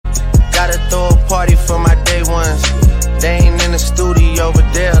party for my day ones. They ain't in the studio, but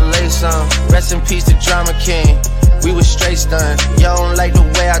they'll lay some. Rest in peace to Drama King. We was straight stunned. Y'all don't like the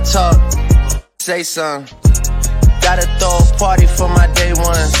way I talk. Say something. Gotta throw a party for my day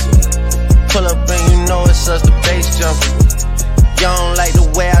ones. Pull up and you know it's us, the bass jumping. Y'all don't like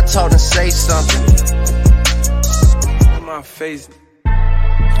the way I talk, and say something. In my face.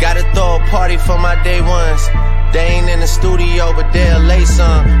 Gotta throw a party for my day ones. They ain't in the studio, but they'll lay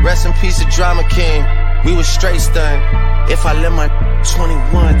some. Rest in peace to Drama King. We was straight stunned. If I let my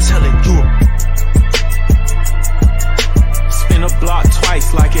 21 tell it, you spin a block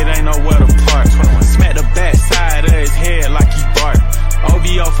twice like it ain't nowhere to park. Smack the back side of his head like he bark.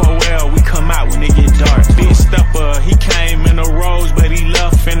 OVO for well, we come out when it get dark. Big stepper, he came in a rose, but he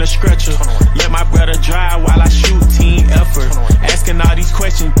left in a stretcher. Let my brother drive while I shoot, team effort. Asking all these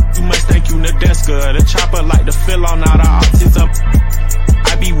questions, you must think you Nadeska. The chopper like to fill on all the autism.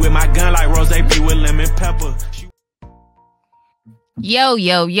 I be with my gun like Rose be with lemon pepper.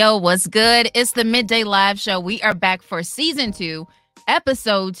 Yo, what's good? It's the Midday Live Show. We are back for season 2,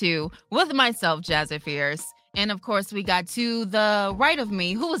 episode 2, with myself, Jazzy Fierce. And of course, we got to the right of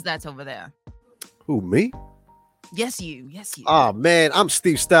me. Who was that over there? Who, me? Yes, you. Oh, man, I'm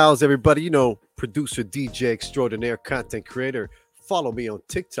Steve Styles, everybody. You know, producer, DJ extraordinaire, content creator. Follow me on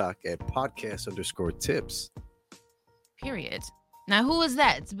TikTok at podcast_tips. Period. Now, who is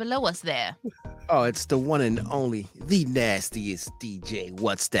that? It's below us there. Oh, it's the one and only, the nastiest DJ.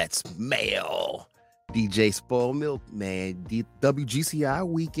 What's that smell? DJ Spoil Milk, man. WGCI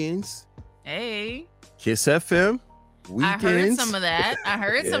weekends. Hey. Kiss FM weekends. I heard some of that.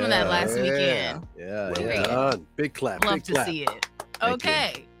 Some of that last weekend. Yeah. Big clap. Love to see it.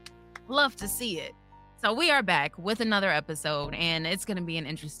 Okay. Love to see it. So we are back with another episode, and it's going to be an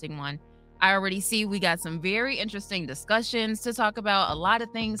interesting one. I already see we got some very interesting discussions to talk about. A lot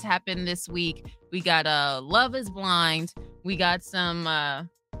of things happened this week. We got Love is Blind. We got some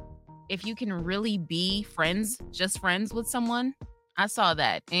if you can really be friends, just friends with someone. I saw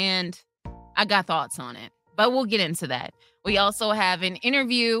that, and I got thoughts on it, but we'll get into that. We also have an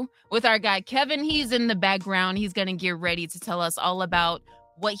interview with our guy, Kevin. He's in the background. He's going to get ready to tell us all about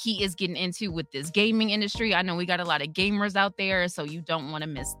what he is getting into with this gaming industry. I know we got a lot of gamers out there, so you don't want to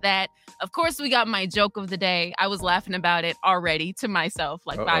miss that. Of course, we got my joke of the day. I was laughing about it already to myself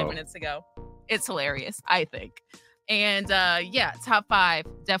like 5 minutes ago. It's hilarious, I think. And top 5.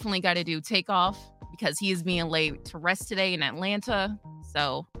 Definitely got to do Takeoff because he is being laid to rest today in Atlanta.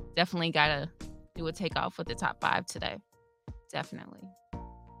 So definitely got to do a Takeoff with the top 5 today. Definitely.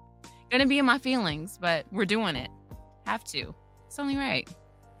 Gonna be in my feelings, but we're doing it. Have to. It's only right.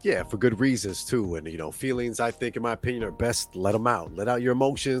 Yeah, for good reasons too. And, you know, feelings, I think, in my opinion, are best. Let them out. Let out your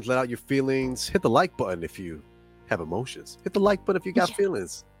emotions. Let out your feelings. Hit the like button if you have emotions. Hit the like button if you got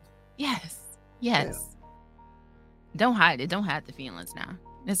feelings. Yes. Yeah. Don't hide it. Don't hide the feelings now.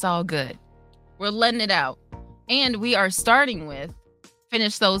 It's all good. We're letting it out. And we are starting with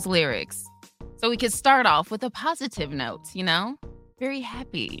Finish Those Lyrics. So we could start off with a positive note, you know? Very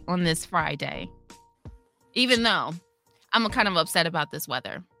happy on this Friday. Even though I'm kind of upset about this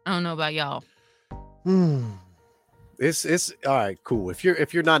weather. I don't know about y'all. It's all right, cool. If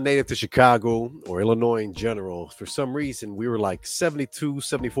you're not native to Chicago or Illinois in general, for some reason we were like 72,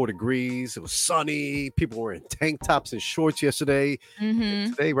 74 degrees. It was sunny. People were in tank tops and shorts yesterday.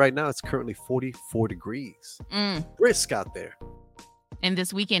 Mm-hmm. Today, right now, it's currently 44 degrees. Brisk out there. And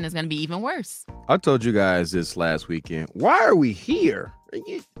this weekend is going to be even worse. I told you guys this last weekend. Why are we here?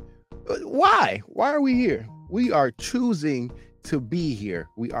 Why? Why are we here? We are choosing to be here.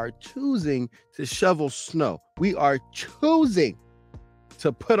 We are choosing to shovel snow. We are choosing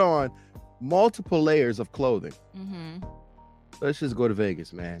to put on multiple layers of clothing. Mm-hmm. Let's just go to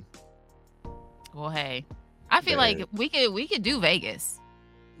Vegas, man. Well, hey, I feel like we could do Vegas.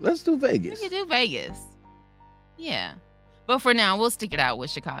 Let's do Vegas. We could do Vegas. Yeah. But for now, we'll stick it out with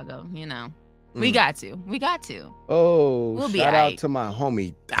Chicago, you know. We got to. Oh, we'll shout out to my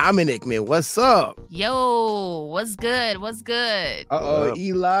homie Dominic, man. What's up? Yo, what's good? Uh-oh,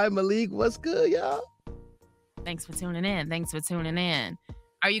 Eli, Malik, what's good, y'all? Thanks for tuning in.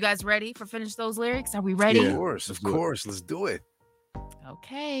 Are you guys ready for Finish Those Lyrics? Are we ready? Yeah, of course. Let's do it.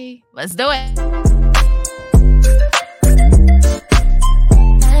 Okay, let's do it.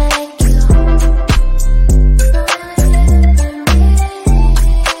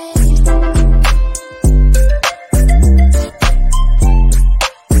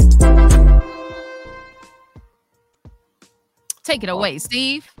 Take it away,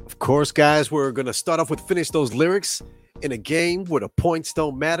 Steve. Of course, guys, we're going to start off with Finish Those Lyrics in a game where the points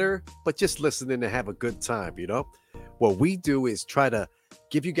don't matter, but just listen in and have a good time, you know? What we do is try to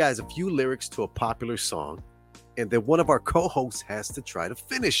give you guys a few lyrics to a popular song, and then one of our co-hosts has to try to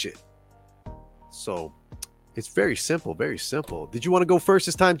finish it. So it's very simple, very simple. Did you want to go first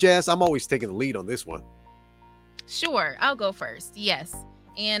this time, Jazz? I'm always taking the lead on this one. Sure, I'll go first. Yes.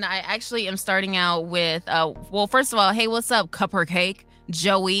 And I actually am starting out with, well, first of all, hey, what's up, Cupper Cake?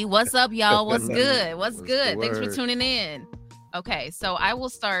 Joey, what's up, y'all? What's good? What's good? Thanks for tuning in. Okay, so I will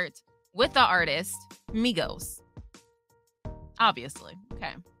start with the artist, Migos. Obviously.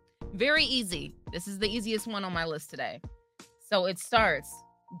 Okay. Very easy. This is the easiest one on my list today. So it starts,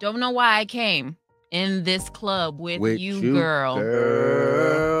 don't know why I came in this club with you,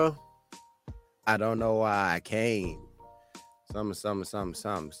 girl. I don't know why I came. Some.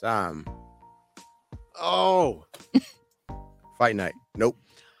 Oh. Fight night. Nope.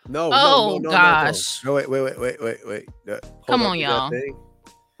 No. Gosh. No, wait. Come on, y'all.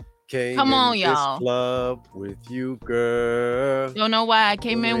 Come on, y'all. Club with you, girl. Don't know why I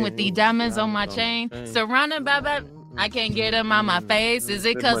came in with the diamonds on my chain. Surrounded by, I can't get them on my face. Is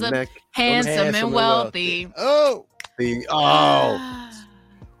it because I'm handsome and wealthy? Oh.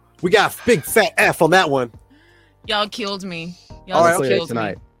 We got a big fat F on that one. Y'all killed me. All right, killed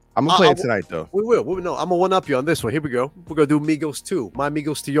tonight. I'm gonna play it tonight, though. We will. No, I'm gonna one up you on this one. Here we go. We're gonna do Migos 2. My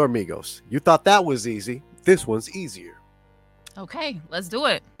Migos to your Migos. You thought that was easy. This one's easier. Okay, let's do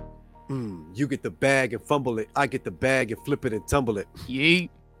it. You get the bag and fumble it. I get the bag and flip it and tumble it. Yeet.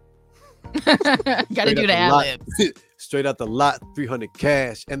 Gotta do the ad-lib. Straight out the lot, 300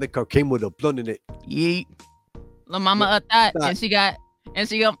 cash, and the car came with a blunt in it. Yeet. La mama a thought, and she got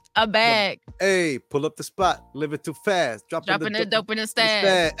a bag. Hey, pull up the spot, living too fast. Dropping the dope in the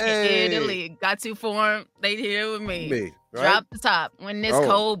stash. Hey. In Italy, got to form. They here with me. Right? Drop the top when it's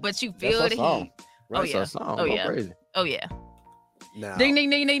cold, but you feel the heat. Right, Oh yeah. Oh yeah. Now, Ding ding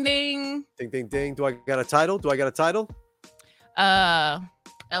ding ding ding. Ding ding ding. Do I got a title?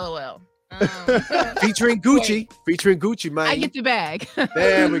 LOL. Featuring Gucci, man. I get the bag.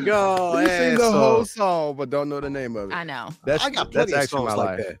 There we go. You sing the whole song, but don't know the name of it. I know. I got plenty of songs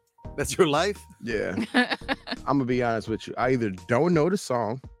like that. That's your life? Yeah. I'm gonna be honest with you. I either don't know the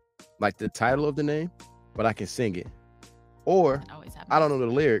song, like the title of the name, but I can sing it, or I don't know the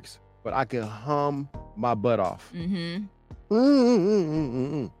lyrics, but I can hum my butt off.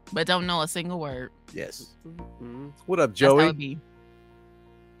 But don't know a single word. Yes. What up, Joey?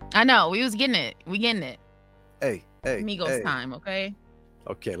 I know. We was getting it. We getting it. Hey. Migos time, okay?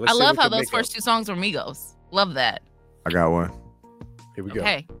 Okay. I love how those first two songs were Migos. Love that. I got one. Here we go.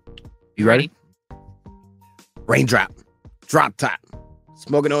 Okay. You ready? Raindrop. Drop top.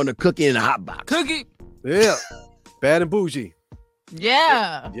 Smoking on the cookie in a hot box. Cookie. Yeah. Bad and bougie.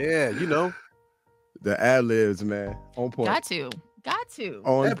 Yeah. Yeah, you know. The ad-libs, man. On point. Got to.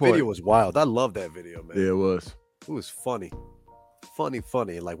 On that point. video was wild. I love that video, man. Yeah, it was. It was funny.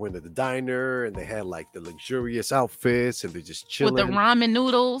 Funny. Like when they're at the diner and they had like the luxurious outfits and they're just chilling. With the ramen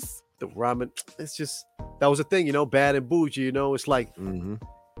noodles. The ramen. It's just, that was a thing, you know, bad and bougie, you know. It's like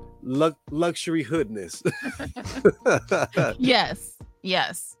luxury hoodness. Yes.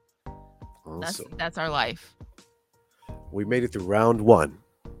 Awesome. That's our life. We made it through round one.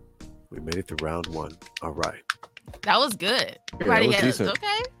 All right. That was good. Everybody was decent.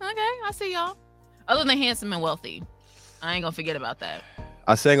 Okay. I see y'all. Other than handsome and wealthy, I ain't gonna forget about that.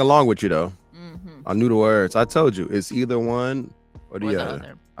 I sang along with you though. I knew the words. I told you it's either one or the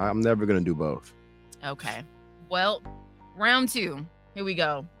other. I'm never gonna do both. Okay. Well, round two. Here we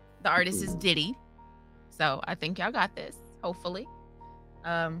go. The artist is Diddy. So I think y'all got this. Hopefully.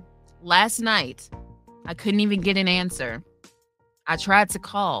 Last night, I couldn't even get an answer. I tried to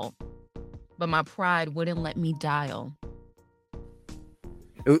call, but my pride wouldn't let me dial.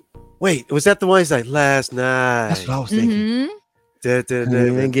 Wait, was that the one he's like, last night? That's what I was thinking. Didn't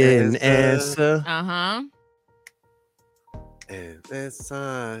even get an answer. Uh-huh. And this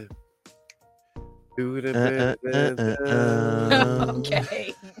time.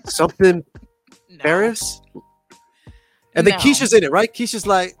 Okay. Something Paris? And then Keisha's in it, right? Keisha's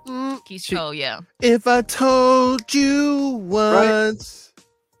like, Keisha, yeah. If I told you once,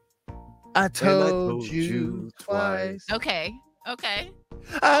 I told you twice. Okay.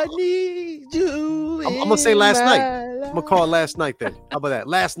 I need you. I'm gonna say last night. I'm gonna call it last night then. How about that?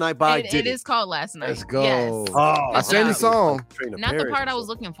 Last night by Diddy. It is called Last Night. Let's go. Yes. Oh, I sang the song. Not the part I was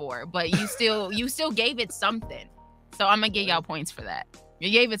looking for, but you still gave it something. So I'm gonna give y'all points for that.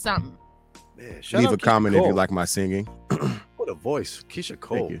 You gave it something. Man, leave a comment if you like my singing. What a voice, Keisha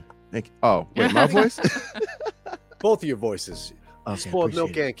Cole. Thank you. Oh, wait, my voice? Both of your voices. Okay, Spoiled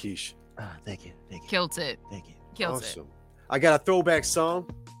Milk and Keish. Thank you. Killed it. Thank you. Killed awesome. I got a throwback song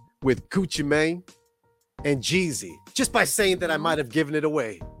with Gucci Mane. and Jeezy. Just by saying that, I might have given it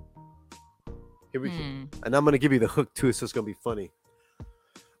away. Here we go. And I'm going to give you the hook too, so it's going to be funny.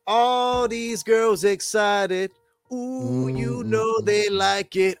 All these girls excited. Ooh, you know they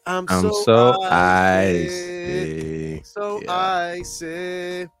like it. I'm so icy. So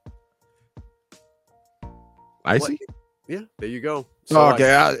icy. Icy? Yeah, there you go. So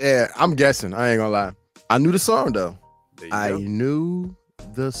Okay, I'm guessing. I ain't gonna lie. I knew the song though. I knew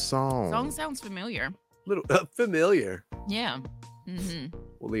the song. Song sounds familiar. Little familiar. Yeah.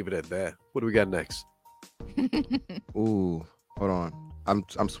 We'll leave it at that. What do we got next? Ooh, hold on.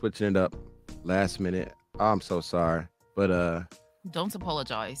 I'm switching it up. Last minute. I'm so sorry, but Don't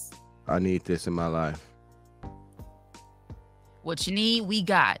apologize. I need this in my life. What you need, we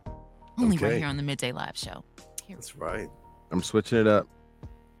got. Only right Okay. here on the Midday Live Show. That's right. I'm switching it up.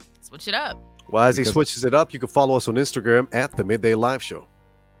 Switch it up. Well, as he Because- switches it up, you can follow us on Instagram at the Midday Live Show.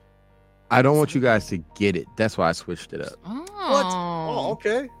 I don't want you guys to get it. That's why I switched it up. Oh. What? Oh,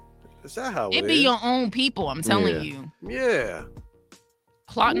 okay. Is that how It it be is? your own people, I'm telling Yeah. you. Yeah.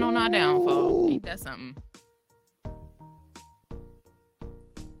 Plotting on our downfall. Ain't that something?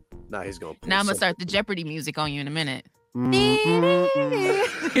 Nah, he's gonna. Now I'm gonna start the Jeopardy music on you in a minute. All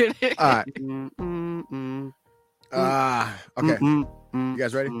right. Okay. You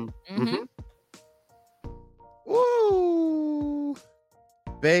guys ready? Mhm. Woo,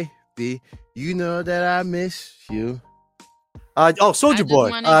 baby, you know that I miss you. Soldier just Boy.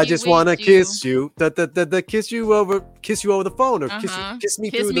 wanna I be just with wanna you. kiss you. Kiss you over the phone, or kiss me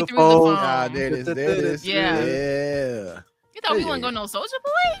through the phone. Ah, there it is. There it is. Yeah. Yeah. You thought we There wasn't you going no Soldier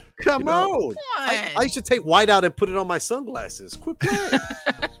Boy? Come on. Come I used to take white out and put it on my sunglasses. Quit playing.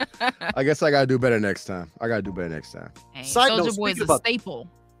 I guess I gotta do better next time. Hey, Side note, Soldier Boy is speaking a about- staple.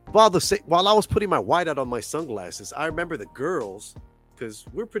 While I was putting my white out on my sunglasses, I remember the girls, because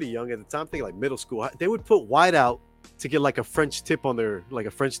we're pretty young at the time, thinking like middle school, they would put white out to get like a French tip on their, like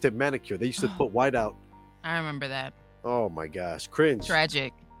a French tip manicure. They used to put white out. I remember that. Oh my gosh, cringe.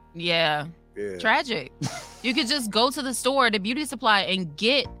 Tragic. Yeah. Yeah. Tragic. You could just go to the store, the beauty supply, and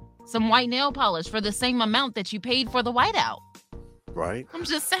get some white nail polish for the same amount that you paid for the whiteout. Right? I'm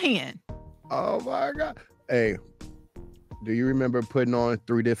just saying. Oh my god. Hey, do you remember putting on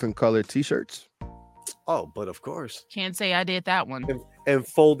 3 different colored t-shirts? Oh, but of course. Can't say I did that one. And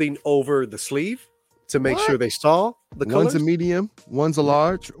folding over the sleeve to make What? sure they saw the One's colors. a medium, one's a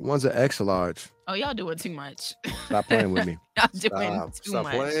large, one's an extra large. Oh, y'all doing too much. Stop playing with me. Y'all doing too Stop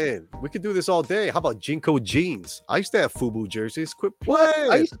much. playing. We could do this all day. How about Jinko jeans? I used to have FUBU jerseys. Quit What?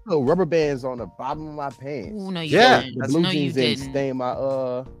 playing. I used to put rubber bands on the bottom of my pants. Ooh, no, you Yeah, didn't. The blue No, you jeans didn't didn't. stain my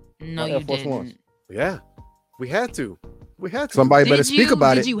No, my you Air Force Ones. didn't. Yeah, we had to. Somebody better Did speak you?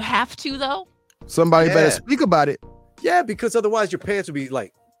 about Did it. you have to though? Somebody Yeah. better speak about it. Yeah, because otherwise your pants would be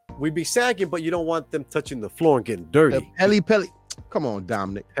like, we'd be sagging, but you don't want them touching the floor and getting dirty. The Pelly. Come on,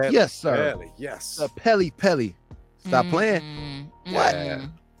 Dominic. Pelly, Yes, sir. Pelly, yes. The Pelly. Stop playing. What?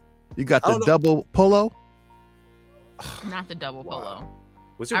 Mm-mm. You got I the don't know. double polo. Not the double Wow. polo.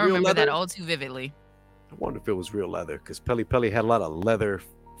 Was it I real remember leather? that all too vividly. I wonder if it was real leather because Pelly had a lot of leather,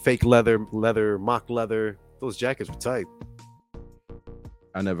 fake leather, mock leather. Those jackets were tight.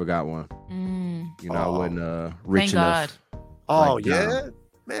 I never got one. You know, I Oh. wasn't rich Thank enough. Oh Like yeah, Dom.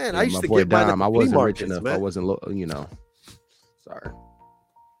 man. Yeah, I used my to boy get mine at Dom, the I flea wasn't rich markets, enough. man. I wasn't, sorry.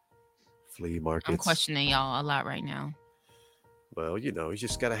 Flea I'm markets. questioning y'all a lot right now. Well, you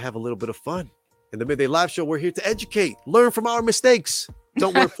just got to have a little bit of fun. In the Midday Live Show, we're here to educate, learn from our mistakes.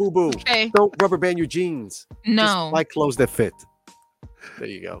 Don't wear FUBU. Okay. Don't rubber band your jeans. No. Just buy clothes that fit. There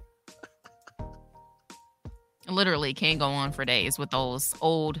you go. Literally can't go on for days with those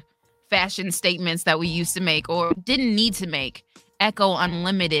old fashion statements that we used to make or didn't need to make. Echo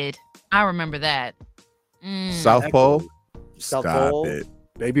Unlimited. I remember that. South Pole. South Stop Pole. it.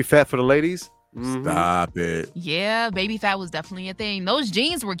 Baby fat for the ladies. Mhm. Stop it. Yeah, baby fat was definitely a thing. Those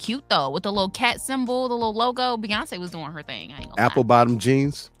jeans were cute though, with the little cat symbol, the little logo. Beyonce was doing her thing. I ain't gonna Apple lie. bottom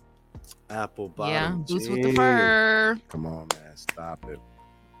jeans. Apple bottom. Yeah, boots with the jeans. fur. Come on, man. Stop it.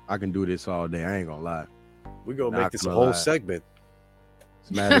 I can do this all day. I ain't gonna lie. We're going to Not make this a gonna whole lie. segment. As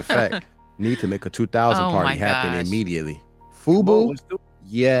a matter of fact, need to make a 2000 Oh party my happen gosh. immediately. Come on, FUBU? let's do it.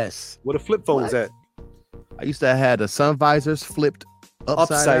 Yes. Where the flip phones What? at? I used to have the sun visors flipped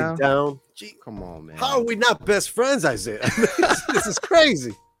upside, Down. Gee, Come on, man. how are we not best friends, Isaiah? This is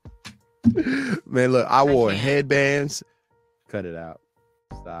crazy. Man, look, I wore can't. headbands. Cut it out.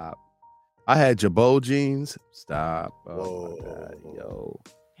 Stop. I had Jabot jeans. Stop. Oh my God, Whoa. yo.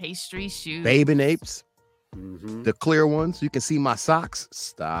 Pastry shoes. Baby Napes, Mhm. the clear ones. You can see my socks.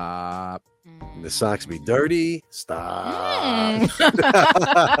 Stop. The socks be dirty. Stop.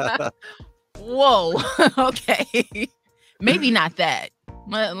 Mm. Whoa. Okay. Maybe not that.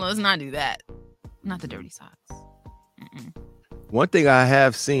 Let's not do that. Not the dirty socks. Mm-mm. One thing I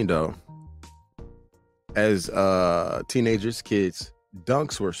have seen though, as teenagers, kids,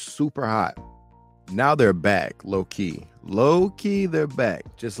 dunks were super hot. Now they're back, low key. Low key, they're back.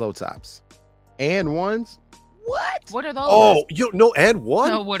 Just low tops. And ones? What? What are those? Oh, you know, and one?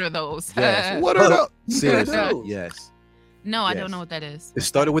 No, what are those? Yes. What are those? Seriously. No. Yes. No, I Yes. don't know what that is. It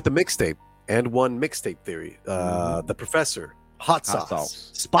started with the mixtape and one mixtape theory. The Professor, Hot Sauce, Sauce.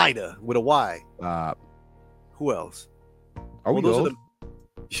 Spider with a Y. Are Who else? we Those are old?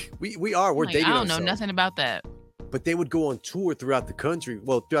 we are. We're Like, dating I don't know ourselves. nothing about that. But they would go on tour throughout the country,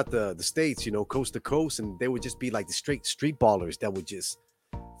 well, throughout the states, you know, coast to coast, and they would just be like the straight street ballers that would just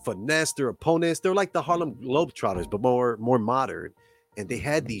finesse their opponents. They're like the Harlem Globetrotters, but more modern. And they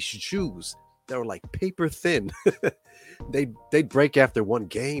had these shoes that were like paper thin. They'd break after one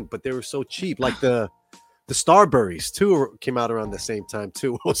game, but they were so cheap. Like the Starburys too came out around the same time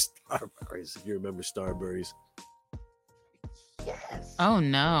too. Starburys, if you remember Starburys. Yes. Oh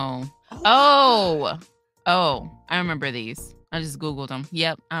no. Oh, I remember these. I just Googled them.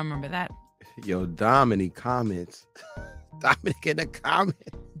 Yep, I remember that. Yo, Dominic comments. Dominic in the comments.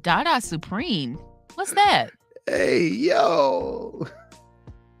 Dada Supreme. What's that? Hey, yo.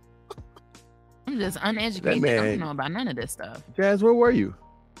 I'm just uneducated. I man- don't know about none of this stuff. Jazz, where were you?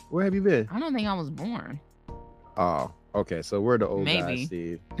 Where have you been? I don't think I was born. Oh, okay. So we're the old Maybe. guys,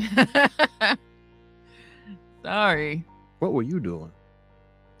 Steve. Sorry. What were you doing?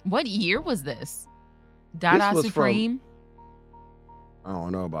 What year was this? Dada was from- Supreme? I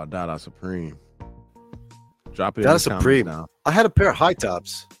don't know about Dada Supreme. Drop it Dada in the comments Supreme. now. I had a pair of high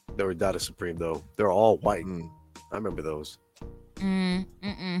tops that were Dada Supreme though. They're all white. Mm. I remember those.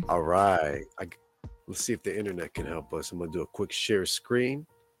 Mm-mm. All right. Let's see if the internet can help us. I'm gonna do a quick share screen.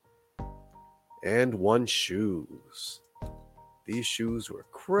 And one shoes. These shoes were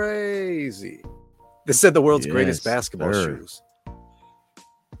crazy. They said the world's greatest Yes, basketball sir. shoes.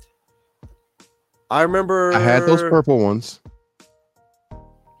 I remember I had those purple ones.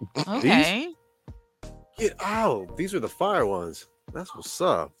 Okay. Get out. These are the fire ones. That's what's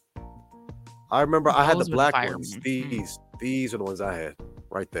up. I remember I had Those the were the black fire ones. ones. These are the ones I had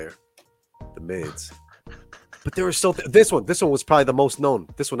right there. The mids. But they were so this one was probably the most known.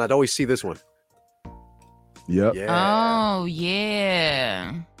 This one, I'd always see this one. Yep. Yeah. Oh,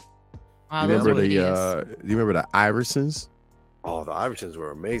 yeah. Wow, You those remember were the hideous. do you remember the Iversons? Oh, the Iversons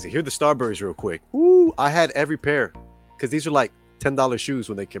were amazing. Here are the Starburys real quick. Woo! I had every pair because these are like $10 shoes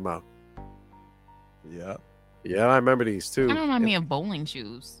when they came out. Yep. Yeah, I remember these too. Kind of remind me of bowling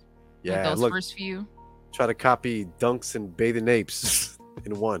shoes. Like Yeah, those look, first few. try to copy dunks and bathing apes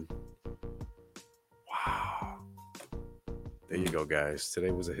in one. Wow. There you go, guys.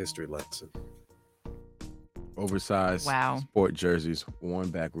 Today was a history lesson. Oversized Wow. sport jerseys worn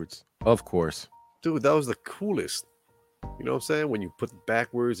backwards. Of course. Dude, that was the coolest. You know what I'm saying? When you put it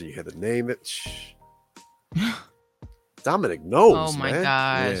backwards and you had to name it. Shh. Dominic knows, Oh my man.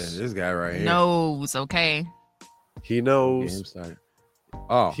 Yeah, gosh. this guy right here. Nose, okay. He Game knows. started.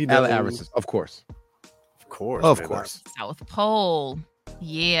 Oh, He Allen knows. Iversons. Of course. Of course. Of man. course. South Pole.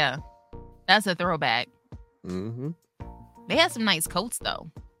 Yeah. That's a throwback. Mm-hmm. They had some nice coats though.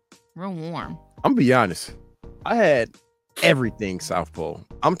 Real warm. I'm gonna be honest. I had everything South Pole.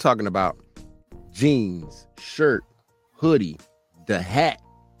 I'm talking about jeans, shirt, hoodie, the hat.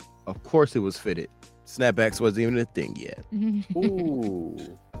 Of course it was fitted. Snapbacks wasn't even a thing yet. Ooh.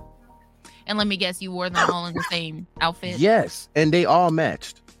 And let me guess, you wore them all in the same outfit? Yes, and they all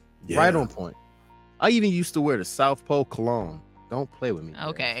matched. Yeah. Right on point. I even used to wear the South Pole cologne. Don't play with me. Jay.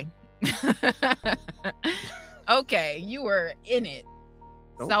 Okay. Okay, you were in it.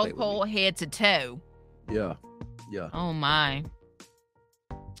 Don't play South with Pole head to toe. me. Yeah. Yeah. Oh my.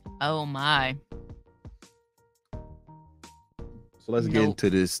 Oh my. So let's get Nope. into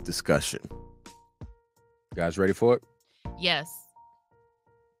this discussion. You guys ready for it? Yes.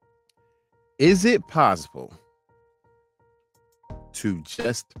 Is it possible to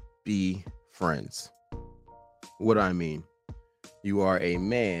just be friends? What do I mean? You are a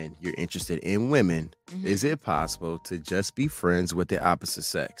man, you're interested in women. Mhm. Is it possible to just be friends with the opposite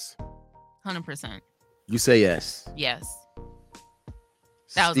sex? 100%. You say yes. Yes.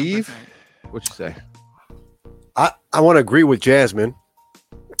 Steve, 1000%. what you say? I want to agree with Jasmine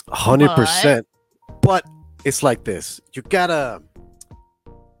 100%. But it's like this. You gotta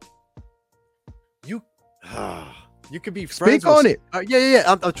you could be friends. Speak on with- it. Yeah.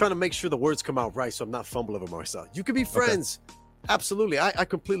 I'm trying to make sure the words come out right so I'm not fumbling over myself. You could be friends. Absolutely. I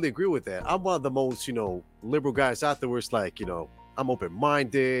completely agree with that. I'm one of the most, liberal guys out there where it's like, I'm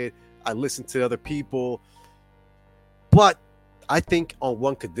open-minded. I listen to other people. But I think on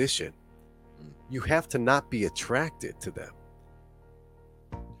one condition, you have to not be attracted to them.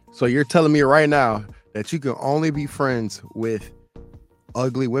 So you're telling me right now that you can only be friends with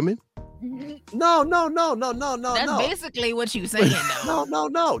ugly women? No. That's basically what you saying, though.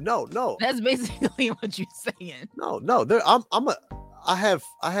 No. That's basically what you saying. No. I have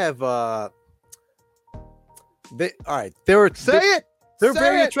they all right. They're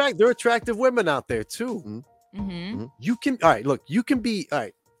very attractive. They're attractive women out there too. Mm-hmm. You can all right, look, you can be all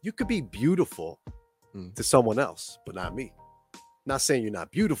right, you could be beautiful to someone else, but not me. Not saying you're not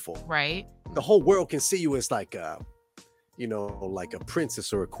beautiful. Right. The whole world can see you as like like a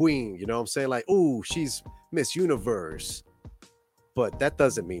princess or a queen, you know what I'm saying? Like, ooh, she's Miss Universe. But that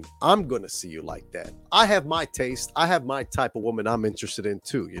doesn't mean I'm gonna see you like that. I have my taste. I have my type of woman I'm interested in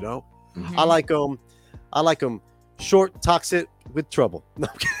too, you know? Mhm. I like them short, toxic, with trouble. No,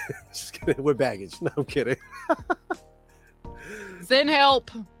 I'm kidding. Just kidding. With baggage. No, I'm kidding. Send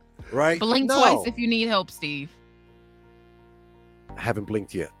help. Right? Blink No. twice if you need help, Steve. I haven't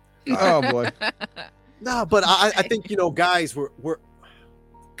blinked yet. Oh boy. No, but I think, guys,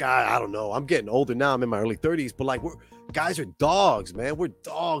 I don't know. I'm getting older now. I'm in my early 30s, but like guys are dogs, man. We're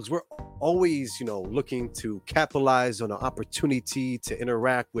dogs. We're always, looking to capitalize on an opportunity to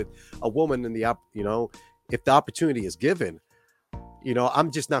interact with a woman in the, if the opportunity is given,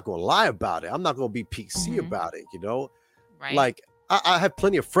 I'm just not going to lie about it. I'm not going to be PC Mhm. about it, Right. Like I have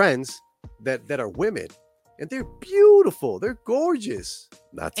plenty of friends that are women and they're beautiful. They're gorgeous.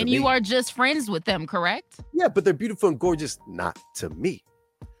 Not to and me. you are just friends with them, correct? Yeah, but they're beautiful and gorgeous, not to me,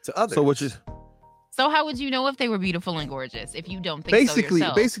 to others. So which is So how would you know if they were beautiful and gorgeous if you don't think so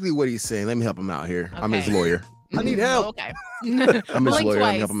yourself? basically what he's saying. Let me help him out here. I'm his Okay. lawyer. I need help. Okay. I'm his Blink lawyer. Let me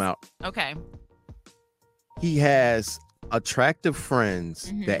twice. help him out. Okay. He has attractive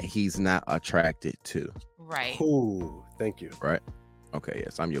friends Mhm. that he's not attracted to. Right. Ooh, thank you. Right? Okay,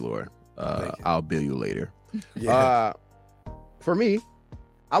 yes, I'm your lawyer. Thank you. I'll bill you later. Yeah. For me,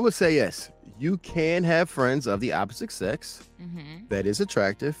 I would say yes. You can have friends of the opposite sex Mm-hmm. that is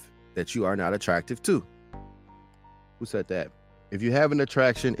attractive that you are not attractive to. Who said that? If you have an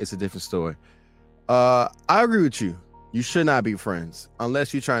attraction, it's a different story. I agree with you. You should not be friends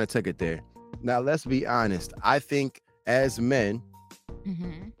unless you're trying to take it there. Now, let's be honest. I think as men,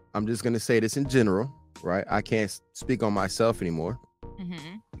 Mm-hmm. I'm just going to say this in general, right? I can't speak on myself anymore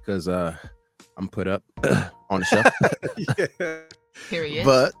Mm-hmm. because I'm put up on the shelf. Yeah. Period.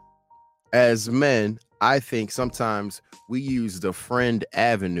 But as men, I think sometimes we use the friend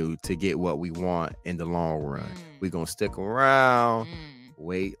avenue to get what we want in the long run. We're going to stick around,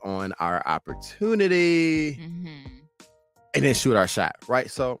 wait on our opportunity, Mm-hmm. and then shoot our shot, right?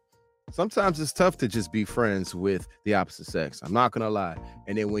 So sometimes it's tough to just be friends with the opposite sex. I'm not going to lie.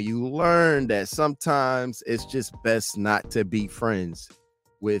 And then when you learn that sometimes it's just best not to be friends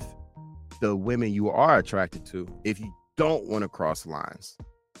with the women you are attracted to if you don't want to cross lines.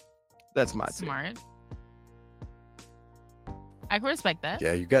 That's my take. Smart. I can respect that.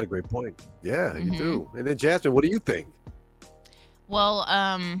 Yeah, you got a great point. Yeah, you Mhm. do. And then Jasmine, what do you think? Well,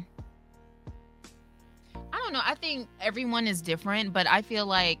 I don't know. I think everyone is different, but I feel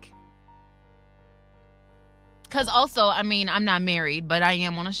like, because also, I mean, I'm not married, but I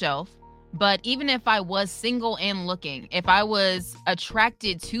am on a shelf. But even if I was single and looking, if I was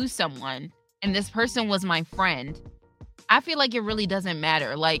attracted to someone and this person was my friend, I feel like it really doesn't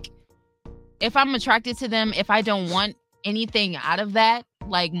matter. Like, if I'm attracted to them, if I don't want anything out of that,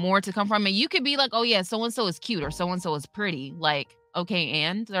 like more to come from it, you could be like, oh yeah, so and so is cute or so and so is pretty. Like, okay,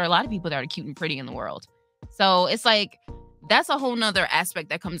 and there are a lot of people that are cute and pretty in the world. So it's like that's a whole nother aspect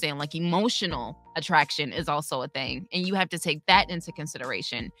that comes in. Like, emotional attraction is also a thing, and you have to take that into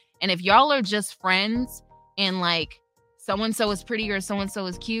consideration. And if y'all are just friends and like so and so is pretty or so and so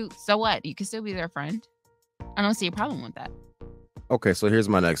is cute, so what? You can still be their friend. I don't see a problem with that. Okay, so here's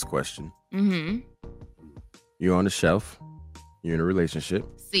my next question. Mm-hmm. You're on the shelf. You're in a relationship.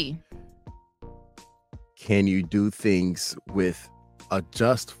 See. Can you do things with a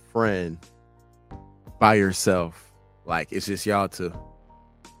just friend by yourself? Like, it's just y'all two.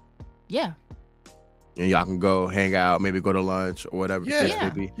 Yeah. And y'all can go hang out, maybe go to lunch or whatever the Yeah. case Yeah.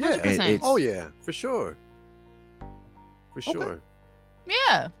 may be. Yeah. 100%. And it's- Oh yeah, for sure. For Okay. sure.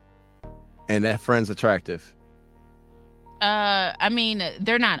 Yeah. And that friend's attractive. I mean,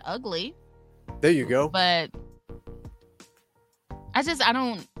 they're not ugly, There you go. but I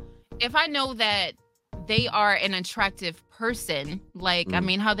don't, if I know that they are an attractive person, like, I Mm.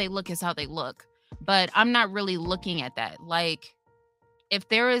 mean, how they look is how they look, but I'm not really looking at that. Like, if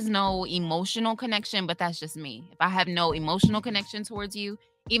there is no emotional connection, but that's just me. If I have no emotional connection towards you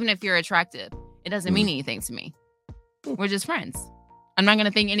even if you're attractive. It doesn't mean anything to me. We're just friends. I'm not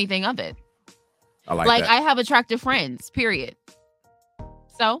gonna think anything of it. I like that. I have attractive friends, period.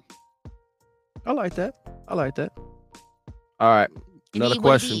 So I like that. All right. Another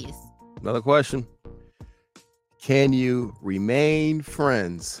question. Can you remain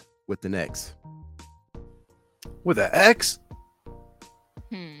friends with an ex? With an ex?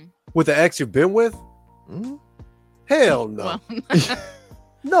 With the ex you've been with? Hell no. Well,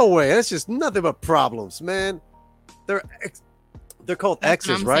 no way. That's just nothing but problems, man. They're called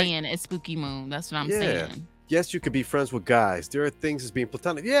exes, right? Saying it's spooky moon. That's what I'm saying. Yes, you could be friends with guys. There are things as being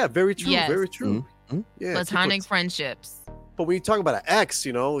platonic. Yeah, very true. Yes. Very true. Yeah, Platonic friendships. But when you talk about an ex,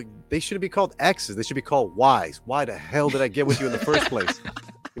 they shouldn't be called exes. They should be called Ys. Why the hell did I get with you in the first place?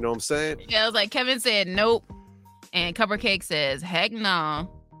 You know what I'm saying? Yeah, it was like Kevin said nope, and Cupcake says heck no.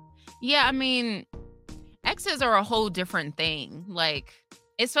 Yeah, I mean, exes are a whole different thing. Like,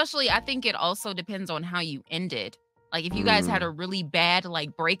 especially, I think it also depends on how you ended. Like, if you guys had a really bad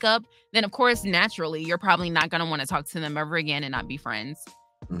breakup, then of course, naturally, you're probably not gonna want to talk to them ever again and not be friends.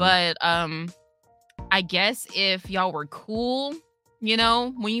 But I guess if y'all were cool,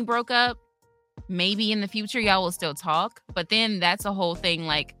 when you broke up, maybe in the future y'all will still talk. But then that's a whole thing.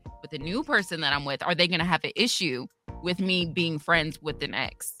 Like, with the new person that I'm with, are they gonna have an issue with me being friends with an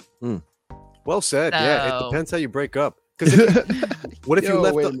ex? Well said. Yeah, it depends how you break up. Because what if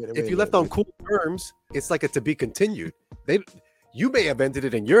you left on cool terms? It's like a to be continued. You may have ended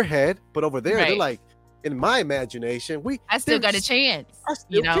it in your head, but over there they're like, in my imagination, I still got a chance. I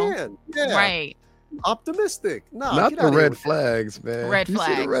still can. Yeah. Right. Optimistic. No, not the red flags, man. Red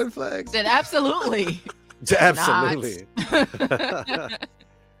flags. See the red flags. Then absolutely. Absolutely.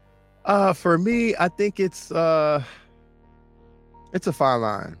 For me, I think it's a fine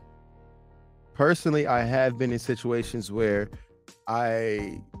line. Personally, I have been in situations where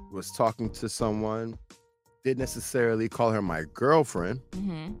I was talking to someone, didn't necessarily call her my girlfriend,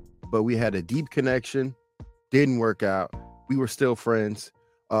 but we had a deep connection, didn't work out. We were still friends.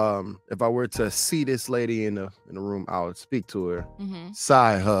 If I were to see this lady in the room, I would speak to her,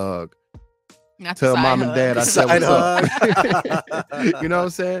 side hug, tell mom and dad I said what's up. You know what I'm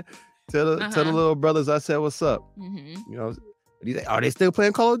saying? Tell the little brothers I said what's up. Are they still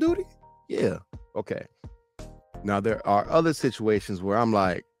playing Call of Duty? Yeah. Okay. Now there are other situations where I'm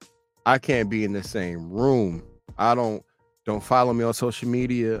like, I can't be in the same room. Don't follow me on social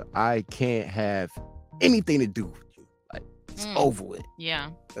media. I can't have anything to do with you. Like, it's over with. Yeah.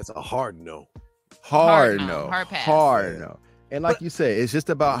 That's a hard no. Hard no. Hard pass. Hard no. And like you said, it's just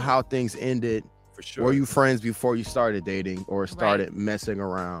about how things ended. For sure. Were you friends before you started dating or started messing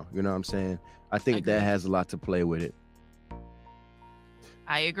around? You know what I'm saying? I think that has a lot to play with it.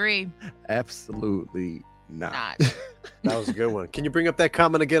 I agree. Absolutely not. That was a good one. Can you bring up that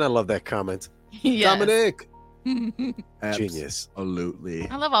comment again? I love that comment. Yes. Dominic. Genius. Absolutely.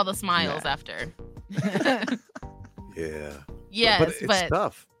 I love all the smiles after. Yeah. Yes, but it's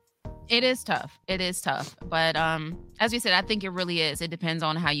tough. It is tough. But as we said, I think it really is. It depends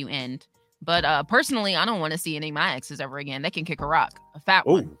on how you end. But personally, I don't want to see any of my exes ever again. They can kick a rock, a fat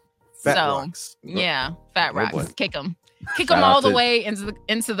one. Fat rocks. Yeah, fat rocks. Boy. Kick them all the way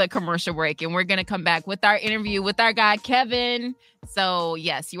into the commercial break, and we're gonna come back with our interview with our guy Kevin. So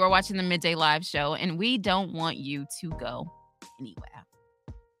yes, you are watching the Midday Live Show, and we don't want you to go anywhere.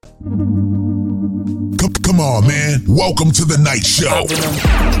 Come on, man. Welcome to the night show.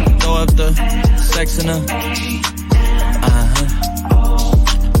 Throw up the sex in her.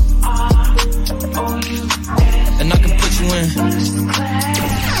 And I can put you in.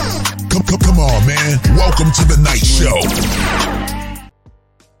 Come on, man. Welcome to the night show.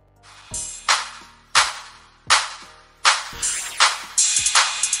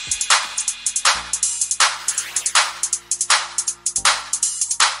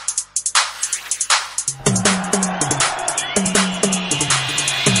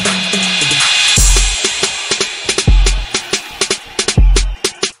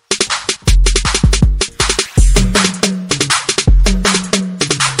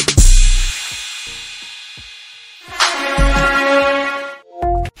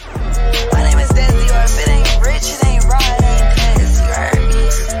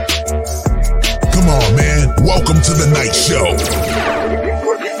 Welcome to the night show.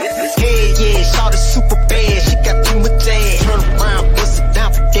 Yeah, shawty super bad. She got too much ass. Turn around, bust it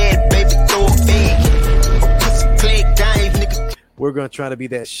down for that, baby. Throw it back. Nigga. We're gonna try to be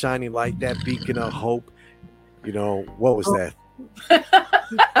that shining light, that beacon of hope. You know, what was that?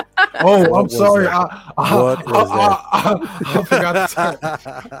 Oh, I'm sorry. I What was that?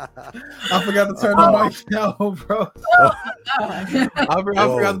 I forgot to turn the mic down, bro. I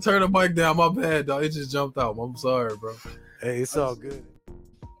forgot to turn the mic down. My bad, dog. It just jumped out. I'm sorry, bro. Hey, it's all good.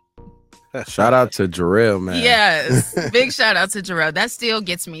 Shout out to Jarrell, man. Yes. Big shout out to Jarrell. That still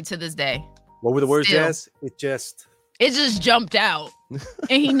gets me to this day. What were the words, Still. Jazz? It just jumped out.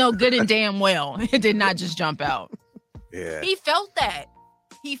 And he know good and damn well it did not just jump out. yeah. He felt that.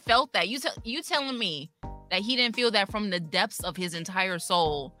 He felt that. You telling me that he didn't feel that from the depths of his entire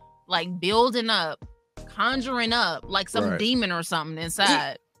soul, like building up, conjuring up like some Right. demon or something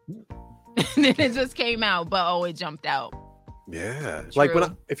inside. And then it just came out, but it jumped out. Yeah. Like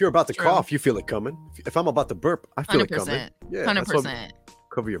if you're about to True. cough, you feel it coming. If I'm about to burp, I feel it coming. 100%. Yeah. that's why 100%.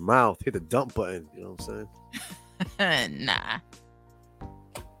 cover your mouth, hit the dump button. You know what I'm saying? Nah.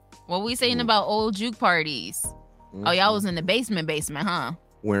 What we saying about old juke parties? Oh, y'all was in the basement, huh?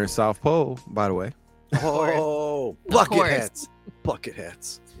 Wearing South Pole, by the way. Oh, Of bucket course. hats. Bucket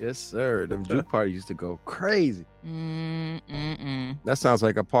hats. Yes, sir. Them juke parties used to go crazy. Mm-mm. That sounds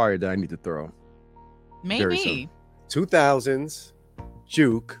like a party that I need to throw. Very Maybe. 2000s,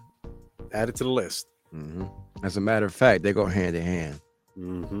 juke, added to the list. Hmm. As a matter of fact, they go hand in hand.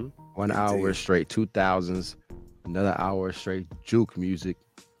 Mm-hmm. 1 hour Indeed. straight 2000s, another hour straight juke music,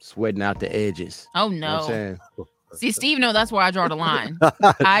 sweating out the edges. Oh You know what I'm no. saying? See, Steve, no, that's where I draw the line.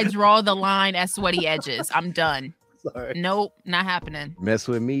 I draw the line at sweaty edges. I'm done. Sorry. Nope, not happening. Mess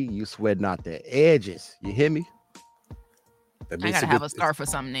with me, you sweating out the edges. You hear me? That I means gotta it's have a scarf or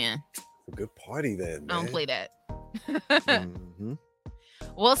something then. It's a good party then, I man. don't play that. Mhm.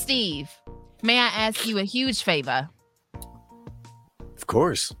 Well, Steve, may I ask you a huge favor? Of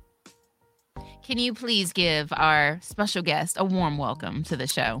course. Can you please give our special guest a warm welcome to the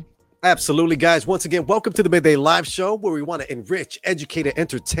show? Absolutely, guys. Once again, welcome to the Midday Live Show, where we want to enrich, educate, and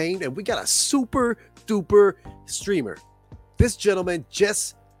entertain. And we got a super duper streamer. This gentleman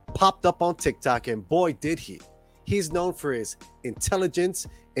just popped up on TikTok, and boy, did he. He's known for his intelligence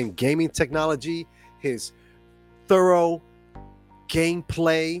in gaming technology, his thorough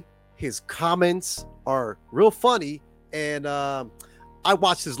gameplay. His comments are real funny, and I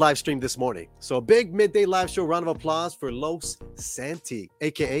watched his live stream this morning. So a big Midday Live Show round of applause for Los Santi,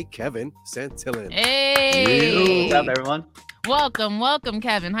 aka Kevin Santillan. Hey, What's up, everyone? welcome,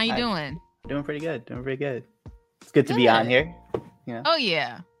 Kevin. How you Hi. doing? Doing pretty good. It's good to be on here. Oh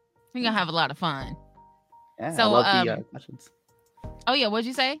yeah, we're gonna have a lot of fun. Yeah, So, I love the questions. Oh yeah, what'd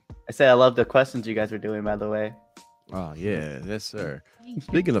you say? I said I love the questions you guys were doing, by the way. Oh, yeah. Yes, sir.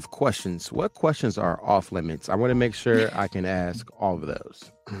 Speaking of questions, what questions are off limits? I want to make sure I can ask all of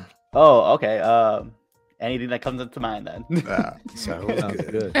those. Oh, okay. Anything that comes into mind then. Sounds Sounds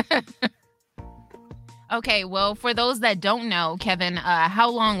good. good. Okay, well, for those that don't know, Kevin,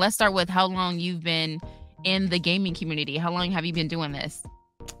 let's start with how long you've been in the gaming community. How long have you been doing this?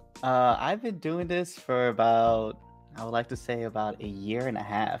 I've been doing this for about, I would like to say about 1.5 years,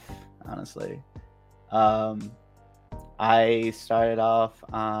 honestly. I started off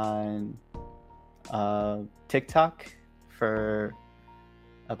on TikTok for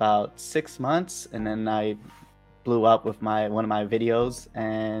about 6 months, and then I blew up with one of my videos,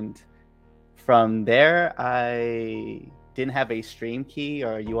 and from there I didn't have a stream key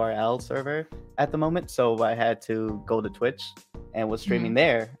or a URL server at the moment, so I had to go to Twitch and was streaming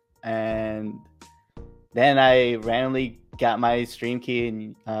there. And then I randomly got my stream key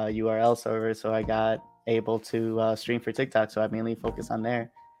and URL server, so I got able to stream for TikTok. So I mainly focus on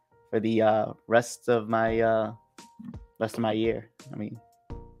there for the rest of my year. I mean,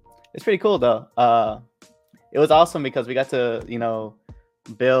 it's pretty cool though. It was awesome because we got to,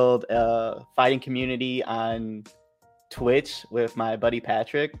 build a fighting community on Twitch with my buddy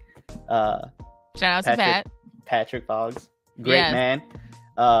Patrick. Shout out to Pat. Patrick Boggs, great Yes. man.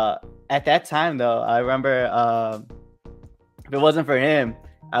 At that time though, I remember if it wasn't for him,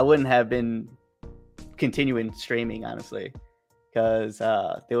 I wouldn't have been continuing streaming, honestly, because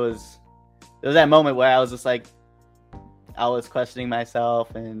there was that moment where I was just like, I was questioning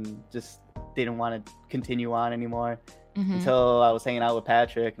myself and just didn't want to continue on anymore until I was hanging out with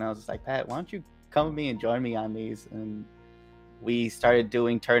Patrick, and I was just like, Pat, why don't you come with me and join me on these? And we started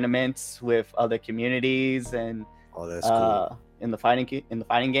doing tournaments with other communities and Oh, that's cool. in the fighting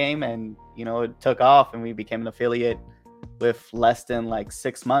game, and it took off, and we became an affiliate with less than like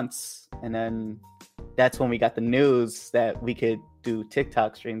 6 months, and then that's when we got the news that we could do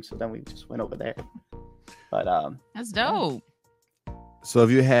TikTok streams, so then we just went over there. But That's dope. So if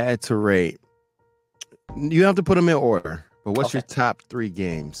you had to rate, you have to put them in order, but what's your top 3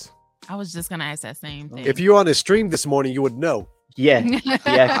 games? I was just gonna ask that same thing. If you were on the stream this morning, you would know. yeah,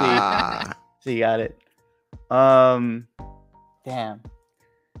 Ah, so you got it. Damn.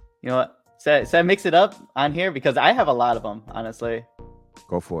 You know what? Should I mix it up on here? Because I have a lot of them, honestly.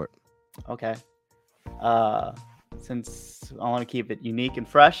 Go for it. Okay. Since I want to keep it unique and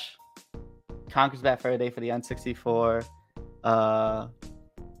fresh, Conker's Bad Fur Day for the N64.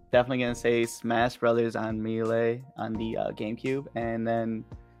 Definitely gonna say Smash Brothers on Melee on the GameCube, and then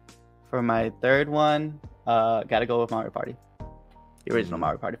for my third one, gotta go with Mario Party, the original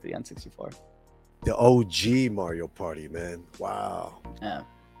Mario Party for the N64. The OG Mario Party, man. Wow. Yeah.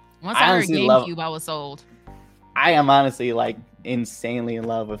 Once I heard GameCube, I was sold. I am honestly like insanely in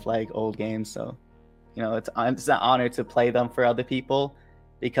love with like old games, so you know it's an honor to play them for other people,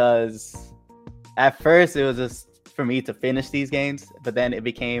 because at first it was just for me to finish these games, but then it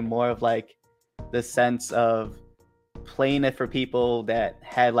became more of like the sense of playing it for people that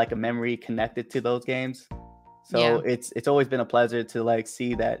had like a memory connected to those games. So it's always been a pleasure to like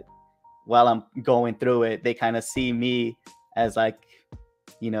see that while I'm going through it, they kind of see me as like,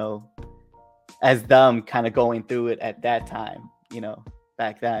 you know, as them kind of going through it at that time, you know,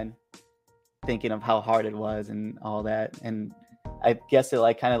 back then, thinking of how hard it was and all that. And I guess it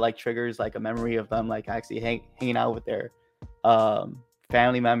like kind of like triggers like a memory of them like actually hanging out with their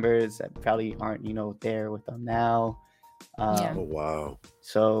family members that probably aren't, you know, there with them now. Oh wow.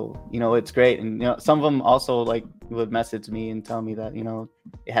 So, you know, it's great. And you know, some of them also like would message me and tell me that, you know,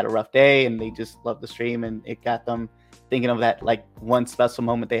 they had a rough day and they just loved the stream and it got them thinking of that like one special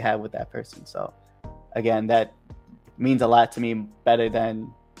moment they had with that person. So again, that means a lot to me, better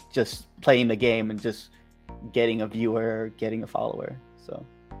than just playing the game and just getting a viewer, getting a follower. So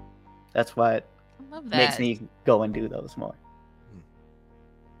that's what makes me go and do those more.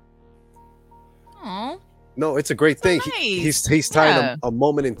 Oh. No, it's a great thing. Nice. He's tying a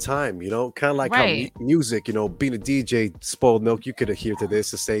moment in time, you know, kind of like how music, you know, being a DJ, Spoiled Milk, you could adhere to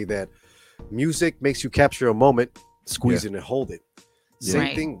this to say that music makes you capture a moment, squeeze it and hold it.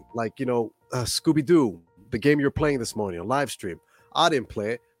 Same thing, like, you know, Scooby-Doo, the game you were playing this morning on live stream. I didn't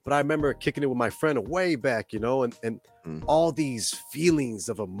play it, but I remember kicking it with my friend way back, you know, and all these feelings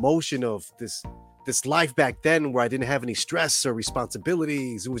of emotion of this life back then where I didn't have any stress or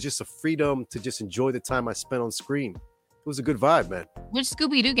responsibilities. It was just a freedom to just enjoy the time I spent on screen. It was a good vibe, man. Which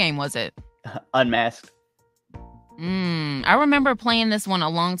Scooby-Doo game was it? Unmasked. I remember playing this one a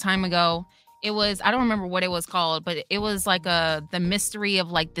long time ago. It was, I don't remember what it was called, but it was like the mystery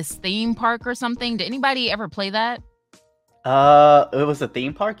of like this theme park or something. Did anybody ever play that? It was a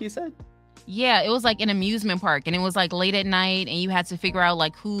theme park, you said? Yeah, it was like an amusement park, and it was like late at night, and you had to figure out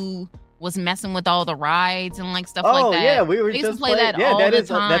like who was messing with all the rides and like stuff like that. Oh yeah, we were just just play that all that the is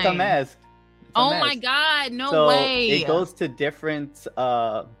time. That's Unmasked. Oh my god, no so way! It goes to different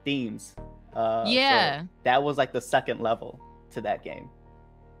themes. Yeah, so that was like the second level to that game.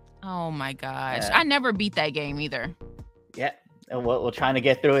 Oh my gosh, Yeah. I never beat that game either. Yeah, and we're trying to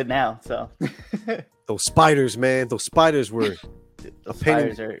get through it now. So those spiders, man, those spiders were a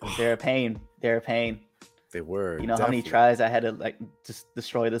pain. They're a pain. They're a pain. They were. You know how many tries I had to like just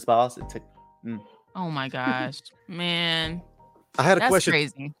destroy this boss? It took. Oh my gosh, man. I had a That's question.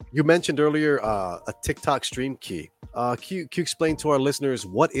 Crazy. You mentioned earlier a TikTok stream key. Can you explain to our listeners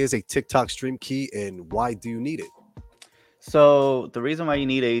what is a TikTok stream key and why do you need it? So the reason why you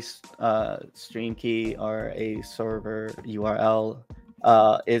need a stream key or a server URL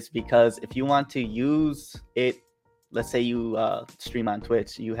is because if you want to use it, let's say you stream on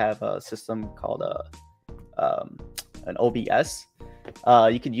Twitch, you have a system called an OBS.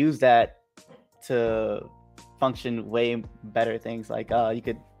 You could use that to function way better things, like you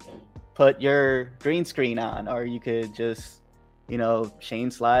could put your green screen on, or you could just, you know,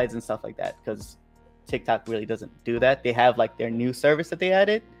 change slides and stuff like that, because TikTok really doesn't do that. They have like their new service that they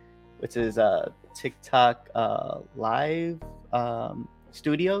added, which is TikTok Live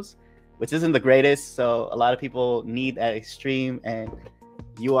Studios, which isn't the greatest. So a lot of people need a stream and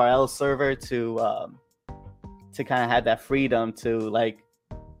URL server to kind of have that freedom to like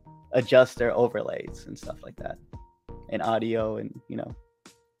adjust their overlays and stuff like that, and audio, and you know,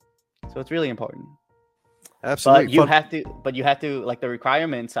 so it's really important. Absolutely. But you have to like, the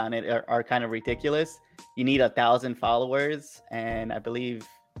requirements on it are kind of ridiculous. You need 1,000 followers, and I believe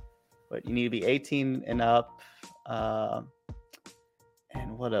you need to be 18 and up. And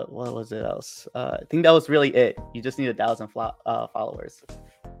what was it else? I think that was really it. You just need 1,000 followers.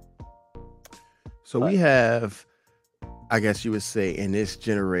 So we have, I guess you would say, in this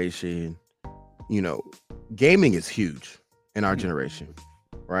generation, you know, gaming is huge in our generation,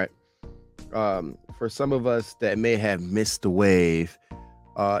 right? For some of us that may have missed the wave,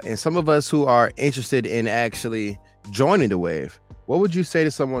 and some of us who are interested in actually joining the wave, what would you say to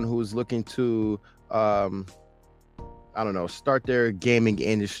someone who's looking to, I don't know, start their gaming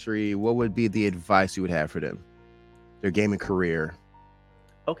industry? What would be the advice you would have for them, their gaming career?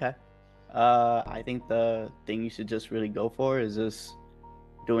 Okay. I think the thing you should just really go for is just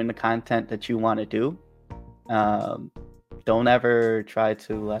doing the content that you want to do. Don't ever try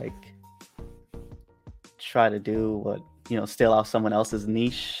to do what, steal off someone else's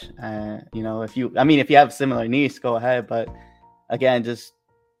niche. If you have a similar niche, go ahead. But again, just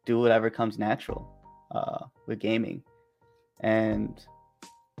do whatever comes natural with gaming and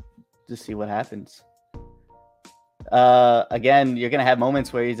just see what happens. Again, you're gonna have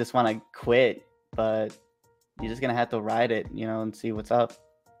moments where you just want to quit, but you're just gonna have to ride it, and see what's up.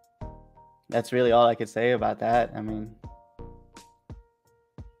 That's really all I could say about that. I mean,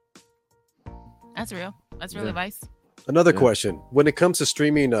 that's real. That's real advice. Another question: when it comes to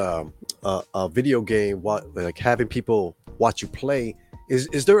streaming a video game, like having people watch you play,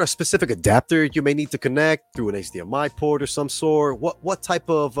 is there a specific adapter you may need to connect through an HDMI port or some sort? What type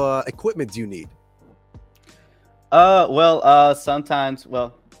of equipment do you need? Sometimes,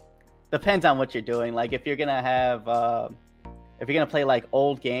 depends on what you're doing. Like if you're gonna play like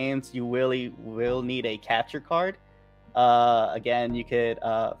old games, you really will need a capture card. Again, you could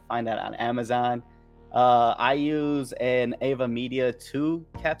find that on Amazon. I use an Ava Media 2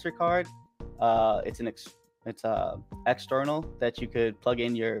 capture card. It's external that you could plug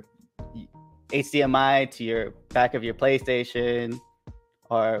in your HDMI to your back of your PlayStation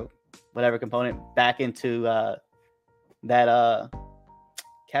or whatever component back into that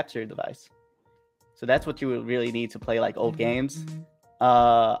capture device. So that's what you would really need to play like old games.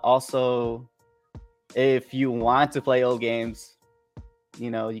 Also, if you want to play old games,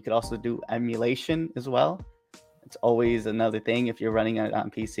 you could also do emulation as well. It's always another thing if you're running it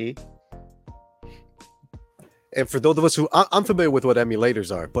on PC. And for those of us who I'm familiar with what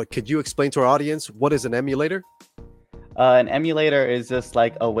emulators are, but could you explain to our audience what is an emulator? An emulator is just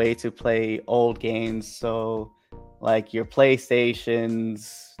like a way to play old games. So like your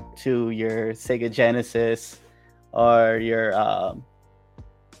PlayStations to your Sega Genesis or your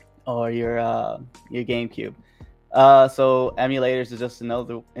GameCube. So emulators is just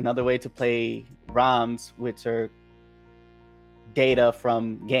another way to play ROMs, which are data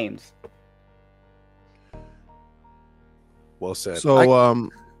from games. Well said.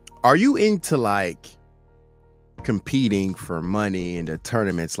 So, are you into like competing for money in the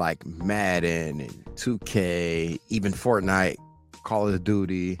tournaments like Madden and 2K, even Fortnite, Call of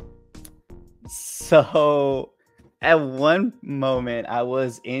Duty? So, at one moment, I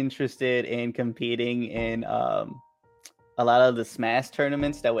was interested in competing in a lot of the Smash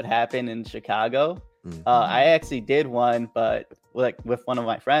tournaments that would happen in Chicago. I actually did one, but like with one of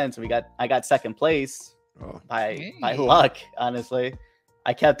my friends, I got second place. By luck, honestly.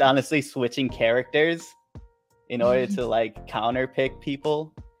 I kept switching characters in order to like counter pick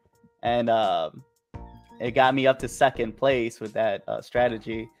people, and it got me up to second place with that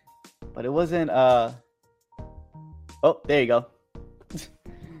strategy. But it wasn't there you go.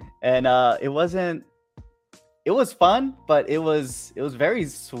 And it was fun, but it was very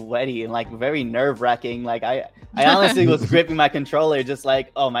sweaty and like very nerve-wracking. Like I honestly was gripping my controller just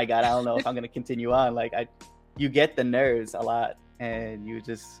like, oh my god, I don't know if I'm gonna continue on. Like you get the nerves a lot, and you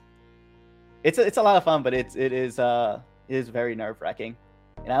just it's a lot of fun, but it is very nerve-wracking,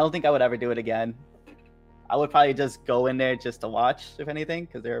 and I don't think I would ever do it again. I would probably just go in there just to watch, if anything,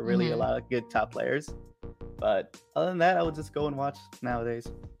 because there are really a lot of good top players. But other than that, I would just go and watch nowadays.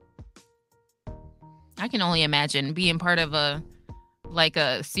 I can only imagine being part of a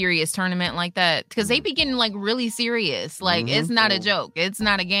serious tournament like that, because they be getting like really serious. Like it's not a joke. It's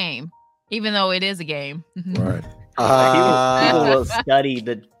not a game, even though it is a game. Right. People will study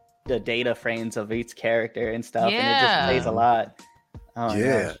the data frames of each character and stuff, and it just plays a lot. Oh,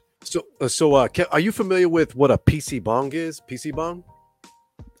 yeah. Gosh. So are you familiar with what a PC bong is? PC bong?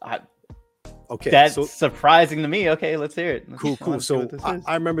 Okay. That's surprising to me. Okay, let's hear it. Cool. So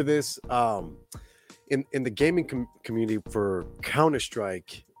I remember this. In the gaming community for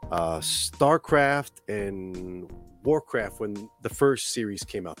Counter-Strike, StarCraft and Warcraft, when the first series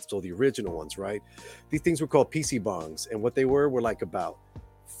came out, so the original ones, right? These things were called PC bongs, and what they were like about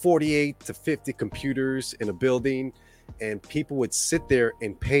 48 to 50 computers in a building, and people would sit there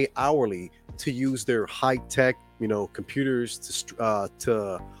and pay hourly to use their high-tech, computers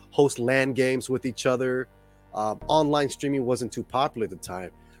to host LAN games with each other. Online streaming wasn't too popular at the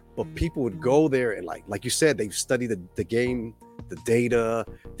time. But people would go there and like you said, they study the game, the data.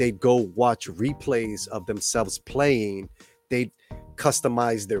 They'd go watch replays of themselves playing. They'd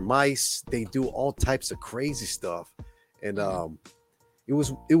customize their mice. They do all types of crazy stuff. And it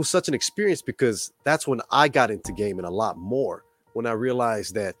was such an experience because that's when I got into gaming a lot more. When I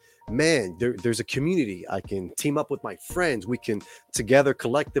realized that, man, there's a community. I can team up with my friends. We can together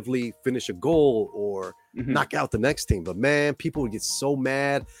collectively finish a goal or knock out the next team. But man, people would get so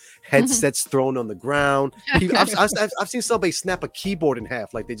mad. Headsets thrown on the ground. I've seen somebody snap a keyboard in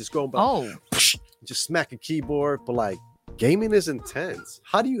half, like they just go just smack a keyboard. But like, gaming is intense.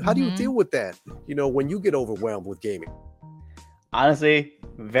 How do you deal with that? You know, when you get overwhelmed with gaming. Honestly,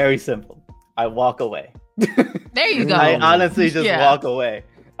 very simple. I walk away. There you go. I honestly just walk away.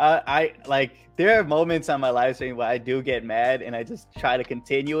 I like, there are moments on my live stream where I do get mad and I just try to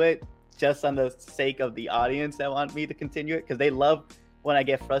continue it just on the sake of the audience that want me to continue it, because they love when I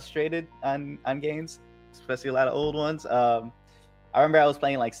get frustrated on games, especially a lot of old ones. I remember I was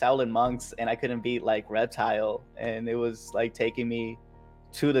playing like Shaolin Monks and I couldn't beat like Reptile, and it was like taking me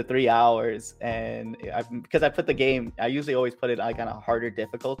 2 to 3 hours, and because I put the game, I usually always put it like on a harder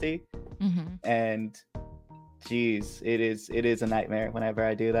difficulty, and geez, it is a nightmare whenever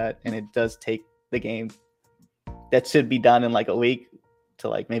I do that, and it does take the game that should be done in like a week to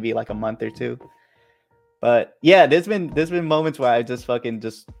like maybe like a month or 2. But yeah, there's been moments where I just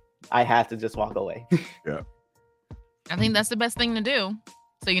I have to just walk away. Yeah, I think that's the best thing to do,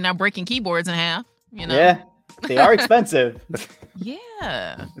 so you're not breaking keyboards in half, you know. Yeah, they are expensive.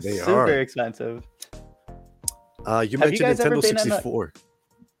 Yeah, They super are expensive. You mentioned Nintendo 64.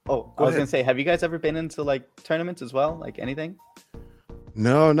 Oh, I was gonna say, have you guys ever been into like tournaments as well? Like anything?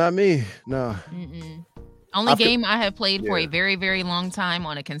 No, not me. No. Only game I have played for a very, very long time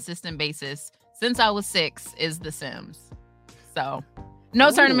on a consistent basis since I was 6 is The Sims. So,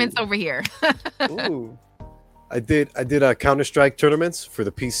 no tournaments over here. Ooh. I did Counter-Strike tournaments for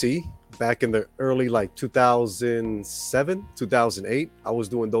the PC back in the early like 2007, 2008. I was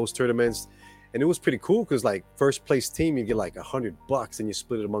doing those tournaments, and it was pretty cool because like first place team, you get like $100 and you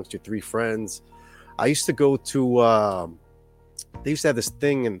split it amongst your 3 friends. I used to go to they used to have this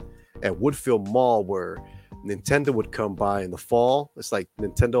thing at Woodfield Mall where Nintendo would come by in the fall. It's like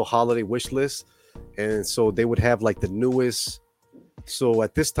Nintendo holiday wish list, and so they would have like the newest. So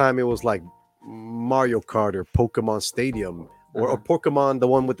at this time it was like Mario Kart or Pokemon Stadium or Pokemon, the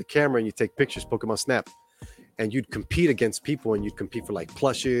one with the camera and you take pictures, Pokemon Snap, and you'd compete against people and you'd compete for like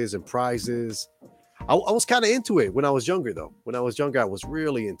plushes and prizes. I was kind of into it when I was younger, though. When I was younger, I was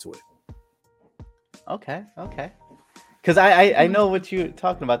really into it. Okay. Because I know what you're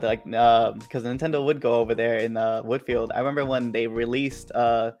talking about, like, because Nintendo would go over there in Woodfield. I remember when they released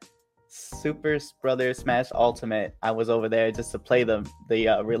Super Brothers Smash Ultimate, I was over there just to play the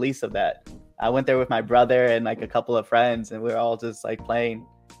release of that. I went there with my brother and like a couple of friends, and we were all just like playing.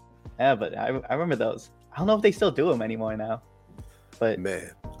 Yeah, but I remember those. I don't know if they still do them anymore now. But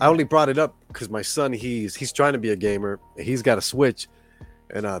man, I only brought it up because my son, he's trying to be a gamer. He's got a Switch,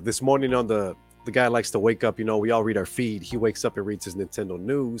 and this morning on the guy likes to wake up. You know, we all read our feed. He wakes up and reads his Nintendo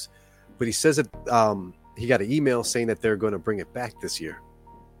news, but he says that he got an email saying that they're going to bring it back this year.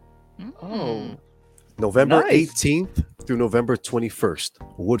 Oh, November nice. 18th through November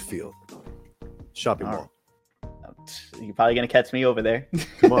 21st, Woodfield Shopping Mall. You're probably gonna catch me over there.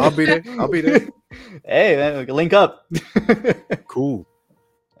 Come on, I'll be there. Hey, man, we can link up. Cool.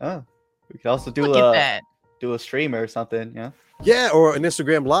 Oh, we could also do a stream or something. Yeah. Yeah, or an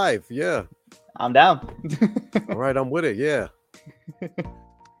Instagram live. Yeah. I'm down. All right, I'm with it. Yeah.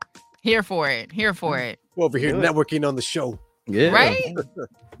 Here for it. We're over here networking on the show. Yeah. Right?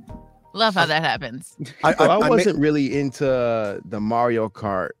 Love how that happens. I wasn't really into the Mario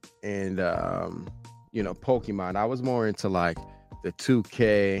Kart and Pokemon. I was more into like the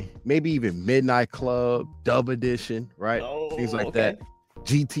 2K, maybe even Midnight Club, Dub Edition, right? Things like that.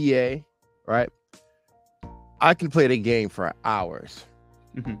 GTA, right? I can play the game for hours.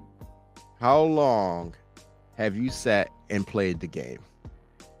 Mm-hmm. How long have you sat and played the game?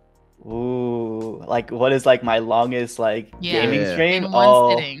 Ooh, like what is like my longest like gaming stream? In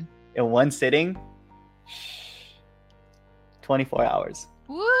one sitting. In one sitting? 24 hours.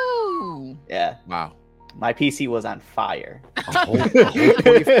 Woo! Yeah. Wow. My PC was on fire. A whole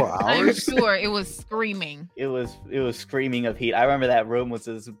 24 I'm hours? sure it was screaming. It was screaming of heat. I remember that room was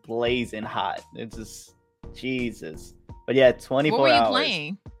just blazing hot. It's just Jesus. But yeah, 24 hours. What were you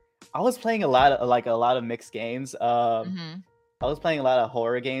playing? I was playing a lot of mixed games. I was playing a lot of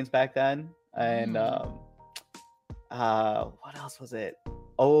horror games back then, and what else was it?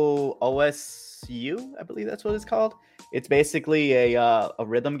 OSU, I believe that's what it's called. It's basically a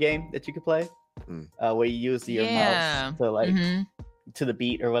rhythm game that you could play, where you use your mouse to like to the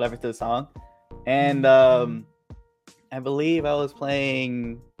beat or whatever to the song. And I believe I was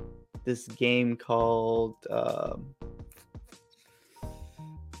playing this game called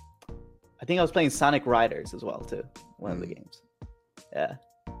think I was playing Sonic Riders as well too. One of the games. Yeah.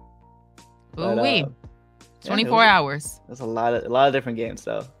 But, Ooh-wee. 24 yeah, hours. There's a lot of different games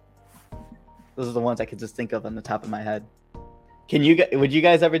though. Those are the ones I could just think of on the top of my head. Would you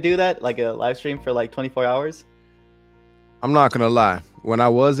guys ever do that? Like a live stream for like 24 hours? I'm not gonna lie. When I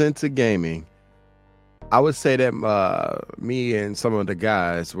was into gaming, I would say that me and some of the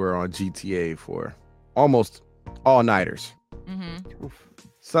guys were on GTA for almost all-nighters. Mm-hmm.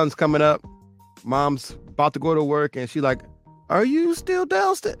 Sun's coming up, mom's about to go to work, and she like, "Are you still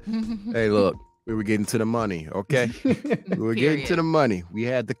downstairs?" Hey, look, we were getting to the money, okay? We were getting to the money. We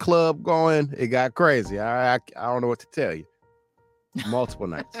had the club going. It got crazy. I don't know what to tell you. Multiple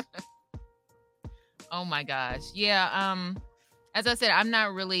nights. Oh my gosh. Yeah. As I said, I'm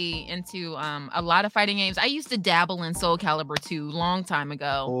not really into a lot of fighting games. I used to dabble in Soul Calibur 2 long time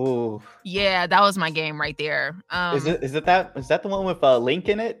ago. Oh. Yeah, that was my game right there. Is that the one with Link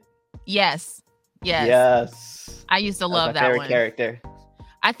in it? Yes. Yes. I used to love that one. Character.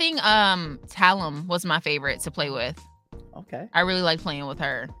 I think Talum was my favorite to play with. Okay. I really like playing with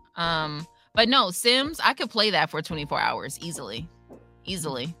her. But no, Sims, I could play that for 24 hours easily.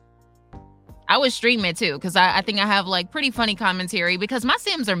 I would stream it too, because I think I have like pretty funny commentary because my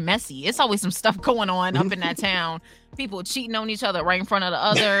Sims are messy. It's always some stuff going on up in that town. People cheating on each other right in front of the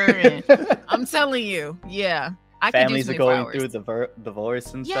other. And I'm telling you, yeah. Families are going through the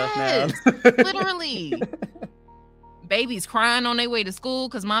divorce and stuff now. Literally. Babies crying on their way to school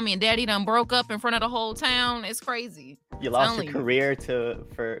because mommy and daddy done broke up in front of the whole town. It's crazy. You lost your career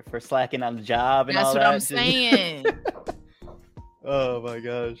for slacking on the job and all that. That's what I'm saying. Oh my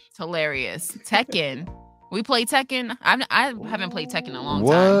gosh. It's hilarious. Tekken. We play Tekken. I haven't played Tekken in a long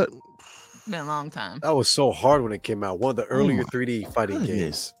time. What? It's been a long time. That was so hard when it came out. One of the earlier 3D fighting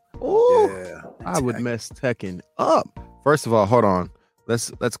games. Oh, yeah. I would mess Tekken up. First of all, hold on. Let's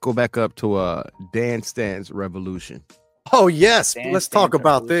go back up to Dance Dance Revolution. Oh yes, let's talk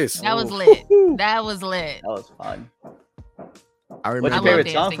about this. That was lit. That was lit. That was fun. I remember. What's your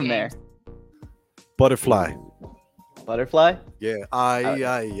favorite song from there? Butterfly. Butterfly? Yeah, I,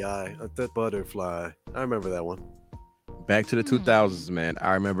 the butterfly. I remember that one. Back to the 2000s, man.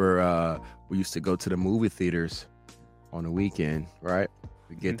 I remember we used to go to the movie theaters on the weekend, right?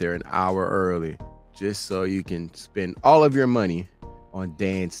 We get there an hour early just so you can spend all of your money on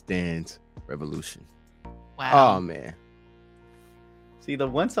Dance Dance Revolution. Wow. Oh, man. See, the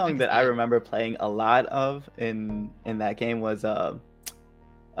one song that I remember playing a lot of in that game was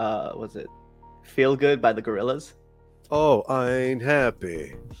it Feel Good by the Gorillaz? Oh, I ain't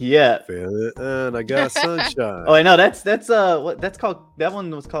happy. Yeah. Feel it, and I got sunshine. Oh, I know. That's what that's called. That one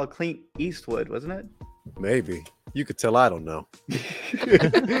was called Clint Eastwood, wasn't it? Maybe. You could tell I don't know.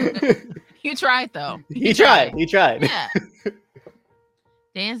 You tried though. He tried. Yeah.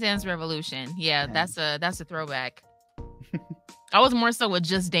 Dance Dance Revolution. Yeah, that's a throwback. I was more so with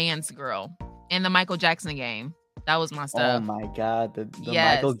Just Dance Girl and the Michael Jackson game. That was my stuff. Oh my god, the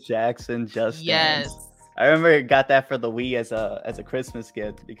Michael Jackson Just Yes. Dance. I remember I got that for the Wii as a Christmas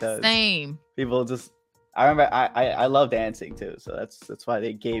gift because Same. people just. I remember I love dancing too, so that's why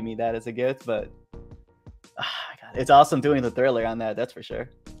they gave me that as a gift. But oh my god, it's awesome doing the Thriller on that. That's for sure.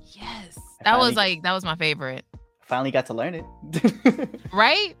 Yes, that was my favorite. Finally got to learn it.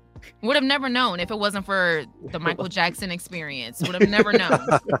 Right? Would have never known if it wasn't for the Michael Jackson experience. Would have never known.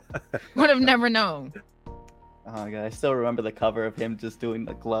 Would have never known. Oh my god, I still remember the cover of him just doing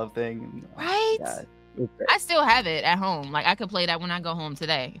the glove thing. Right? Oh, God. I still have it at home. Like I could play that when I go home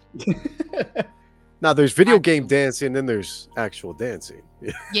today. Now there's video game dancing, then there's actual dancing.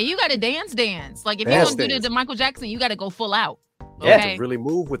 Yeah, you got to dance. Like if you're gonna do the Michael Jackson, you got to go full out. Yeah, Okay? to really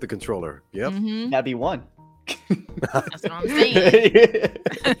move with the controller. Yep. Mhm. That'd be one. That's what I'm saying.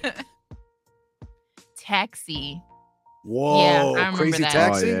 Taxi. Whoa, Yeah, I remember Crazy that.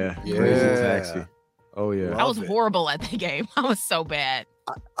 Taxi? Oh, yeah. Crazy Taxi. Oh, yeah. I was Love it. horrible at the game. I was so bad.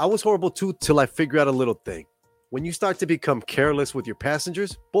 I was horrible too till I figured out a little thing. When you start to become careless with your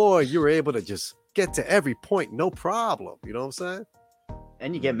passengers, boy, you were able to just get to every point, no problem. You know what I'm saying?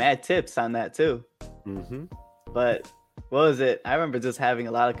 And you get mad tips on that too. Mm-hmm. But what was it? I remember just having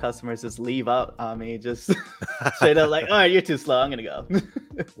a lot of customers just leave out on me, just straight up like, all right, you're too slow. I'm gonna go.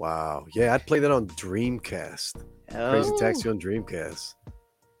 Wow. Yeah, I'd play that on Dreamcast. Oh. Crazy Taxi on Dreamcast.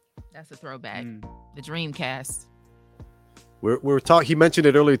 That's a throwback. The Dreamcast. We're talking. He mentioned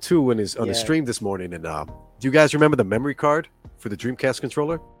it earlier too on his Yeah. stream this morning. And do you guys remember the memory card for the Dreamcast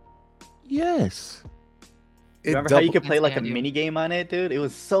controller? Yes. Remember how you could play like a mini game on it, dude? It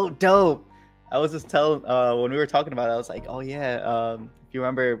was so dope. I was just telling when we were talking about it, I was like, oh yeah, if you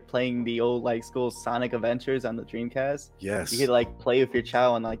remember playing the old like school Sonic Adventures on the Dreamcast, Yes. you could like play with your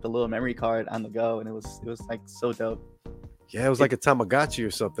child on like the little memory card on the go, and it was like so dope. Yeah, it was like a Tamagotchi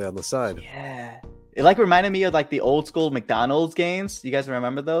or something on the side. Yeah, it like reminded me of like the old school McDonald's games. You guys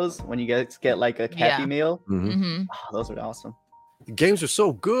remember those when you guys get like a Happy Meal? Mm-hmm. Oh, those were awesome. The games are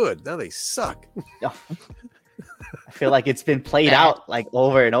so good. Now they suck. I feel like it's been played out like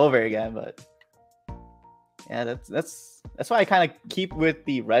over and over again, but yeah, that's why I kind of keep with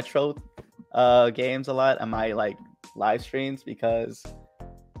the retro games a lot on my like live streams, because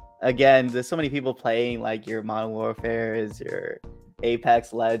again, there's so many people playing like your Modern Warfares, your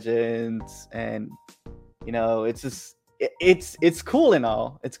Apex Legends, and you know, it's just it's cool and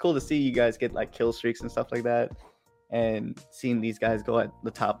all. It's cool to see you guys get like kill streaks and stuff like that, and seeing these guys go at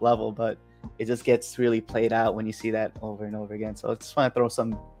the top level, but it just gets really played out when you see that over and over again. So I just want to throw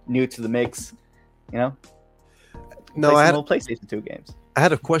some new to the mix, you know. No, I had old PlayStation 2 games. I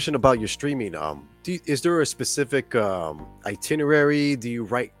had a question about your streaming. Is there a specific itinerary? Do you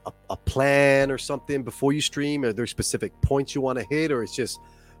write a plan or something before you stream? Are there specific points you want to hit, or it's just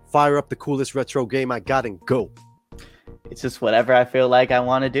fire up the coolest retro game I got and go? It's just whatever I feel like I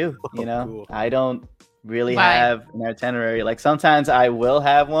want to do. You know, Cool. I don't really have an itinerary. Like sometimes I will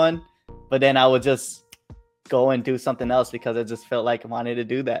have one, but then I would just go and do something else because I just felt like I wanted to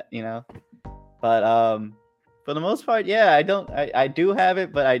do that. You know, but for the most part, yeah, I do have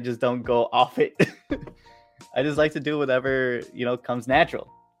it, but I just don't go off it. I just like to do whatever, you know, comes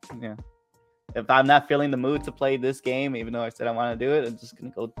natural. Yeah. If I'm not feeling the mood to play this game, even though I said I want to do it, I'm just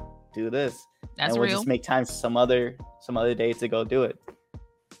gonna go do this. That's and we'll real. just make time some other day to go do it.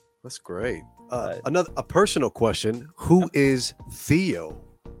 That's great. A personal question: who is Theo?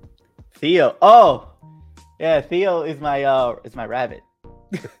 Theo. Oh, yeah, Theo is my rabbit.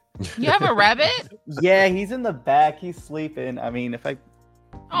 You have a rabbit? Yeah, he's in the back. He's sleeping. I mean, if I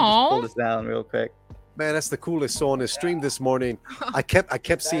pull this down real quick. Man, that's the coolest. So on the stream this morning, I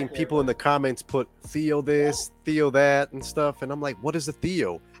kept seeing people in the comments put Theo this, Theo that, and stuff, and I'm like, what is a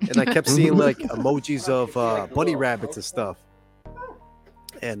Theo? And I kept seeing like emojis of bunny rabbits and stuff,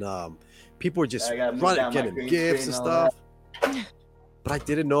 and people were just running, getting gifts and stuff. But I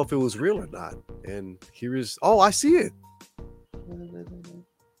didn't know if it was real or not. And here is, I see it.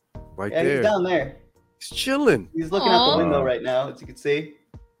 Right there. He's down there. He's chilling. He's looking out the window right now, as you can see.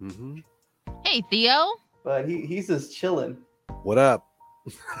 Mm-hmm. Hey, Theo. But he's just chilling. What up?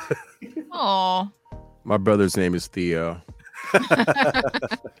 Oh. My brother's name is Theo.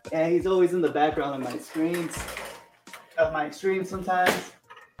 Yeah, he's always in the background of my screens. Of my stream sometimes.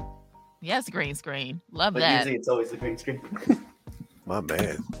 Yes, green screen. Love But that. usually it's always the green screen. My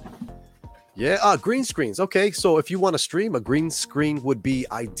man. Yeah, green screens. Okay, so if you want to stream, a green screen would be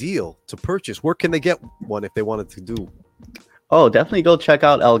ideal to purchase. Where can they get one if they wanted to do? Oh, definitely go check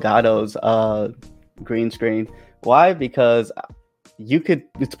out Elgato's green screen. Why? Because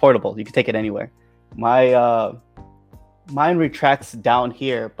it's portable. You can take it anywhere. Mine retracts down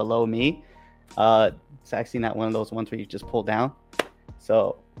here below me. It's actually not one of those ones where you just pull down.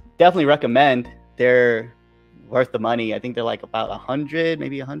 So definitely recommend. They're worth the money. I think they're like about 100,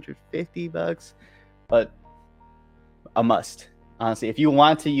 maybe $150, but a must. Honestly, if you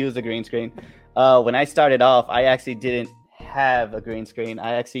want to use a green screen. When I started off, I actually didn't have a green screen.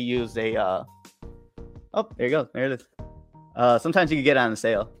 I actually used a oh, there you go. There it is. Sometimes you can get it on a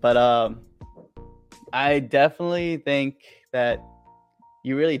sale, but I definitely think that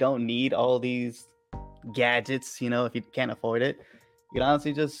you really don't need all these gadgets, you know, if you can't afford it. You can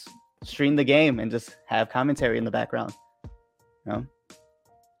honestly just stream the game and just have commentary in the background. You know?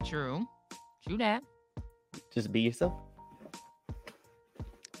 True that. Just be yourself.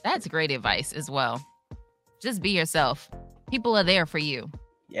 That's great advice as well. Just be yourself. People are there for you.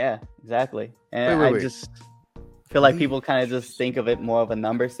 Yeah, exactly. And Wait. I just feel like people kind of just think of it more of a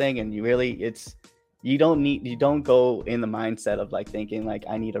numbers thing, and you don't go in the mindset of like thinking like,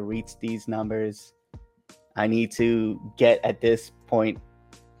 I need to reach these numbers. I need to get at this point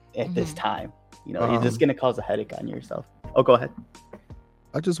at this time. You know, you're just gonna cause a headache on yourself. Oh, go ahead.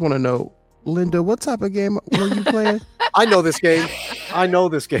 I just want to know, Linda, what type of game were you playing? I know this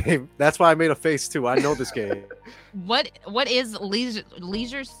game. That's why I made a face too. I know this game. What is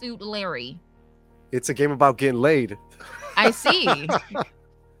Leisure Suit Larry? It's a game about getting laid. I see.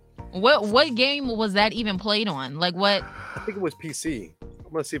 What game was that even played on? Like what? I think it was PC.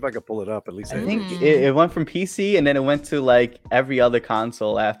 I'm gonna see if I can pull it up at least. I think it went from PC and then it went to like every other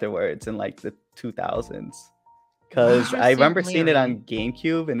console afterwards in like the 2000s. Because I remember seeing it on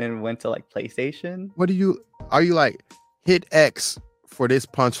GameCube and then went to like PlayStation. Are you like, hit X for this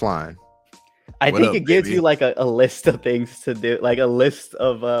punchline? I What think up, it gives baby? you like a list of things to do, like a list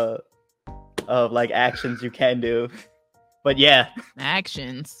of like actions you can do. But yeah,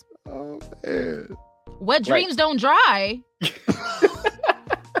 Actions. Oh man. Wet dreams don't dry.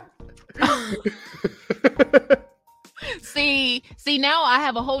 See, now I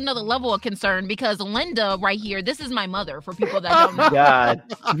have a whole nother level of concern because Linda right here, this is my mother for people that don't know. God.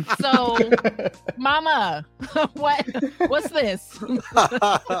 So, Mama, what's this?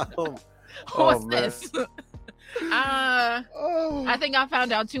 What's this? I think I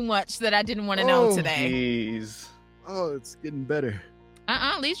found out too much that I didn't want to know today. Jeez. Oh, it's getting better.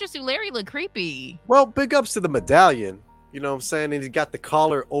 Leisure Suit Larry look creepy. Well, big ups to the medallion. You know what I'm saying? And he got the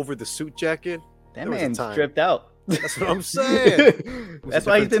collar over the suit jacket. That There was a man's time. stripped out. That's what I'm saying. That's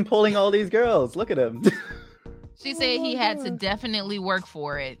why he's been pulling all these girls. Look at him. She said he had to definitely work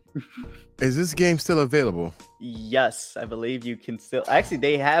for it. Is this game still available? Yes, I believe you can still. Actually,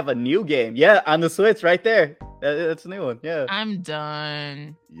 they have a new game. Yeah, on the Switch right there. That's a new one. Yeah. I'm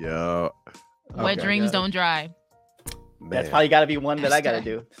done. Yo. Wet Okay, dreams got it. don't dry. That's probably got to be one that I got to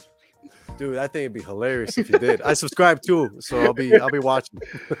do. Dude, I think it'd be hilarious if you did. I subscribe too, so I'll be watching.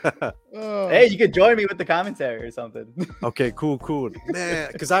 Hey, you could join me with the commentary or something. Okay, cool, man.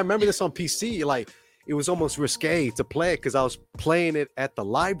 Because I remember this on PC. Like it was almost risque to play it because I was playing it at the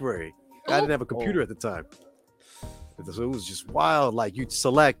library. I didn't have a computer at the time, so it was just wild. Like you'd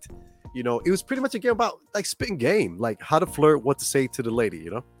select, you know, it was pretty much a game about like spitting game, like how to flirt, what to say to the lady,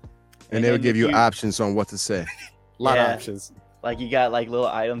 you know. And they would then give if you options on what to say. A lot of Yeah. options. Like you got like little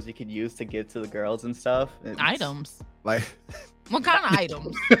items you could use to give to the girls and stuff. Items. Like What kind of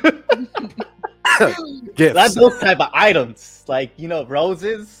items? Gifts. Not those type of items. Like, you know,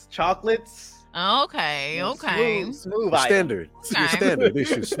 roses, chocolates. Okay, okay. Smooth Your items. standard. Your Okay. standard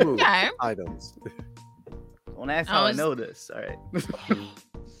issue. Smooth Okay. items. Don't ask how I it's- know this. All right.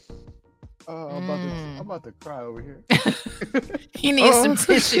 Oh, I'm about to cry over here. He needs some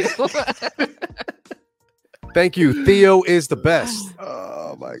tissue. Thank you. Theo is the best.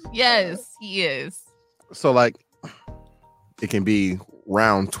 Oh my. Yes, he is. So like, it can be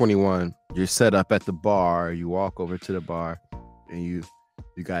round 21. You're set up at the bar. You walk over to the bar, and you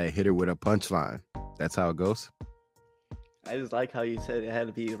gotta hit her with a punchline. That's how it goes. I just like how you said it had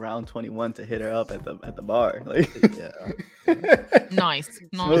to be around 21 to hit her up at the bar. Like, Nice.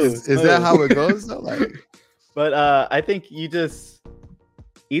 Smooth. Is that how it goes? Though? Like, But I think you just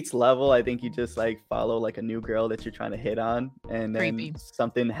each level. I think you just like follow like a new girl that you're trying to hit on, and then Creepy.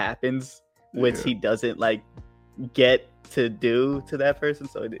 something happens which Yeah. he doesn't like get to do to that person,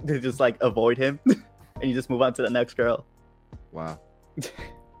 so they just like avoid him, and you just move on to the next girl. wow.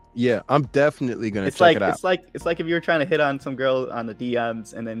 Yeah, I'm definitely gonna It's check like it out. it's like if you were trying to hit on some girl on the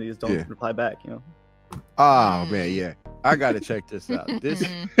DMs and then they just don't Yeah. reply back. You know. Oh man, yeah. I gotta check this out. This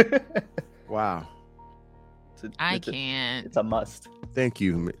wow. I can't. It's a must. Thank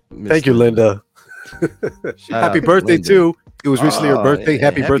you. Thank you, Linda. Shout Happy out to birthday Linda. too. It was recently her Oh, birthday. yeah,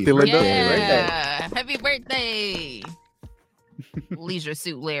 Happy happy birthday, Linda. birthday. Yeah. Happy birthday. Leisure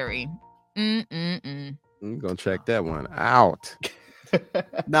Suit Larry. Mm-mm-mm. I'm gonna check that one out.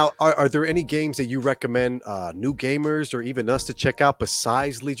 Now, are there any games that you recommend new gamers or even us to check out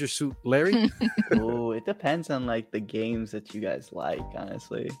besides Leisure Suit Larry? Oh, it depends on like the games that you guys like,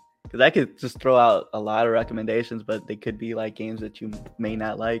 honestly. Because I could just throw out a lot of recommendations, but they could be like games that you may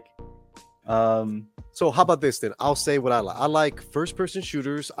not like. So how about this then? I'll say what I like. I like first-person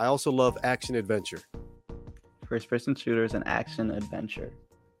shooters. I also love action adventure. First-person shooters and action adventure.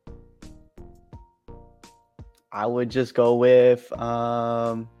 I would just go with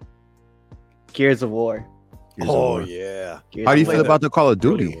Gears of War. Gears of War. Yeah. Gears How do you of feel War. about the Call of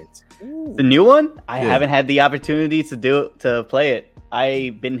Duty? The new one? I Yeah. haven't had the opportunity to play it.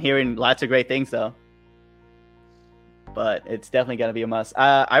 I've been hearing lots of great things though. But it's definitely gonna be a must.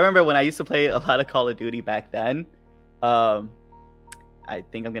 I remember when I used to play a lot of Call of Duty back then. I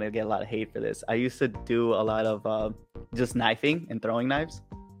think I'm gonna get a lot of hate for this. I used to do a lot of just knifing and throwing knives.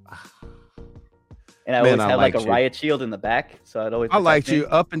 And I Man, always I had like a liked you. riot shield in the back, so I'd always. I liked protect you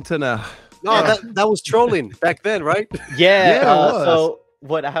it. up until now. No, that was trolling back then, right? Yeah. Yeah, it was. So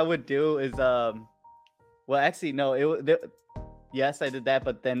what I would do is, well, actually, no. Yes, I did that,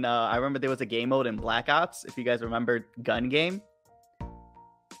 but then I remember there was a game mode in Black Ops. If you guys remember, gun game.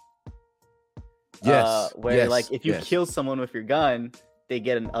 Yes. Where yes, like if you yes. kill someone with your gun, they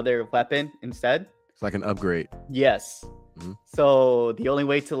get another weapon instead. It's like an upgrade. Yes. Mhm. So the only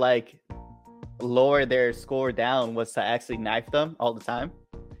way to like lower their score down was to actually knife them all the time.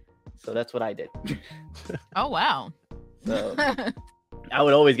 So that's what I did. Oh wow. So I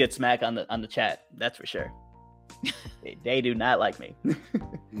would always get smack on the chat. That's for sure. They do not like me.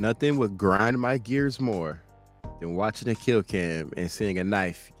 Nothing would grind my gears more than watching a kill cam and seeing a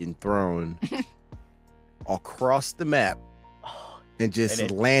knife getting thrown across the map and just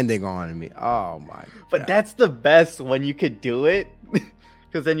landing on me. Oh my But God. that's the best when you could do it,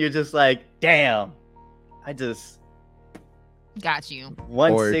 because then you're just like, damn, I just got you.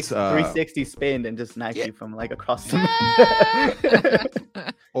 360 spin and just knife you from like across the map.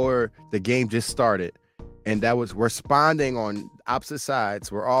 Or the game just started and we're spawning on opposite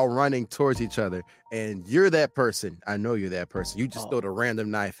sides. We're all running towards each other and you're that person. I know you're that person. You just throw the random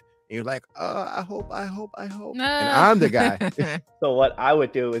knife and you're like, I hope. And I'm the guy. So what I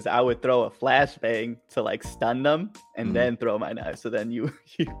would do is I would throw a flashbang to like stun them and then throw my knife. So then you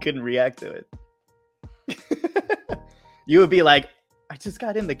couldn't react to it. You would be like, I just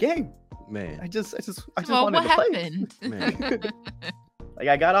got in the game. Man. I just well, wanted what to happened? play. Man. Like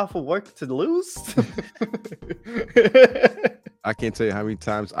I got off of work to lose. I can't tell you how many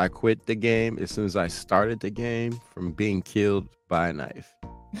times I quit the game as soon as I started the game from being killed by a knife.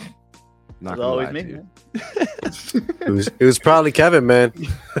 Not gonna always lie me, to you. It was probably Kevin, man.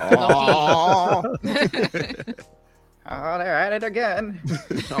 Oh, they're at it again.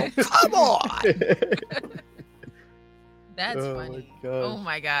 Oh, come on. That's funny. Oh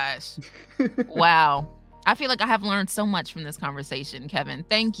my gosh. Wow. I feel like I have learned so much from this conversation, Kevin.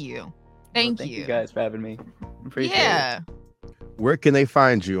 Thank you. Thank you guys for having me. Appreciate it. Where can they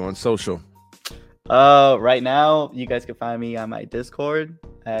find you on social? Right now, you guys can find me on my Discord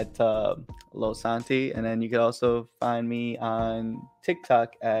at Losanti, and then you can also find me on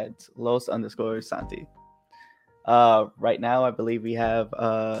TikTok at Los_Santi. Right now, I believe we have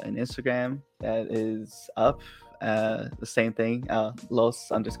an Instagram that is up. The same thing,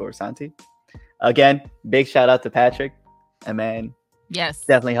 Los_Santi. Again, big shout out to Patrick. And man, yes,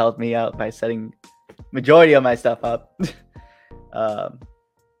 definitely helped me out by setting majority of my stuff up.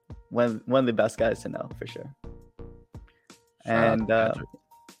 One of the best guys to know for sure. And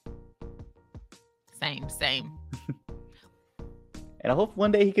same. And I hope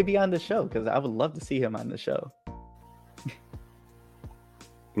one day he could be on the show because I would love to see him on the show.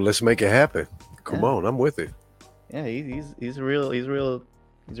 Let's make it happen. Come on, I'm with it. Yeah, he's a real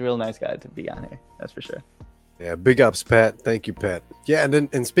nice guy to be on here. That's for sure. Yeah, big ups, Pat. Thank you, Pat. Yeah,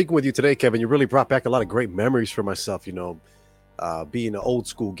 and speaking with you today, Kevin, you really brought back a lot of great memories for myself. You know, being an old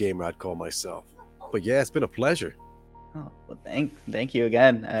school gamer, I'd call myself. But yeah, it's been a pleasure. Oh, well, thank you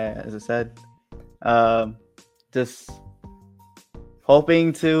again. As I said, just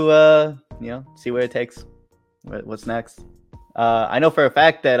hoping to see where it takes. What's next? I know for a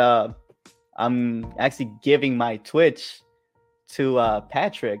fact that I'm actually giving my Twitch to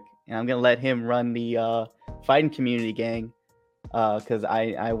Patrick, and I'm gonna let him run the fighting community gang because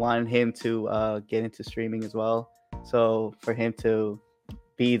I wanted him to get into streaming as well. So for him to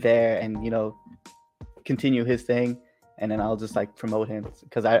be there and continue his thing, and then I'll just like promote him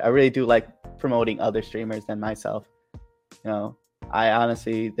because I really do like promoting other streamers than myself. I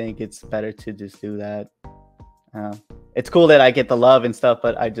honestly think it's better to just do that. It's cool that I get the love and stuff,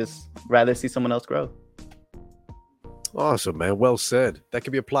 but I just rather see someone else grow. Awesome, man. Well said. That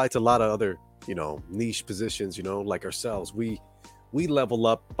can be applied to a lot of other, niche positions, like ourselves. We level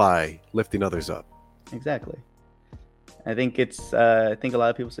up by lifting others up. Exactly. I think I think a lot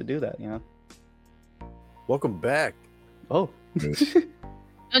of people should do that, Welcome back. Oh.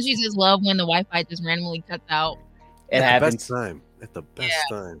 Don't you just love when the Wi-Fi just randomly cuts out? It happens. At the best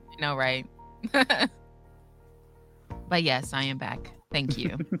time. I know, right? But yes, I am back. Thank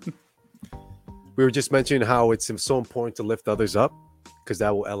you. We were just mentioning how it's so important to lift others up because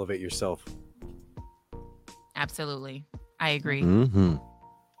that will elevate yourself. Absolutely. I agree. Mm-hmm.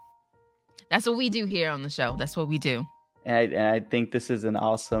 That's what we do here on the show. That's what we do. And I think this is an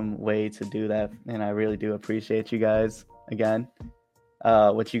awesome way to do that. And I really do appreciate you guys again.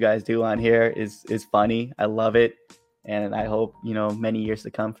 What you guys do on here is funny. I love it. And I hope, many years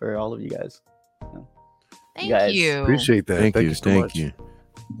to come for all of you guys. Thank you. Appreciate that. Thank you so much.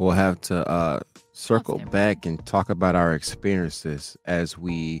 We'll have to circle back and talk about our experiences as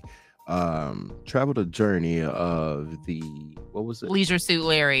we travel the journey of what was it? Leisure Suit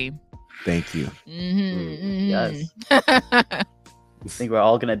Larry. Thank you. Mm-hmm. Yes. I think we're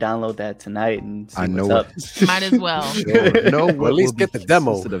all gonna download that tonight and see what's up. Might as well. Or at least get the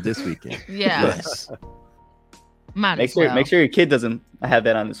demo of this weekend. Yeah. Yes. Make sure your kid doesn't have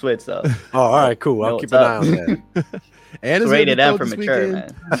that on the Switch though. Oh, all right, cool. I'll keep an eye on that. And it's rated M for mature,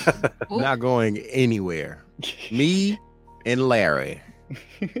 man. Not going anywhere. Me and Larry.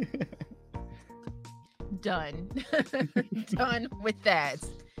 Done. Done with that.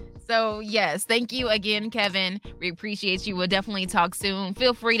 So, yes, thank you again, Kevin. We appreciate you. We'll definitely talk soon.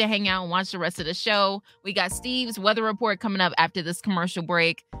 Feel free to hang out and watch the rest of the show. We got Steve's weather report coming up after this commercial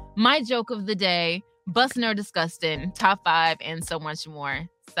break. My joke of the day, Bustin' or Disgusting, top 5, and so much more.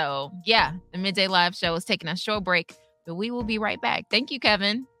 So, yeah, the Midday Live show is taking a short break, but we will be right back. Thank you,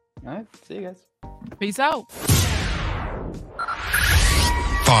 Kevin. All right. See you guys. Peace out.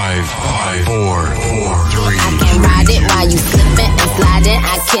 5, 4, 3. I can ride it while you slipping and sliding.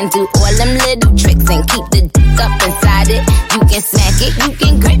 I can do all them little tricks and keep the dick up inside it. You can smack it, you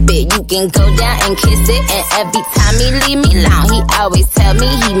can grip it, you can go down and kiss it. And every time he leave me alone, he always tell me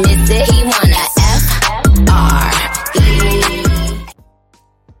he miss it. He wanna F-R-E.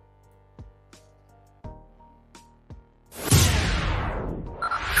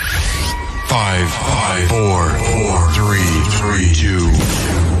 5, 4, 3, 2,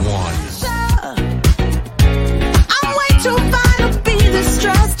 1. I'm way too fine to be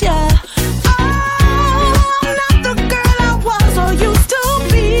distressed, yeah. Oh, I'm not the girl I was or used to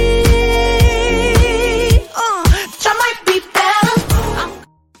be. That might be better.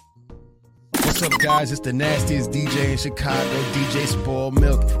 What's up, guys? It's the nastiest DJ in Chicago, DJ Spoiled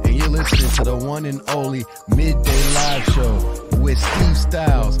Milk, and you're listening to the one and only Midday Live Show with Steve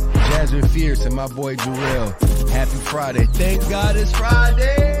Styles, Jasmine Fierce, and my boy Jarrell. Happy Friday. Thank God it's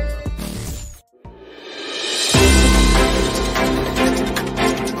Friday.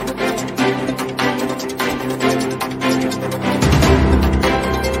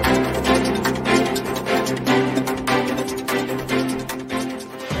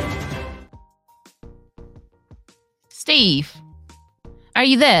 Steve, are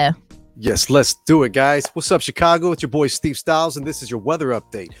you there? Yes, let's do it, guys. What's up, Chicago? It's your boy Steve Styles, and this is your weather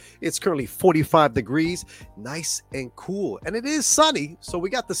update. It's currently 45 degrees, nice and cool, and it is sunny, so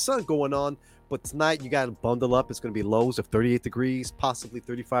we got the sun going on. But tonight, you got to bundle up. It's going to be lows of 38 degrees, possibly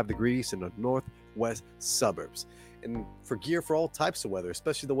 35 degrees in the northwest suburbs. And for gear for all types of weather,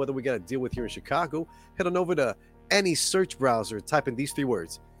 especially the weather we got to deal with here in Chicago, head on over to any search browser and type in these 3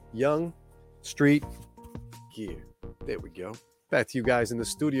 words: Young Street Gear. There we go. Back to you guys in the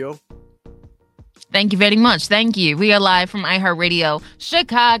studio. Thank you very much. Thank you. We are live from iHeartRadio,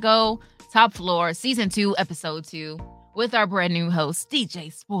 Chicago, Top Floor, Season 2, Episode 2, with our brand new host,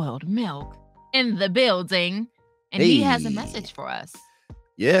 DJ Spoiled Milk, in the building. And he has a message for us.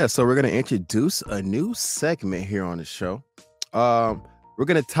 Yeah, so we're going to introduce a new segment here on the show. We're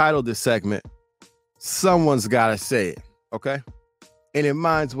going to title this segment, Someone's Gotta Say It, okay? And it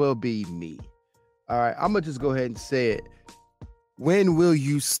might as well be me. All right, I'm going to just go ahead and say it. When will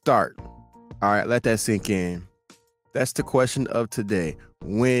you start? All right, let that sink in. That's the question of today.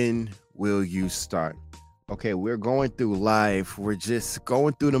 When will you start? Okay, we're going through life. We're just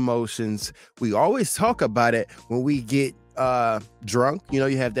going through the motions. We always talk about it when we get drunk. You know,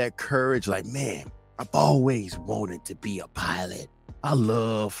 you have that courage like, man, I've always wanted to be a pilot. I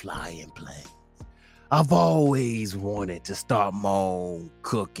love flying planes. I've always wanted to start my own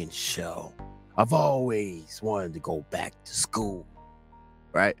cooking show. I've always wanted to go back to school,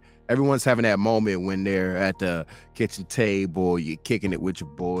 right? Everyone's having that moment when they're at the kitchen table, you're kicking it with your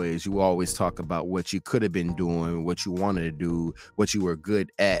boys. You always talk about what you could have been doing, what you wanted to do, what you were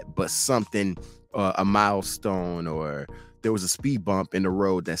good at, but something, a milestone, or there was a speed bump in the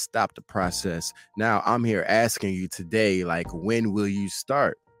road that stopped the process. Now I'm here asking you today, like, when will you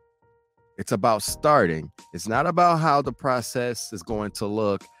start? It's about starting. It's not about how the process is going to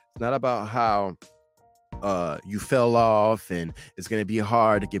look. It's not about how you fell off and it's going to be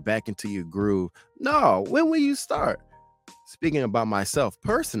hard to get back into your groove. No, when will you start? Speaking about myself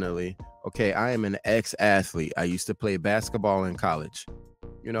personally, okay, I am an ex-athlete. I used to play basketball in college.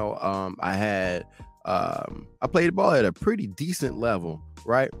 You know, I played ball at a pretty decent level,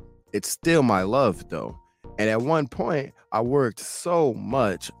 right? It's still my love though. And at one point, I worked so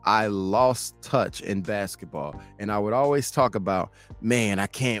much, I lost touch in basketball. And I would always talk about, man, I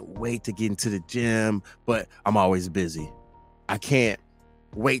can't wait to get into the gym, but I'm always busy. I can't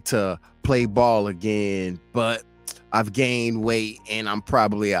wait to play ball again, but I've gained weight and I'm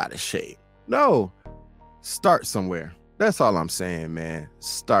probably out of shape. No, start somewhere. That's all I'm saying, man.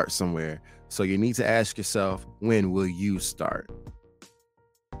 Start somewhere. So you need to ask yourself, when will you start?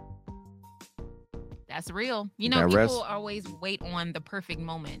 That's real. You know, people always wait on the perfect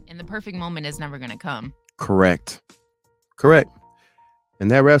moment, and the perfect moment is never going to come. Correct.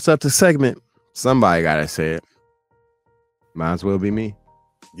 And that wraps up the segment. Somebody got to say it. Might as well be me.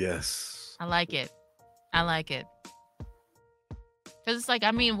 Yes. I like it. Because it's like,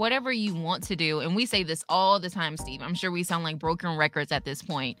 I mean, whatever you want to do, and we say this all the time, Steve. I'm sure we sound like broken records at this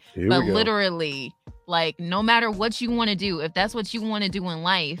point. But literally, like, no matter what you want to do, if that's what you want to do in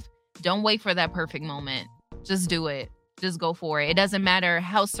life, Don't wait for that perfect moment. Just do it. Just go for it. It doesn't matter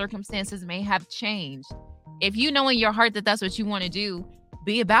how circumstances may have changed. If you know in your heart that that's what you want to do,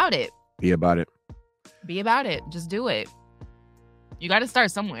 be about it. Be about it. Be about it. Just do it. You got to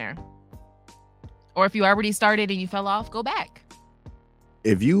start somewhere. Or if you already started and you fell off, go back.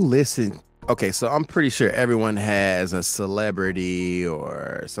 If you listen, okay, so I'm pretty sure everyone has a celebrity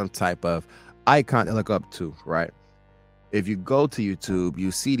or some type of icon to look up to, right? If you go to YouTube,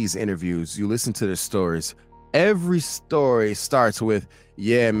 you see these interviews, you listen to the stories. Every story starts with,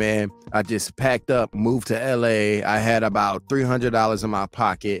 yeah, man, I just packed up, moved to LA. I had about $300 in my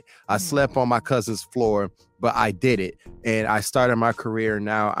pocket. I slept on my cousin's floor, but I did it. And I started my career.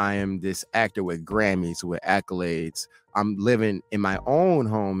 Now I am this actor with Grammys, with accolades. I'm living in my own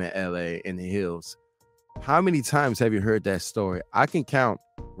home in LA in the hills. How many times have you heard that story? I can count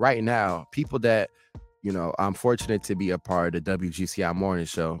right now people that, you know, I'm fortunate to be a part of the WGCI morning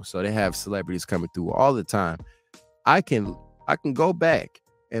show. So they have celebrities coming through all the time. I can go back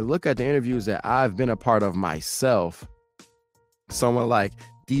and look at the interviews that I've been a part of myself. Someone like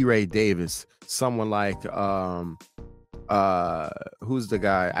DeRay Davis, someone like who's the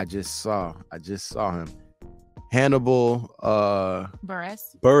guy I just saw him. Hannibal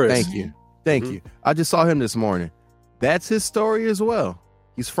Buress. Thank you. I just saw him this morning. That's his story as well.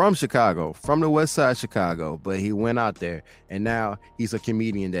 He's from Chicago, from the west side of Chicago, but he went out there and now he's a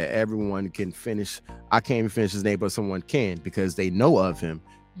comedian that everyone can finish. I can't even finish his name, but someone can because they know of him.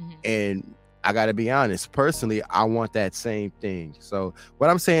 And I got to be honest, personally, I want that same thing. So what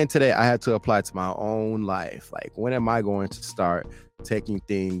I'm saying today, I had to apply to my own life. Like, when am I going to start taking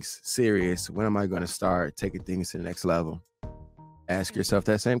things serious? When am I going to start taking things to the next level? Ask yourself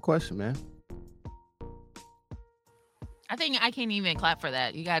that same question, man. I think I can't even clap for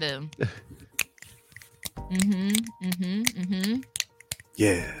that. You gotta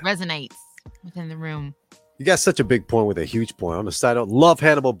Yeah. Resonates within the room. You got such a big point with a huge point. On the side note, love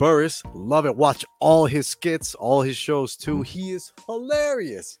Hannibal Buress. Love it. Watch all his skits, all his shows too. He is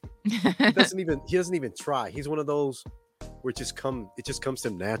hilarious. He doesn't even try. He's one of those where it just comes to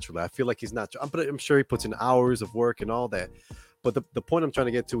him naturally. I feel like he's not. I'm sure he puts in hours of work and all that. But the point I'm trying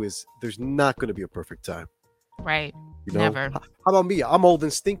to get to is there's not going to be a perfect time. Right. You know? Never. How about me? I'm old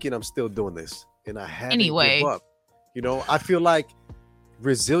and stinking. I'm still doing this, and I haven't give up. You know, I feel like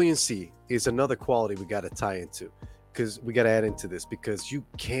resiliency is another quality we got to tie into, because we got to add into this, because you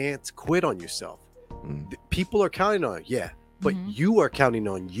can't quit on yourself. People are counting on you, but you are counting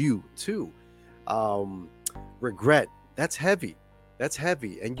on you too. Regret, that's heavy.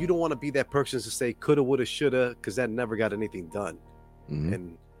 And you don't want to be that person to say coulda, woulda, shoulda, because that never got anything done.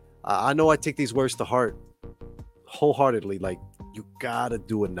 And I know I take these words to heart wholeheartedly. Like, you gotta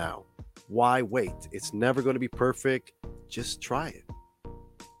do it now. Why wait? It's never going to be perfect. Just try it.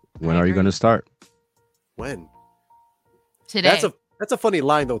 When are you going to start? When? Today. That's a funny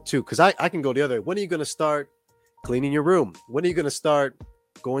line though too, because I can go the other way. When are you going to start cleaning your room? When are you going to start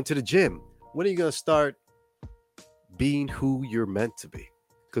going to the gym? When are you going to start being who you're meant to be?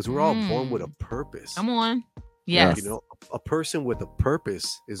 Because we're all born with a purpose. Come on. Yes. You know, a person with a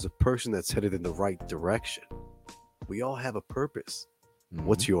purpose is a person that's headed in the right direction. We all have a purpose.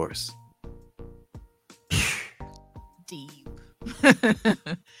 What's yours? Deep.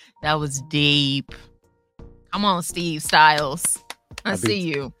 That was deep. Come on, Steve Styles. I see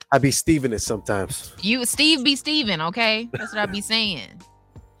you. I be Steven it sometimes. Steve be Steven, okay? That's what I be saying.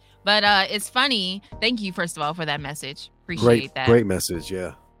 But it's funny. Thank you, first of all, for that message. Appreciate that. Great message,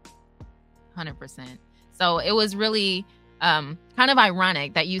 yeah. 100%. So it was really kind of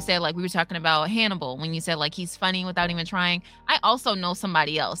ironic that you said, like, we were talking about Hannibal, when you said, like, he's funny without even trying. I also know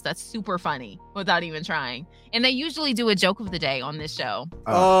somebody else that's super funny without even trying. And they usually do a joke of the day on this show.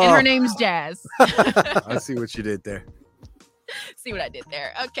 And her name's Jazz. I see what you did there. See what I did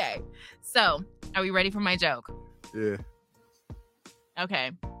there. Okay. So are we ready for my joke? Yeah.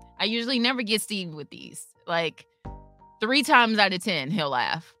 Okay. I usually never get Steve with these. Like, 3 times out of 10, he'll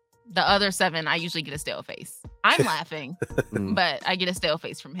laugh. The other 7, I usually get a stale face. I'm laughing, but I get a stale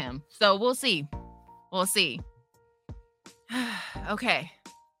face from him. So we'll see. We'll see. Okay.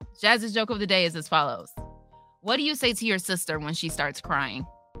 Jazz's joke of the day is as follows. What do you say to your sister when she starts crying?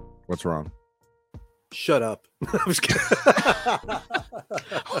 What's wrong? Shut up. I'm just kidding.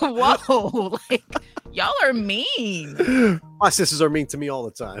 Whoa. Like, y'all are mean. My sisters are mean to me all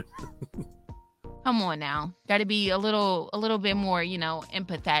the time. Come on now. Got to be a little bit more,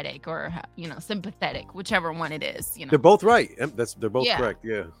 empathetic or, sympathetic, whichever one it is. They're both right. They're both correct.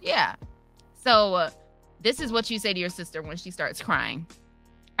 Yeah. Yeah. So this is what you say to your sister when she starts crying.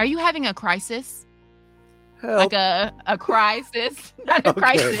 Are you having a crisis? like a crisis, not a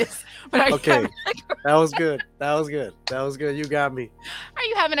crisis, but are you Okay. That was good. That was good. That was good. You got me. Are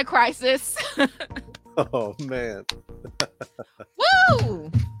you having a crisis? Oh man. Woo!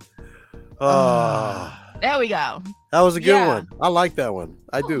 There we go. That was a good Yeah. one. I like that one.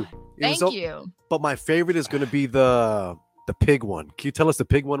 I do. Thank you. But my favorite is going to be the pig one. Can you tell us the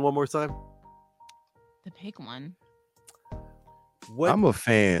pig one more time? The pig one. What, I'm a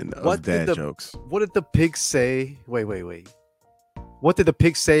fan of dad jokes. What did the pig say? Wait. What did the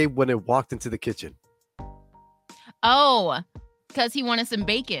pig say when it walked into the kitchen? Oh, because he wanted some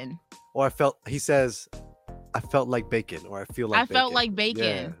bacon. Or he says, I felt like bacon, or I feel like bacon. I felt like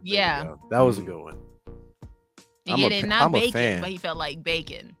bacon. Yeah. That was a good one. He did not I'm a bacon, fan. but he felt like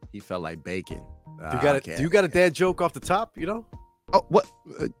bacon. He felt like bacon. Do you got a dad joke off the top, you know? Oh, what?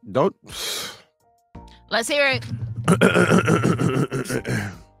 Don't. Let's hear it.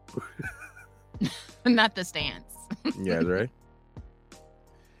 Not the stance. Yeah, right.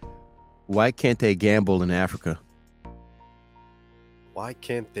 Why can't they gamble in Africa? Why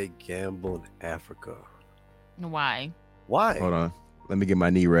can't they gamble in Africa? Why? Why? Hold on. Let me get my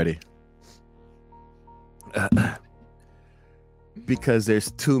knee ready. Because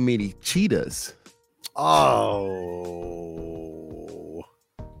there's too many cheetahs. Oh.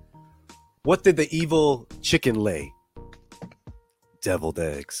 What did the evil chicken lay? Deviled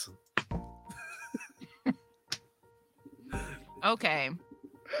eggs. Okay.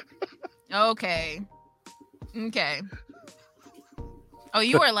 Oh,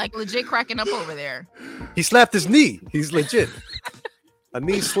 you are like legit cracking up over there. He slapped his knee. He's legit. A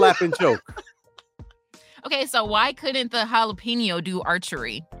knee slapping joke. Okay, so why couldn't the jalapeno do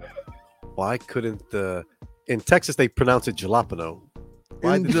archery? Why couldn't in Texas they pronounce it jalapeno?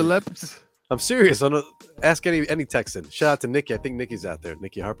 I'm serious. Ask any Texan. Shout out to Nikki. I think Nikki's out there.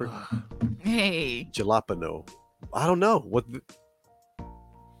 Nikki Harper. Hey. Jalapeno. I don't know.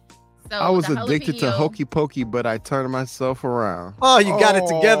 So I was the addicted to jalapeno- hokey pokey, but I turned myself around. Oh, you got it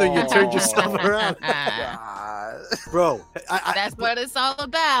together. You turned yourself around. Bro, That's what it's all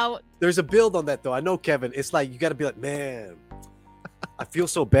about. there's a build on that though. I know, Kevin. It's like you got to be like, man, I feel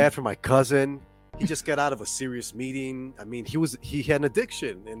so bad for my cousin. He just got out of a serious meeting. I mean, he had an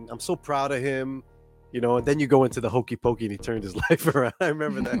addiction, and I'm so proud of him. You know, and then you go into the hokey pokey, and he turned his life around. I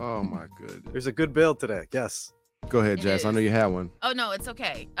remember that. Oh my goodness. There's a good build to that. Yes. Go ahead, It Jess. I is. know you had one. Oh no, it's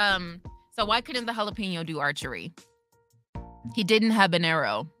okay. So why couldn't the jalapeno do archery? He didn't have an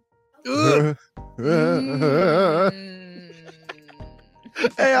arrow.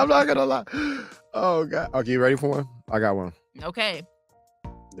 Hey, I'm not gonna lie. Oh god. Okay, you ready for one? I got one. Okay.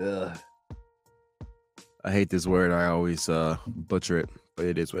 Ugh. I hate this word. I always butcher it, but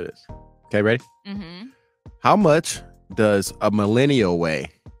it is what it is. Okay, ready? Mm-hmm. How much does a millennial weigh?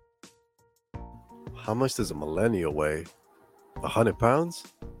 How much does a millennial weigh? 100 pounds?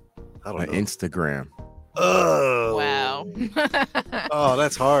 I don't On know. Instagram. Oh. Wow. Oh,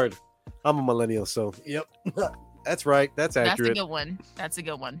 that's hard. I'm a millennial, so yep. That's right. That's That's a accurate. good one. That's a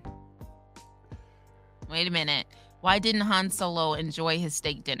good one. Wait a minute. Why didn't Han Solo enjoy his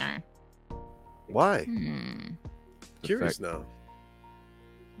steak dinner? Why? Hmm. Curious now.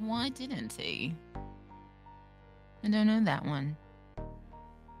 Why didn't he? I don't know that one.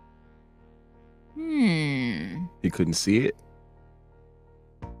 He couldn't see it.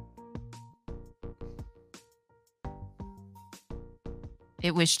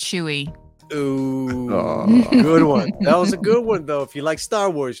 It was Chewie. Ooh, Oh. good one. That was a good one, though. If you like Star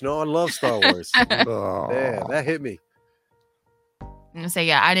Wars, you know, I love Star Wars. Oh. Yeah, that hit me. I'm gonna say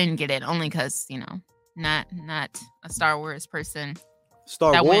yeah, I didn't get it only because not a Star Wars person.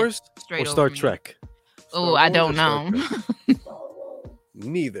 Star That went Wars straight or Star over me. Trek? Oh, Star I Wars don't or Star know. Trek?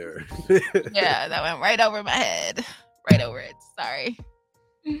 Neither. Yeah, that went right over my head. Right over it. Sorry.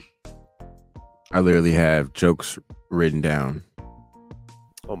 I literally have jokes written down.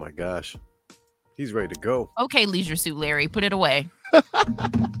 Oh my gosh, he's ready to go. Okay, Leisure Suit Larry, put it away.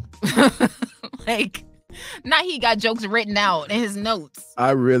 Like, now he got jokes written out in his notes.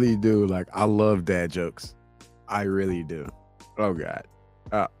 I really do. Like, I love dad jokes. I really do. Oh God.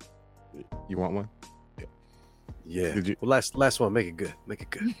 You want one? Yeah. Did you- Well, last one. Make it good. Make it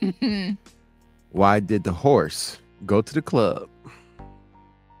good. Why did the horse go to the club?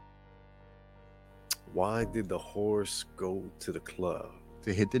 Why did the horse go to the club?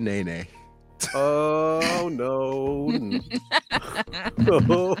 To hit the nay-nay. Oh no.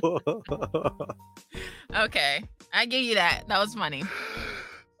 Okay, I give you that. That was funny.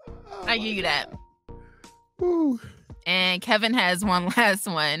 I give you that. Ooh. And Kevin has one last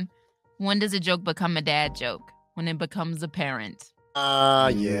one. When does a joke become a dad joke? When it becomes apparent.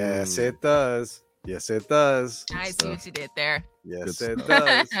 Yes, it does. Yes, it does. I see what you did there. Yes, Good it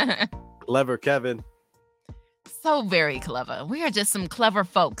does. Clever, Kevin. So very clever. We are just some clever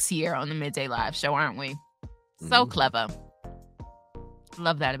folks here on the Midday Live Show, aren't we? So clever.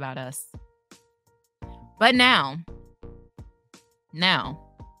 Love that about us. But now,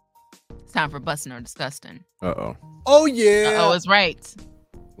 it's time for Bustin' or Disgusting. Uh-oh. Oh yeah. Oh, it's right.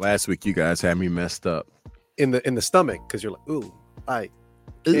 Last week you guys had me messed up. In the stomach, because you're like, ooh, I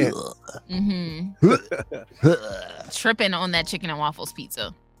Tripping on that chicken and waffles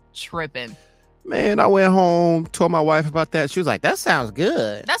pizza. Tripping. Man, I went home, told my wife about that. She was like, that sounds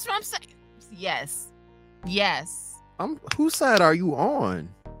good. That's what I'm saying. Yes. Whose side are you on?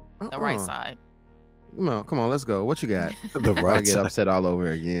 The right side. Come on, let's go. What you got? The right I get side. upset all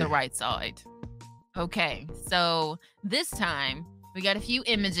over again. The right side. Okay, so this time we got a few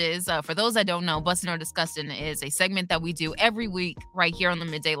images. For those that don't know, Bustin' or Disgusting is a segment that we do every week right here on the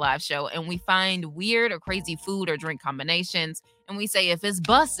Midday Live Show, and we find weird or crazy food or drink combinations, and we say if it's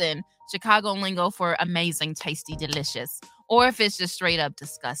bussin', Chicago lingo for amazing, tasty, delicious, or if it's just straight up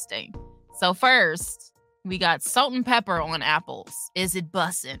disgusting. So first, we got salt and pepper on apples. Is it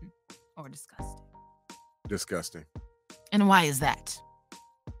bussin' or disgusting? Disgusting. And why is that?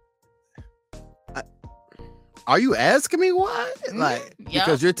 Are you asking me why? Like,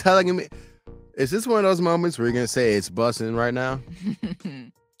 because you're telling me, is this one of those moments where you're going to say it's busting right now?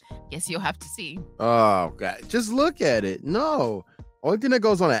 Yes, you'll have to see. Oh, God. Just look at it. No. Only thing that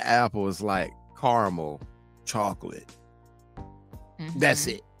goes on an apple is like caramel, chocolate. That's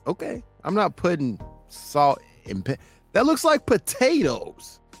it. Okay. I'm not putting salt in. That looks like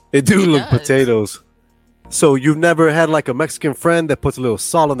potatoes. It do look potatoes. So you've never had like a Mexican friend that puts a little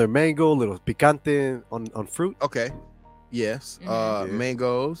salt on their mango, a little picante on fruit? Okay. Yes.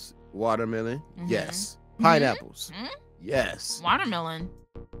 Mangoes, watermelon. Yes. Pineapples. Yes. Watermelon.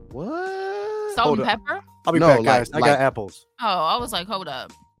 What? Salt and pepper? I'll be back, guys. I got apples. Oh, I was like, hold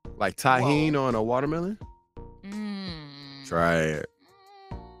up. Like tahini on a watermelon? Try it.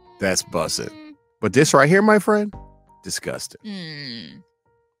 That's bussin'. But this right here, my friend, disgusting.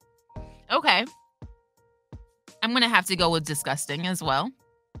 Okay. I'm going to have to go with disgusting as well.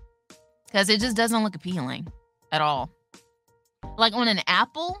 Because it just doesn't look appealing at all. Like on an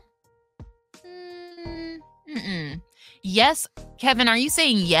apple? Yes. Kevin, are you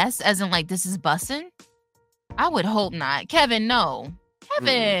saying yes as in like this is bussin'? I would hope not. Kevin, no.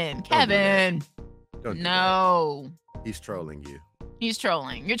 Kevin. Kevin. Don't do no. That. He's trolling you. He's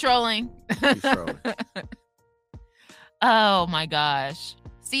trolling. You're trolling. He's trolling. Oh my gosh.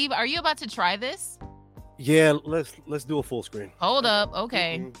 Steve, are you about to try this? Yeah, let's do a full screen. Hold up.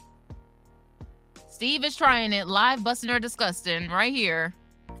 Okay. Steve is trying it live, busting or disgusting right here.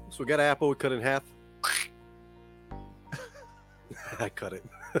 So we got an apple, we cut it in half. I cut it.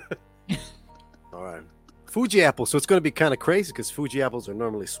 All right. Fuji apple. So it's going to be kind of crazy because Fuji apples are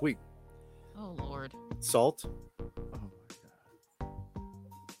normally sweet. Oh, Lord. Salt.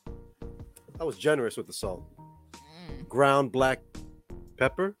 I was generous with the salt. Ground black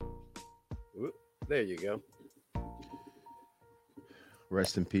pepper. Ooh, there you go.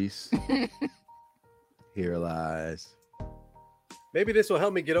 Rest in peace. Here lies. Maybe this will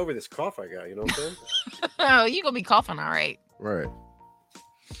help me get over this cough I got. You know what I'm saying? Oh, you're going to be coughing, all right. Right.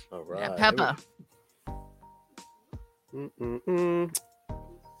 All right. Yeah, pepper.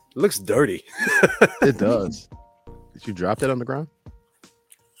 Looks dirty. It does. Did you drop that on the ground?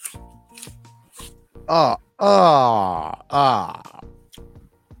 I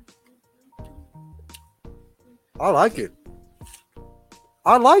like it.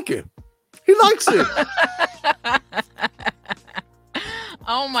 I like it. He likes it.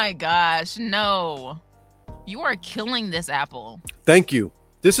 Oh my gosh, no. You are killing this apple. Thank you.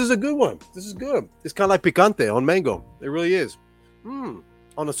 This is a good one. This is good. It's kind of like picante on mango. It really is. On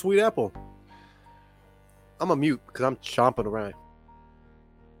a sweet apple. I'm a mute because I'm chomping around.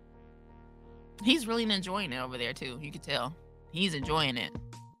 He's really enjoying it over there too. You can tell. He's enjoying it.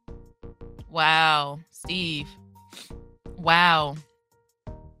 Wow, Steve. Wow.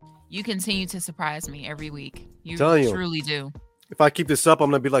 You continue to surprise me every week. You truly do. If I keep this up, I'm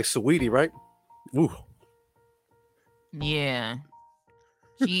going to be like Saweetie, right? Woo. Yeah.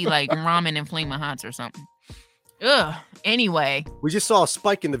 She like ramen and flaming hots or something. Ugh. Anyway. We just saw a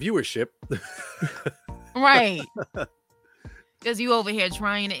spike in the viewership. Right. Because you over here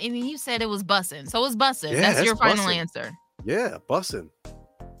trying it. And you said it was bussin'. So it's bussin'. Yeah, that's your final bussin'. answer. Yeah, bussin'.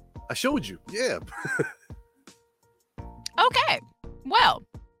 I showed you. Yeah. Okay. Well,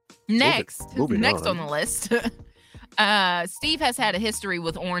 next Moving on on the list. Steve has had a history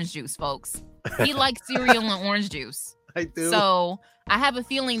with orange juice, folks. He likes cereal and orange juice. I do. So I have a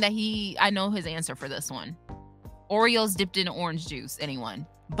feeling that I know his answer for this one. Oreos dipped in orange juice. Anyone?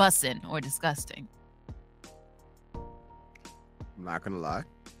 Bussin' or disgusting? I'm not gonna lie.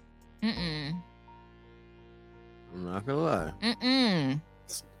 Mm-mm. I'm not gonna lie. Mm-mm.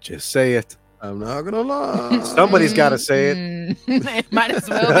 Just say it. I'm not gonna lie. Somebody's got to say it. It might as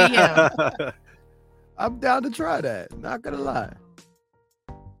well be him. I'm down to try that. Not gonna lie.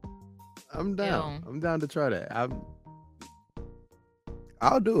 I'm down. Ew. I'm down to try that.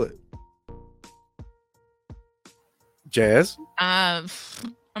 I'll do it. Jazz? I'm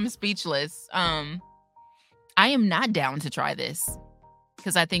speechless. I am not down to try this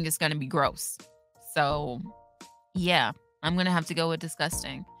because I think it's going to be gross. So, yeah, I'm going to have to go with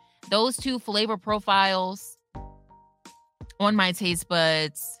disgusting. Those two flavor profiles on my taste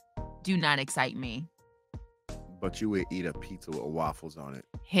buds do not excite me. But you would eat a pizza with waffles on it.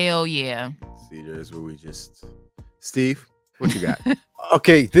 Hell yeah. See, there's where we just... Steve, what you got?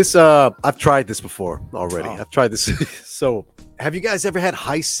 Okay, this I've tried this before already. Oh. I've tried this. So, have you guys ever had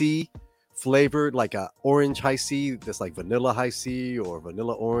high C flavored, like a orange high C that's like vanilla high C or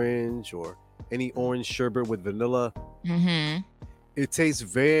vanilla orange or any orange sherbet with vanilla? Mm-hmm. It tastes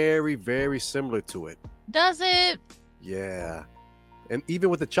very, very similar to it. Does it? Yeah. And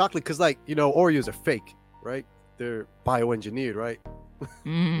even with the chocolate, because like, you know, Oreos are fake, right? They're bioengineered, right?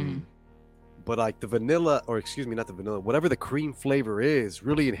 Mm. But like the vanilla, or excuse me, not the vanilla, whatever the cream flavor is,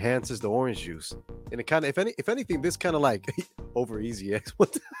 really enhances the orange juice. And it kind of, if anything, this kind of like over Easy X.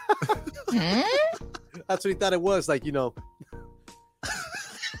 What? That's what he thought it was, like, you know.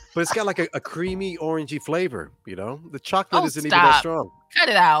 But it's got like a creamy, orangey flavor, you know. The chocolate isn't even that strong. Cut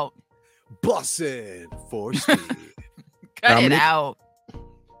it out. Bussin' for Steve. Cut it out.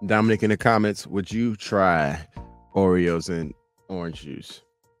 Dominic in the comments, would you try Oreos and orange juice?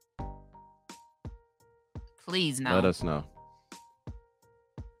 Please no. Let us know.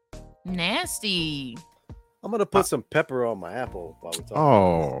 Nasty. I'm gonna put some pepper on my apple while we're talking.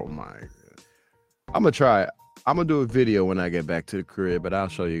 Oh my god. I'm gonna try it. I'm gonna do a video when I get back to the crib, but I'll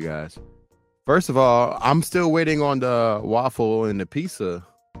show you guys. First of all, I'm still waiting on the waffle and the pizza.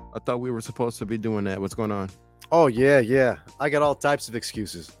 I thought we were supposed to be doing that. What's going on? Oh yeah. I got all types of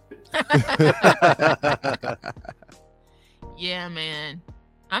excuses. Yeah, man.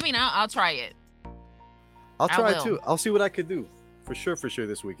 I mean, I'll try it. I'll try it will. too. I'll see what I could do. For sure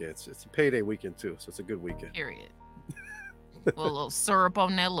this weekend. It's a payday weekend too, so it's a good weekend. Period. A little syrup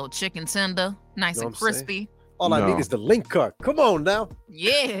on that, little chicken tender, nice Know and what I'm saying? crispy. All I need is the link card. Come on now.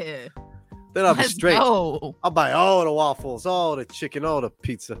 Yeah. Then I'll be Let's straight. go. I'll buy all the waffles, all the chicken, all the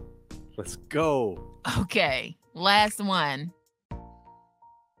pizza. Let's go. Okay, last one.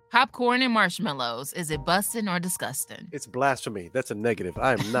 Popcorn and marshmallows. Is it busting or disgusting? It's blasphemy. That's a negative.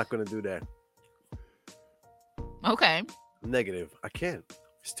 I am not going to do that. Okay. Negative. I can't.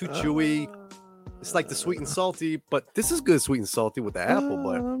 It's too chewy. It's like the sweet and salty, but this is good sweet and salty with the apple,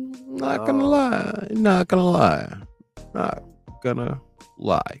 but Not gonna lie. Not gonna lie. Not gonna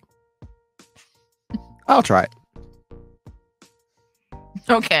lie. I'll try it.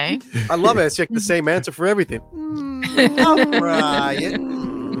 Okay. I love it. It's like the same answer for everything. I'll try it.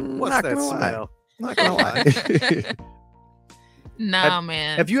 What's Not that gonna lie. smell? Not gonna lie. Nah,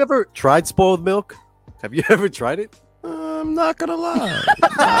 man. Have you ever tried spoiled milk? Have you ever tried it? I'm not gonna lie.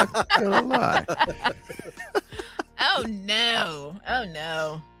 Not gonna lie. Oh no. Oh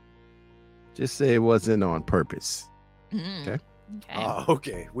no. Just say it wasn't on purpose. Mm. Okay. Okay. Oh,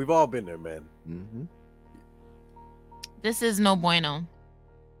 okay. We've all been there, man. Mm-hmm. This is no bueno.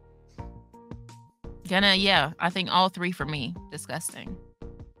 I think all three for me. Disgusting.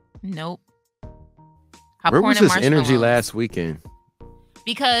 Nope. Where was and this energy marshmallows. last weekend?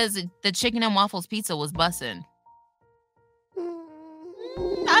 Because the chicken and waffles pizza was bussin'.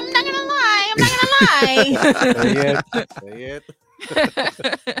 I'm not gonna lie. Say it.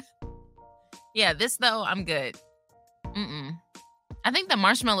 Yeah, this though, I'm good. I think the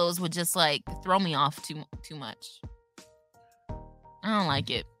marshmallows would just like throw me off too much. I don't like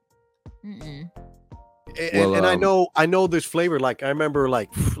it. And I know there's flavor. Like I remember, like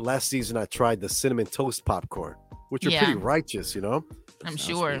last season, I tried the cinnamon toast popcorn, which are pretty righteous, you know. I'm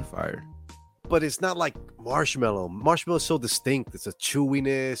sure. Fire. But it's not like marshmallow. Marshmallow is so distinct. It's a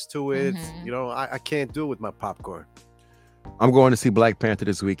chewiness to it. You know, I can't do it with my popcorn. I'm going to see Black Panther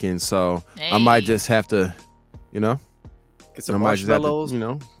this weekend, so I might just have to, get some I might just have to,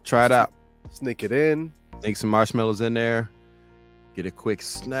 marshmallows. Try it out. Sneak it in. Take some marshmallows in there. Get a quick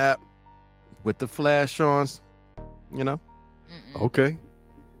snap with the flash on. Okay.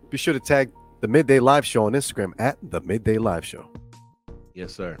 Be sure to tag the Midday Live Show on Instagram at the Midday Live Show.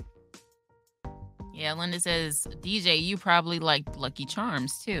 Yes, sir. Yeah, Linda says, DJ, you probably like Lucky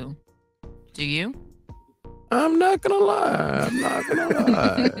Charms too. Do you? I'm not gonna lie.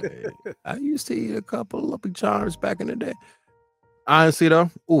 I used to eat a couple of Lucky Charms back in the day. Honestly, though,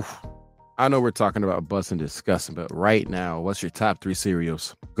 I know we're talking about busting discussing, but right now, what's your top 3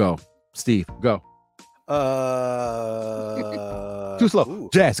 cereals? Go, Steve. Go. Too slow.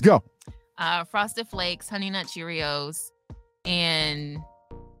 Jazz, go. Frosted Flakes, Honey Nut Cheerios, and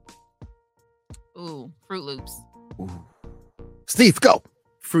Fruit Loops. Steve, go.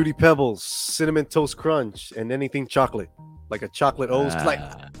 Fruity Pebbles, Cinnamon Toast Crunch, and anything chocolate, like a chocolate O's. Like,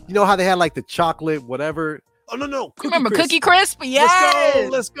 you know how they had like the chocolate whatever. Oh no! Remember Cookie Crisp? Yes.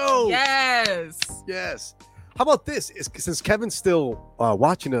 Let's go. Yes. How about this? Since Kevin's still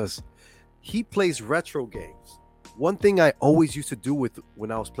watching us, he plays retro games. One thing I always used to do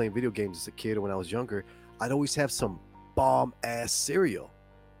when I was playing video games as a kid or when I was younger, I'd always have some bomb ass cereal.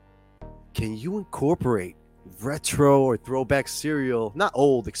 Can you incorporate retro or throwback cereal? Not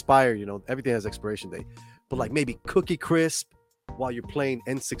old, expired. You know, everything has expiration date, but like maybe Cookie Crisp while you're playing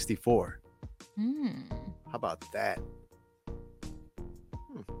N64. How about that?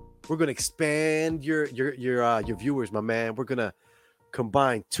 We're gonna expand your viewers, my man. We're gonna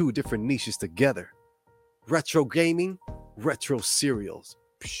combine 2 different niches together: retro gaming, retro cereals.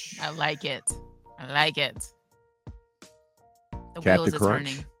 I like it. The Captain wheels are Crunch,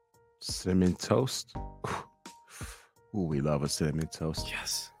 turning. Cinnamon Toast. Ooh, we love a Cinnamon Toast.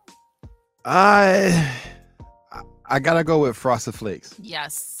 Yes. I gotta go with Frosted Flakes.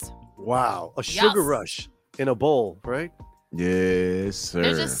 Yes. Wow, a sugar rush in a bowl, right? Yes, sir.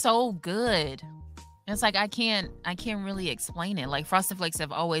 They're just so good. It's like I can't really explain it. Like Frosted Flakes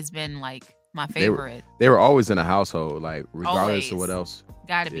have always been like my favorite. They were always in the household, like regardless of what else.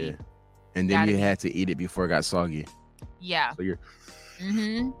 Gotta be. And then you had to eat it before it got soggy. Yeah. So you're.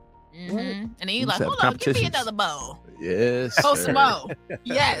 And then you're like, hold on, give me another bowl. Yes. Post more.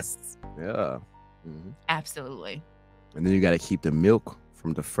 Yes. Yeah. Absolutely. And then you got to keep the milk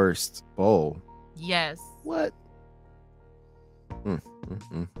from the first bowl. Yes. What?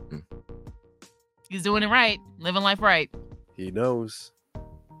 He's doing it right. Living life right. He knows.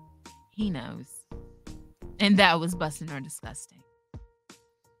 And that was Busting or Disgusting.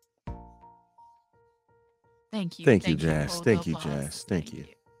 Thank you. Thank you, Jazz. Thank you, Jazz. Thank you.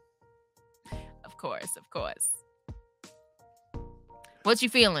 Of course. What you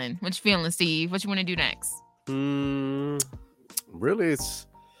feeling, Steve? What you want to do next? Really, it's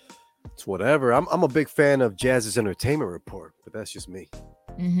whatever. I'm a big fan of Jazz's Entertainment Report, but that's just me.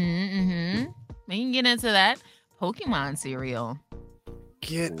 We can get into that. Pokemon cereal.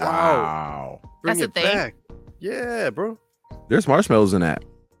 Get out. Bring That's it a thing. back. Yeah, bro. There's marshmallows in that.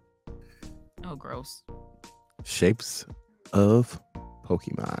 Oh, gross. Shapes of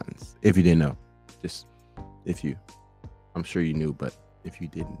Pokemons. If you didn't know, I'm sure you knew, but if you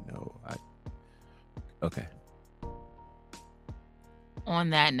didn't know, okay.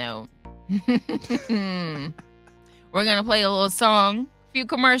 On that note, we're gonna play a little song, a few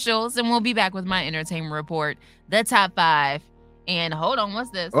commercials, and we'll be back with my entertainment report, the top 5. And hold on,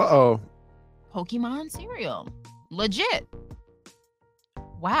 what's this? Pokemon cereal. Legit.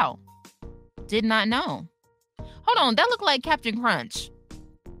 Wow. Did not know. Hold on, that looked like Captain Crunch.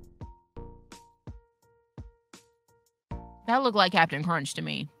 That looked like Captain Crunch to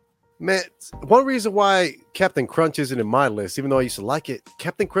me. Man, one reason why Captain Crunch isn't in my list, even though I used to like it,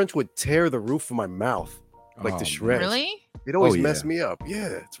 Captain Crunch would tear the roof of my mouth like the shreds. Really? It always messed me up. Yeah,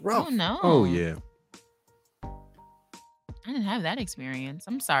 it's rough. Oh, no. Oh, yeah. I didn't have that experience.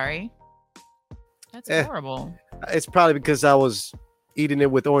 I'm sorry. That's horrible. It's probably because I was eating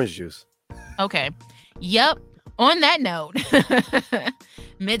it with orange juice. Okay. Yep. On that note,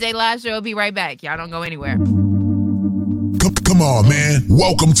 Midday Live Show will be right back. Y'all don't go anywhere. Come on, man.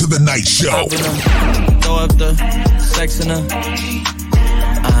 Welcome to the night show. Throw up the sex in her.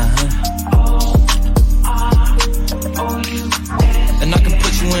 And I can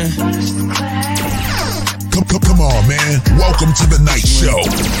put you in. Come on, man. Welcome to the night show.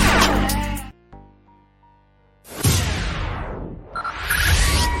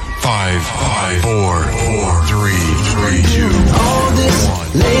 5, 4, 3, 2, 1. All this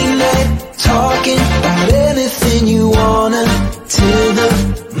late night talking about anything you wanna till the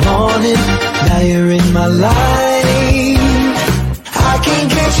morning. Now you're in my life. I can't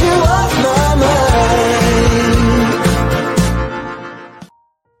get you off my mind.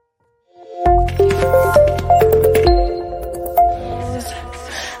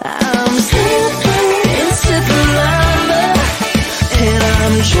 I'm sipping mama, and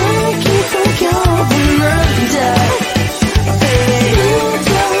I'm drinking from your veranda. Baby, you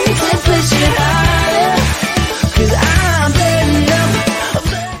don't put your eyes.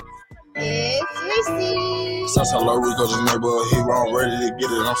 to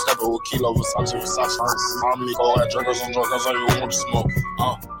get it. I'm stepping with Kilo, Versace. I'm Miko, got Dragos on Dragos, like who want to smoke?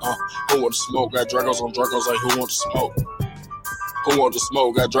 Who want to smoke? Got Dragos on Dragos, like who want to smoke? Who want to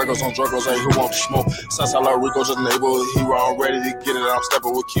smoke? Got Dragos on Dragos, hey, who want to smoke? Southside Rico, just neighborhood hero, I'm ready to get it. I'm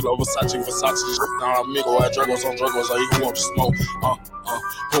stepping with Kilo, Versace. Now I'm Miko, got Dragos on Dragos, hey, who want to smoke?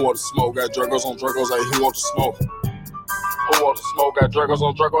 Who want to smoke? Got Dragos on Dragos, hey, who want to smoke? Who want to smoke? Got Dragos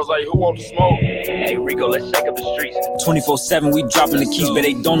on Dragos, hey, who want to smoke? Hey Rico, let's shake up the streets. 24/7, we dropping the keys, but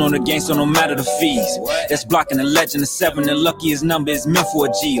they don't know the game, so no matter the fees. That's blocking the legend, the 7, the luckiest number is meant for a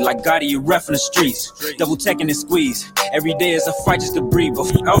G. Like Gotti, you ref in the streets, double checking and squeeze. Every day is a fight just to breathe.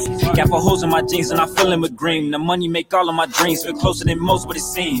 But got 4 holes in my jeans and I'm feeling with green. The money make all of my dreams feel closer than most, but it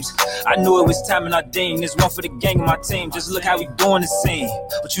seems. I knew it was time and I deemed this one for the gang and my team. Just look how we doing the scene.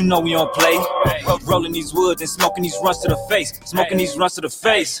 But you know we don't play. Rolling these woods and smoking these runs to the face. Smoking these runs to the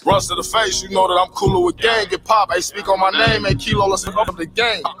face. Runs to the face, you know that I'm cooler with gang. Get pop, hey, speak on my name, hey, Kilo, let's step up the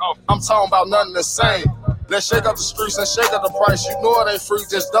game. I'm talking about nothing the same. Let's shake up the streets and shake up the price. You know it ain't free,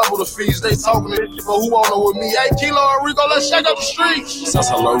 just double the fees. They talking to shit, but who won't know with me? Hey, Kilo and Rico, let's shake up the streets.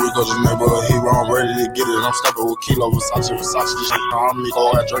 Southside Rico, just neighborhood hero, I'm ready to get it. I'm stepping with Kilo, Versace. I'm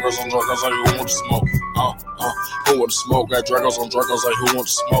Miko, got Dragos on Dragos, like who want to smoke? Who want to smoke? Got Dragos on Dragos, like who want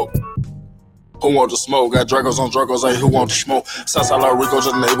to smoke? Who want to smoke? Got Dragos on Dragos, hey, who want to smoke? Southside Rico,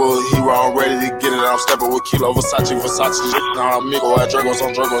 just neighborhood hero, I'm ready to get it. I'm stepping with Kilo, Versace. Now I'm Miko, got Dragos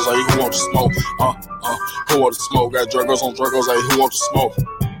on Dragos, hey, who want to smoke? Who want to smoke? Got Dragos on Dragos, hey, who want to smoke?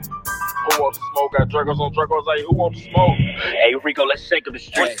 Who want to smoke? Got Dragos on Dragos, hey, who want to smoke? Hey Rico, let's shake up the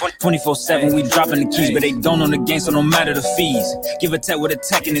streets. 24/7, we dropping the keys, but they don't own the game, so no matter the fees. Give a tech with a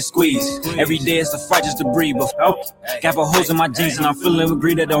tech and a squeeze. Every day it's a fight just to breathe. But got 4 holes in my jeans and I'm feeling with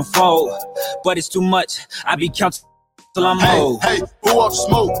greed that don't fold. But it's too much. I be counting till I'm old. Hey, who want to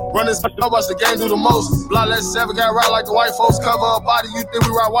smoke? Run this, I watch the game do the most. Blood let 7 got right like the white folks. Cover a body, you think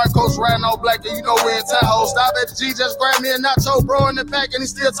we ride white coats, riding all black, and you know we in Tahoe. Stop at the G, just grab me a nacho, bro, in the back, and he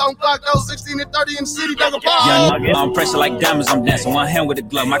still talking clock, those 16 and 30 in the city, does a pause. I'm pressure like diamonds, I'm dancing. One hand with the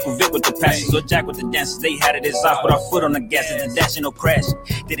glove, Michael Vick with the passes, or Jack with the dances. They had it as off, but our foot on the gas, it's a dash and no crash.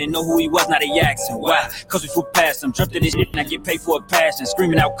 Didn't know who he was, now they asking. Why? Cause we flew past him, jumped in this shit, and I get paid for a passion.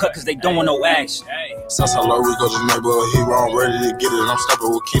 Screaming out cut cause they don't want no action. Southside Rico, just neighborhood hero, I'm ready to get it. I'm stepping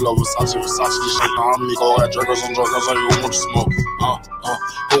with Kilo, Versace. I'm Miko, got Dragos on Dragos, like who want to smoke?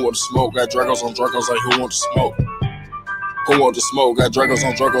 Who want to smoke? Got Dragos on Dragos, like who want to smoke? Who want to smoke? Got Dragos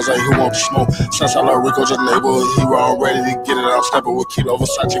on Dragos, like who want to smoke? Southside Rico, just neighborhood hero, I'm ready to get it. I'm stepping with Kilo,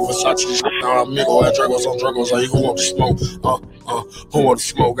 Versace. Now I'm Miko, got Dragos on Dragos, like who want to smoke? Who want to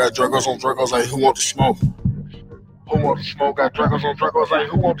smoke? Got Dragos on Dragos, like who want to smoke? Who want to smoke? Got Dragos on Dragos, like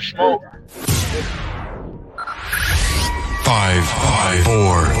who want to smoke? 5,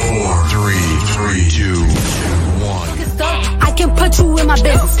 4, 3, 2, 1. I can put you in my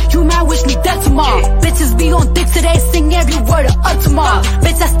business. You might wish me death tomorrow. Bitches be on dick today, sing every word of up tomorrow.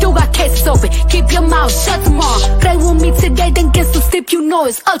 Bitch, I still got cases open. Keep your mouth shut tomorrow. Play with me today, then get some sleep. You know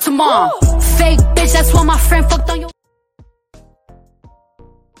it's up tomorrow. Fake bitch, that's why my friend fucked on your.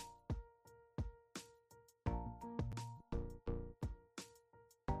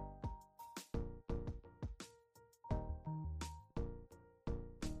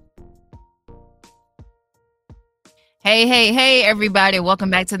 Hey, everybody. Welcome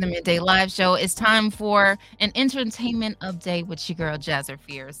back to the Midday Live Show. It's time for an entertainment update with your girl, Jazzer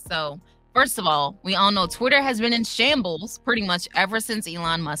Fears. So, first of all, we all know Twitter has been in shambles pretty much ever since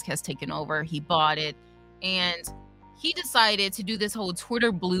Elon Musk has taken over. He bought it, and he decided to do this whole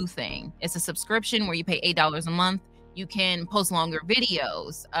Twitter Blue thing. It's a subscription where you pay $8 a month. You can post longer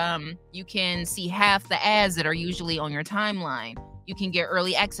videos. You can see half the ads that are usually on your timeline. You can get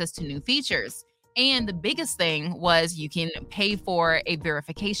early access to new features. And the biggest thing was you can pay for a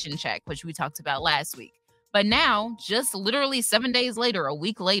verification check, which we talked about last week. But now, just literally 7 days later, a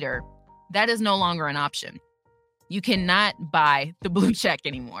week later, that is no longer an option. You cannot buy the blue check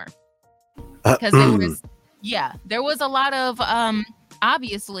anymore. Because there was a lot of,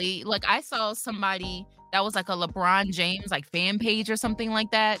 obviously, like I saw somebody that was like a LeBron James, like fan page or something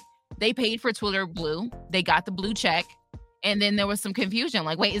like that. They paid for Twitter Blue. They got the blue check. And then there was some confusion,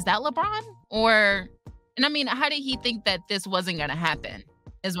 like, wait, is that LeBron? And I mean, how did he think that this wasn't going to happen,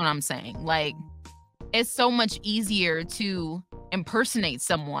 is what I'm saying. Like, it's so much easier to impersonate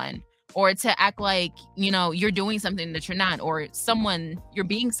someone or to act like, you know, you're doing something that you're not, or you're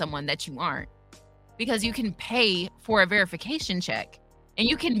being someone that you aren't, because you can pay for a verification check and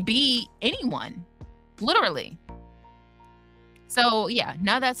you can be anyone, literally. So yeah,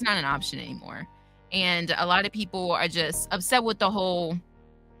 now that's not an option anymore. And a lot of people are just upset with the whole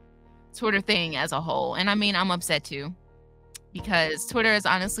Twitter thing as a whole. And I mean, I'm upset too. because Twitter is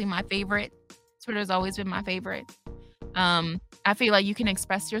honestly my favorite. Twitter has always been my favorite. I feel like you can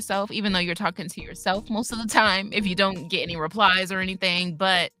express yourself even though you're talking to yourself most of the time if you don't get any replies or anything.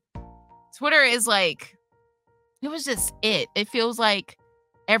 But Twitter is like, it was just it. It feels like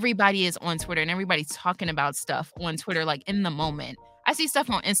everybody is on Twitter and everybody's talking about stuff on Twitter, like in the moment. I see stuff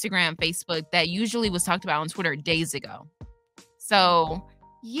on Instagram, Facebook that usually was talked about on Twitter days ago. So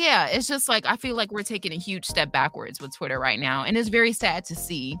yeah, it's just like, I feel like we're taking a huge step backwards with Twitter right now. And it's very sad to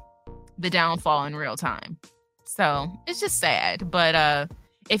see the downfall in real time. So it's just sad. But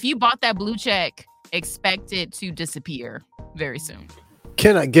if you bought that blue check, expect it to disappear very soon.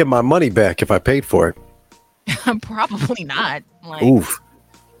 Can I get my money back if I paid for it? Probably not. Like, Oof.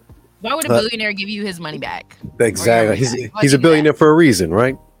 Why would a billionaire give you his money back? Exactly. He's a billionaire for a reason,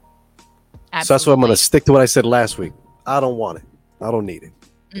 right? Absolutely. So that's why I'm going to stick to what I said last week. I don't want it. I don't need it.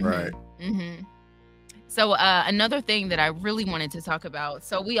 Mm-hmm. Right. Mm-hmm. So another thing that I really wanted to talk about.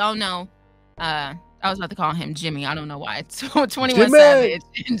 So we all know, I was about to call him Jimmy. I don't know why. So 21 Savage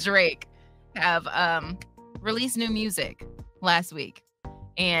and Drake have released new music last week.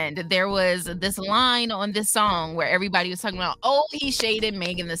 And there was this line on this song where everybody was talking about, oh, he shaded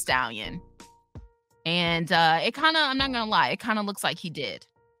Megan Thee Stallion. And it kind of, I'm not going to lie, it kind of looks like he did.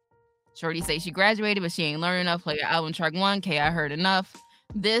 Shorty say she graduated, but she ain't learned enough. Play her album track 1. I heard enough.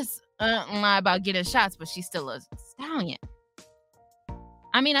 This lie about getting shots, but she's still a stallion.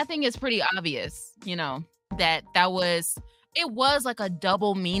 I mean, I think it's pretty obvious, you know, that it was like a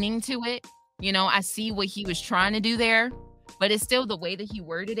double meaning to it. You know, I see what he was trying to do there. But it's still the way that he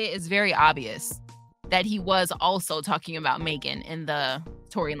worded it is very obvious that he was also talking about Megan in the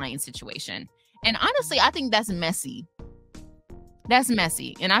Tory Lanez situation. And honestly, I think that's messy. That's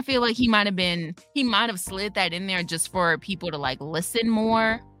messy. And I feel like he might have slid that in there just for people to like listen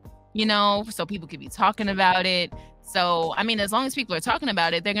more, you know, so people could be talking about it. So, I mean, as long as people are talking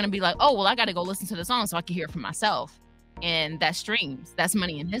about it, they're going to be like, oh, well, I got to go listen to the song so I can hear it for myself. And that streams, that's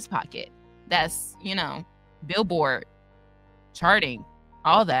money in his pocket. That's, you know, Billboard, charting,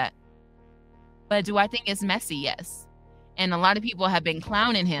 all that. But do I think it's messy? Yes. And a lot of people have been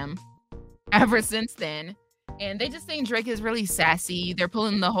clowning him ever since then. And they just think Drake is really sassy. They're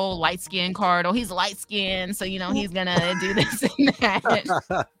pulling the whole light skin card. Oh, he's light skinned, so, you know, he's going to do this and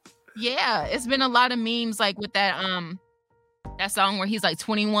that. Yeah, it's been a lot of memes like with that song where he's like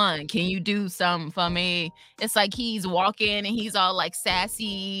 21, can you do something for me? It's like he's walking and he's all like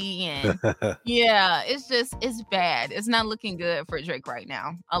sassy and yeah, it's bad. It's not looking good for Drake right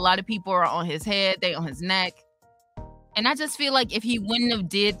now. A lot of people are on his head, they on his neck. And I just feel like if he wouldn't have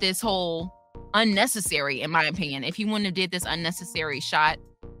did this whole unnecessary, in my opinion, if he wouldn't have did this unnecessary shot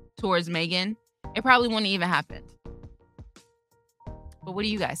towards Megan, it probably wouldn't even happened. But what do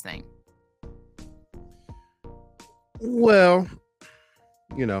you guys think? Well,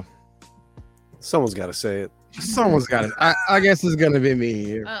 you know, someone's got to say it. Someone's got it. I guess it's going to be me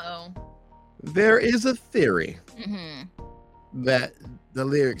here. Uh-oh. There is a theory that the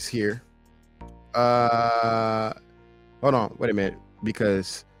lyrics here, hold on, wait a minute,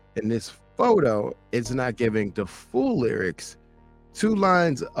 because in this photo, it's not giving the full lyrics. 2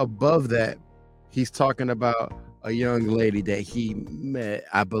 lines above that, he's talking about a young lady that he met.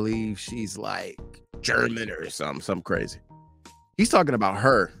 I believe she's like German or something crazy. He's talking about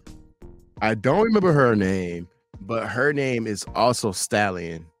her. I don't remember her name, but her name is also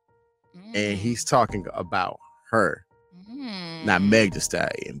Stallion. And he's talking about her. Not Meg Thee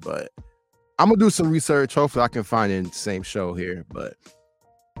Stallion, but I'm gonna do some research. Hopefully I can find it in the same show here. But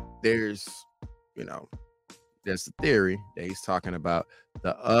there's the theory that he's talking about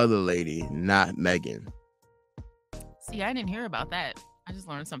the other lady, not Megan. See, I didn't hear about that. I just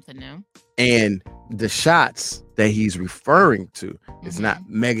learned something new. And the shots that he's referring to is not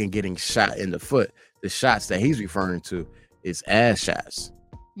Megan getting shot in the foot. The shots that he's referring to is ass shots.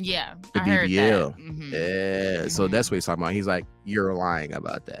 Yeah, the I BBL. heard that. Yeah, so that's what he's talking about. He's like, you're lying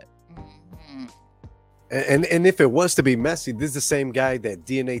about that. And if it was to be messy, this is the same guy that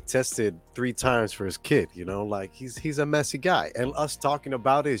DNA tested 3 times for his kid. You know, like he's a messy guy. And us talking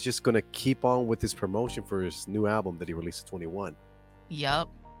about it is just going to keep on with his promotion for his new album that he released at 21. Yep.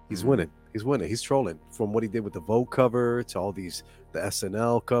 He's winning. He's trolling. From what he did with the Vogue cover to all these, the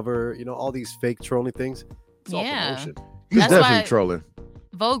SNL cover, you know, all these fake trolling things. It's all promotion. He's definitely trolling.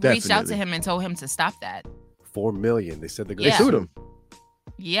 Vogue reached out to him and told him to stop that. 4 million. They said they're going to sue him.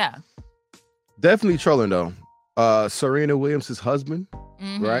 Yeah. Definitely trolling though. Serena Williams' husband,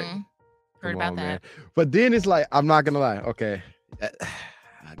 right? Heard about that. Man. But then it's like, I'm not gonna lie. Okay, I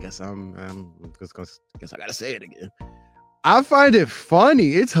guess I gotta say it again. I find it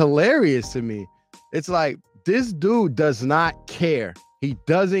funny. It's hilarious to me. It's like This dude does not care. He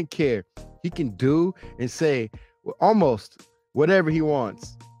doesn't care. He can do and say almost whatever he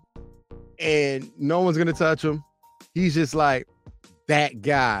wants, and no one's gonna touch him. He's just like that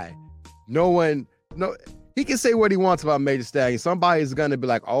guy. He can say what he wants about Megan Thee Stallion. Somebody's gonna be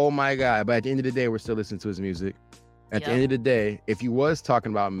like, "Oh my God!" But at the end of the day, we're still listening to his music. At the end of the day, if he was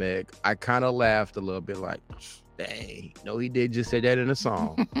talking about Meg, I kind of laughed a little bit, like, "Dang, no, he did just say that in a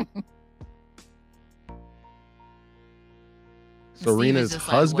song." Serena's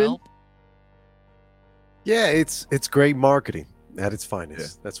husband. Yeah, it's great marketing at its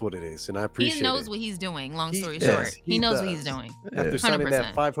finest. That's what it is, and I appreciate it. He knows what he's doing. Long story short, he knows what he's doing. After signing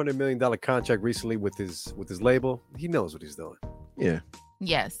that $500 million contract recently with his label, he knows what he's doing. Yeah.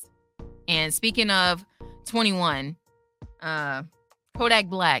 Yes. And speaking of 21, Kodak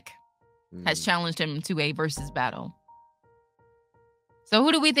Black has challenged him to a versus battle. So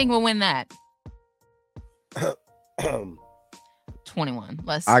who do we think will win that? 21.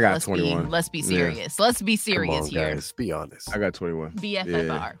 I got 21. Let's be serious. Yeah. Let's be serious. Come on, here. Guys, be honest. I got 21.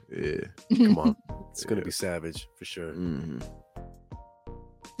 BFFR. Yeah. Come on. It's gonna be savage for sure.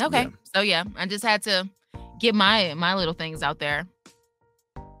 Okay. So yeah, I just had to get my little things out there.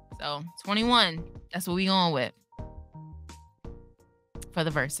 So 21. That's what we going with for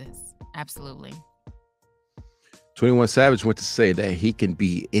the verses. Absolutely. 21 Savage went to say that he can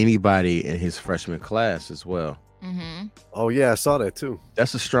beat anybody in his freshman class as well. Mm-hmm. Oh yeah, I saw that too.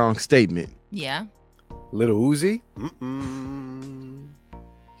 That's a strong statement. Yeah. Little Uzi,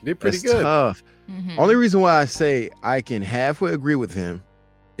 he did pretty good. Tough. Only reason why I say I can halfway agree with him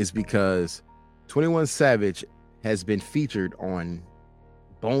is because 21 Savage has been featured on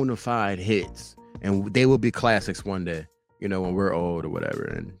bona fide hits, and they will be classics one day. You know, when we're old or whatever,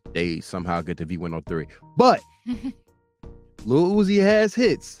 and they somehow get to V103. But Lil Uzi has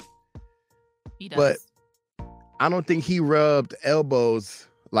hits. He does. But I don't think he rubbed elbows,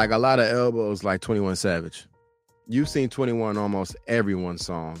 like a lot of elbows, like 21 Savage. You've seen 21 almost everyone's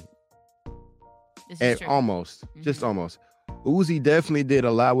song. And almost, just almost. Uzi definitely did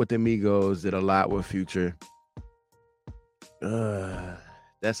a lot with the Migos, did a lot with Future.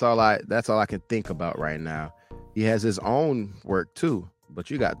 That's all I can think about right now. He has his own work too, but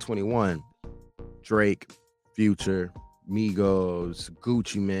you got 21, Drake, Future, Migos,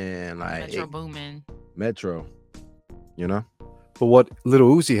 Gucci Mane, like Metro Boomin. Metro, you know. But what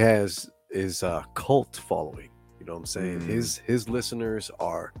Little Uzi has is a cult following. You know what I'm saying? His listeners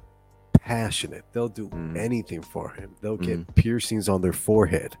are passionate. They'll do anything for him. They'll get piercings on their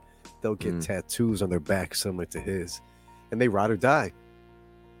forehead. They'll get tattoos on their back similar to his, and they ride or die.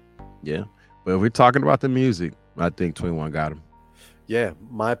 Yeah, but if we're talking about the music, I think 21 got him. Yeah,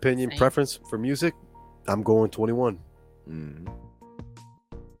 my opinion, preference for music, I'm going 21.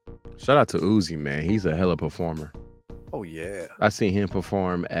 Shout out to Uzi, man. He's a hella performer. Oh yeah, I seen him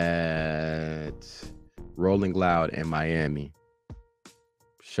perform at Rolling Loud in Miami.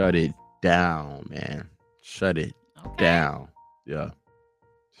 Shut it down, man. Shut it down. Yeah.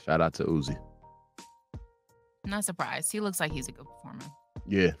 Shout out to Uzi. Not surprised. He looks like he's a good performer.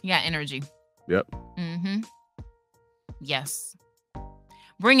 Yeah. He got energy. Yep. Yes.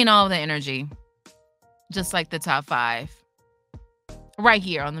 Bringing all the energy. Just like the top 5. Right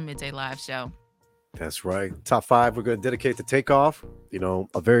here on the Midday Live Show. That's right. Top 5 we're going to dedicate to Takeoff. You know,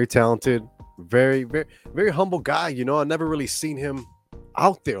 a very talented, very, very, very humble guy. You know, I never really seen him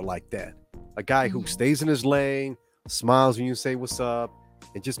out there like that. A guy who stays in his lane, smiles when you say what's up,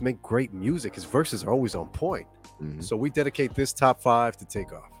 and just make great music. His verses are always on point. So we dedicate this top 5 to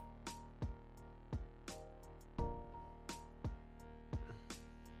Takeoff.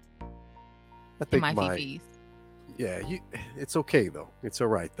 I think it's okay though. It's all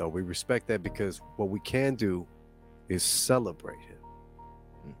right though. We respect that because what we can do is celebrate him.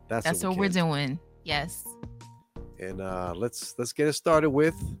 That's what we're doing. Yes. And let's get it started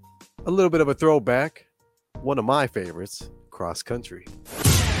with a little bit of a throwback. One of my favorites, Cross Country.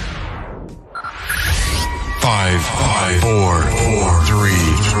 5, 4, 3,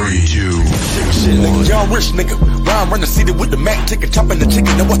 2, 1. Young rich nigga, rhyme run the city with the Mac ticket, chopping the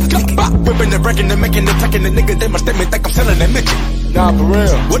chicken, and what's the ticket? Whipping the wrecking and making the tucking, the nigga, they must think I'm selling that midget. Nah, for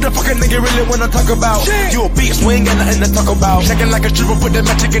real. What the fuck a nigga really wanna talk about? Shit. You a beast, we ain't got nothing to talk about. Checking like a stripper, put that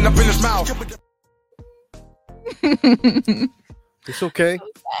Mac chicken up in his mouth. It's okay. So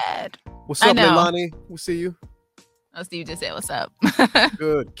sad. What's up, Leilani? We'll see you. Oh, Steve just said, what's up?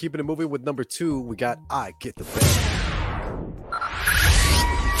 Good. Keeping it moving with number 2, we got I Get the Bag.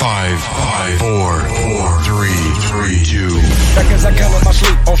 5, 4, 3, 2. Back as I count on my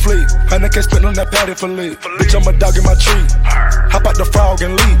sleep, on fleek. 100K spent on that patty for lead. Bitch, I'm a dog in my tree. Hop out the frog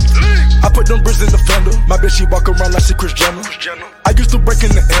and leap. I put them bricks in the fender. My bitch, she walk around like she Kris Jenner. I used to break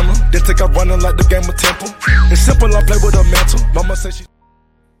in the Emma, then take out running like the game of Temple. It's simple, I play with a mantle. Mama say she.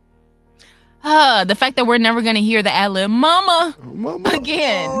 The fact that we're never gonna hear the ad lib "Mama"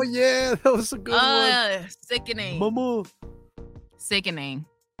 again. Oh yeah, that was a good one. Sickening. Mama. Sickening.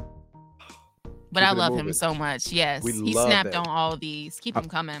 But Keep I it love him moving. so much. Yes, We he love snapped that. on all these. Keep them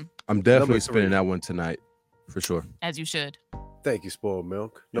coming, I'm definitely Number spinning 3. that one tonight, for sure. as you should. Thank you, Spoiled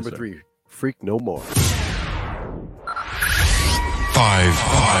Milk. Number sir. 3, Freak No More.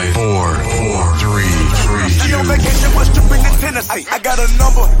 5, 4, 3, She on 2. vacation, wants to bring to Tennessee. I got a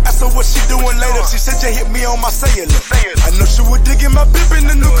number, ask her what she doing later. She said you hit me on my cellular. I know she was digging my bip in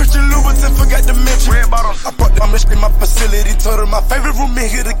the new Christian Louboutin, forgot to mention. I brought the in my facility, told her my favorite room in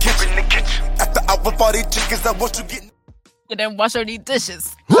here, the kitchen. After I whip all these chickens, I want you get. And then wash all these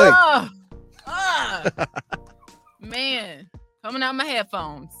dishes. Man, coming out my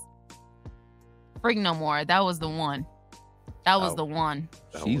headphones. Freak No More. That was the one. That was the one.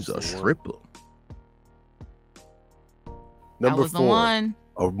 She's a stripper. Number was the 4, one.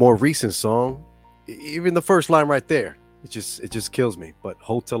 a more recent song. Even the first line right there, it just kills me. But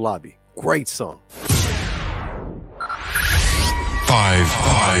Hotel Lobby, great song. 5,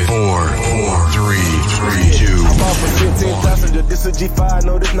 4, 3, 2. I'm off a 15 passenger, this a G5,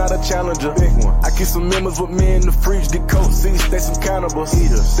 no, this not a Challenger. Big one. I keep some members with me in the fridge, the coat seats, they some cannibals.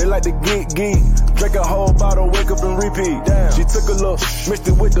 Eaters. They like to geek, drink a whole bottle, wake up and repeat. Damn. She took a look, mixed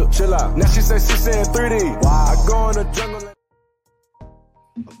it with the chill out. Now she say she saying 3D. Wow. I go in the jungle.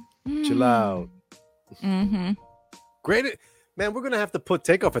 Chill out. Mm-hmm. Great. Man, we're going to have to put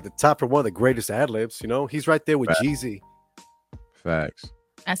Takeoff at the top for one of the greatest ad-libs. You know, he's right there with Facts. Jeezy. Facts.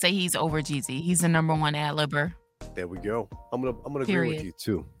 I say he's over Jeezy. He's the number one ad-libber. There we go. I'm gonna agree with Period. you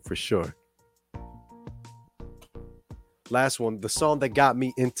too, for sure. Last one, the song that got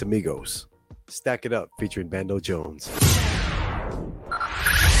me into Migos. Stack It Up, featuring Bando Jones. 5,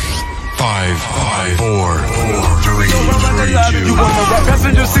 4, 3, 2. You wanna ride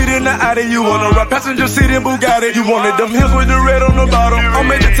passenger seat in the Audi, you wanna ride passenger seat in Bugatti. You wanted them hills with the red on the bottom.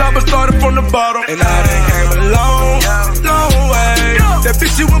 I'm at the top and started from the bottom. And I done came a long way. That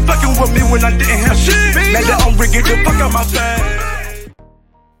bitch you was fucking with me when I didn't have shit. Now that I'm rigging the fuck out my face.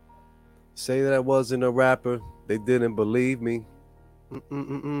 Say that I wasn't a rapper, they didn't believe me.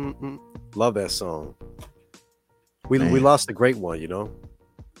 Love that song. We lost a great one, you know.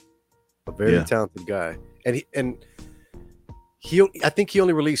 A very talented guy, and he I think he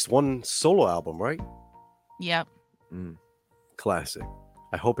only released one solo album, right? Yep. Classic.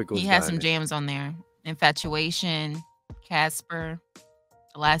 I hope it goes. He has some diamond. jams on there. Infatuation, Casper,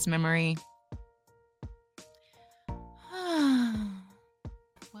 The Last Memory.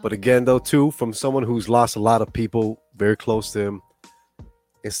 But again, though, too, from someone who's lost a lot of people very close to him,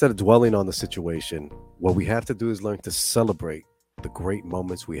 instead of dwelling on the situation, what we have to do is learn to celebrate the great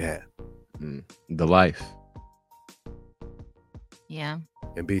moments we had. The life. Yeah.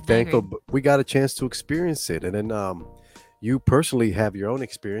 And be thankful. But we got a chance to experience it. And then you personally have your own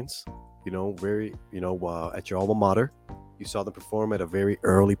experience, you know, at your alma mater. You saw them perform at a very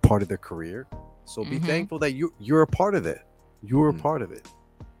early part of their career. So be thankful that you're a part of it. You were a part of it.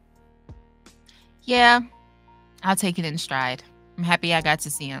 Yeah. I'll take it in stride. I'm happy I got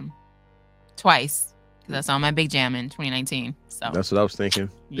to see him twice because I saw my Big Jam in 2019. So That's what I was thinking.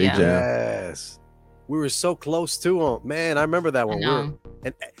 Big Yeah. Jam. Yes. We were so close to him. Man, I remember that one. know.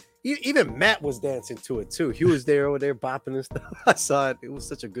 And even Matt was dancing to it too. He was there over there bopping and stuff. I saw it. It was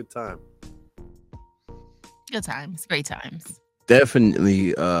such a good time. good times, great times.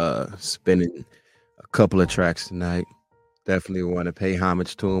 Definitely spinning a couple of tracks tonight. Definitely want to pay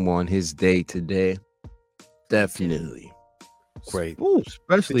homage to him on his day today. Definitely. Great. Ooh,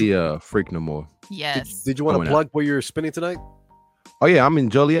 especially Freak No More. Yes. Did you want to plug where you're spinning tonight? Oh yeah, I'm in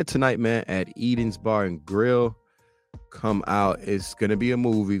Joliet tonight, man, at Eden's Bar and Grill. Come out. It's gonna be a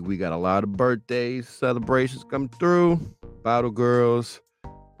movie. We got a lot of birthdays, celebrations come through. Bottle Girls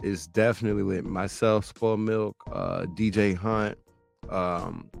is definitely lit. Myself, Spoiled Milk, DJ Hunt,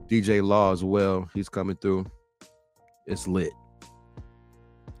 DJ Law as well. He's coming through. It's lit.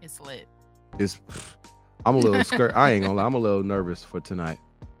 It's lit. I'm a little scared. I ain't gonna lie. I'm a little nervous for tonight.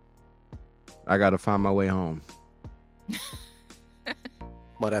 I gotta find my way home.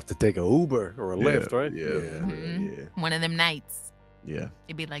 Might have to take a Uber or a Lyft, right? Yeah. One of them nights. Yeah.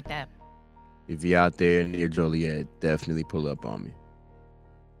 It'd be like that. If you're out there near Joliet, definitely pull up on me.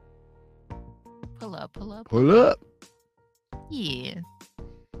 Pull up. Pull up. Yeah.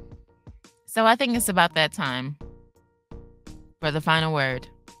 So I think it's about that time for the final word.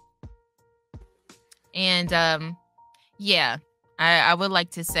 And yeah, I would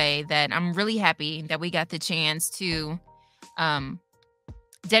like to say that I'm really happy that we got the chance to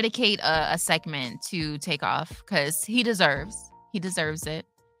dedicate a segment to Takeoff, because he deserves it.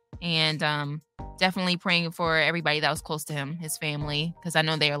 And definitely praying for everybody that was close to him, his family, because I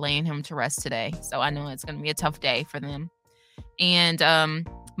know they are laying him to rest today. So I know it's going to be a tough day for them. And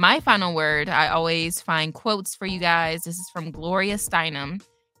my final word, I always find quotes for you guys. This is from Gloria Steinem.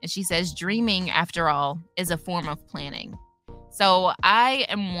 And she says, dreaming, after all, is a form of planning. So I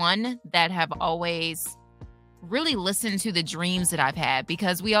am one that have always really listened to the dreams that I've had,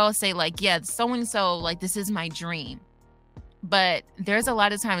 because we all say like, yeah, so-and-so, like, this is my dream. But there's a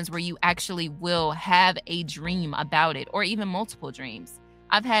lot of times where you actually will have a dream about it, or even multiple dreams.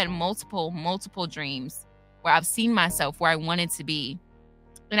 I've had multiple dreams where I've seen myself where I wanted to be.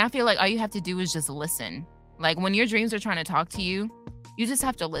 And I feel like all you have to do is just listen. Like when your dreams are trying to talk to you, you just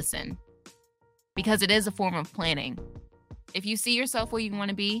have to listen, because it is a form of planning. If you see yourself where you want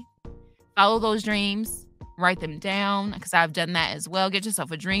to be, follow those dreams, write them down, because I've done that as well. Get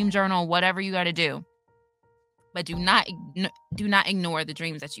yourself a dream journal, whatever you got to do. But do not ignore the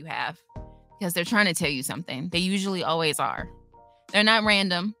dreams that you have, because they're trying to tell you something. They usually always are. They're not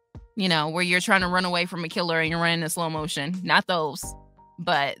random, where you're trying to run away from a killer and you're running in slow motion. Not those,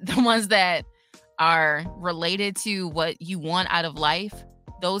 but the ones that are related to what you want out of life.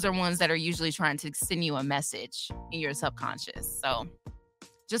 Those are ones that are usually trying to send you a message in your subconscious. So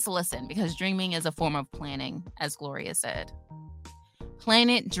just listen, because dreaming is a form of planning, as Gloria said. Plan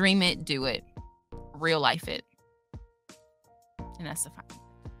it, dream it, do it. Real life it. And that's the final.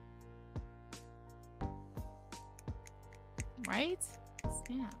 Right?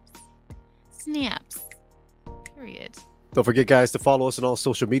 Snaps. Period. Don't forget, guys, to follow us on all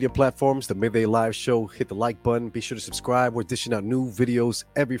social media platforms. The Midday Live Show. Hit the like button. Be sure to subscribe. We're dishing out new videos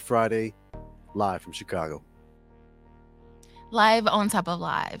every Friday, live from Chicago. Live on top of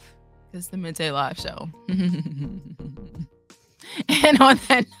live. It's the Midday Live Show. And on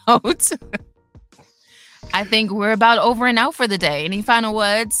that note, I think we're about over and out for the day. Any final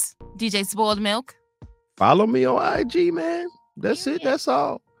words, DJ Spoiled Milk? Follow me on IG, man. That's it. That's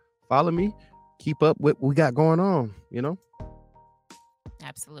all. Follow me. Keep up with what we got going on,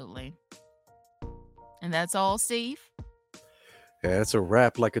 Absolutely. And that's all, Steve? Yeah, it's a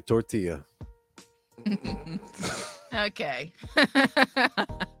wrap like a tortilla. Okay.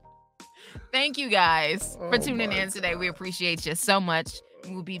 Thank you guys for tuning in today. We appreciate you so much.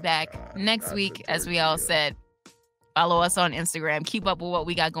 We'll be back next week, as we all said. Follow us on Instagram. Keep up with what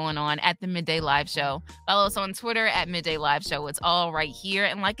we got going on at the Midday Live Show. Follow us on Twitter at Midday Live Show. It's all right here.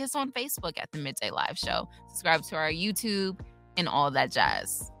 And like us on Facebook at the Midday Live Show. Subscribe to our YouTube and all that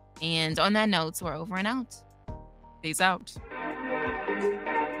jazz. And on that note, we're over and out. Peace out.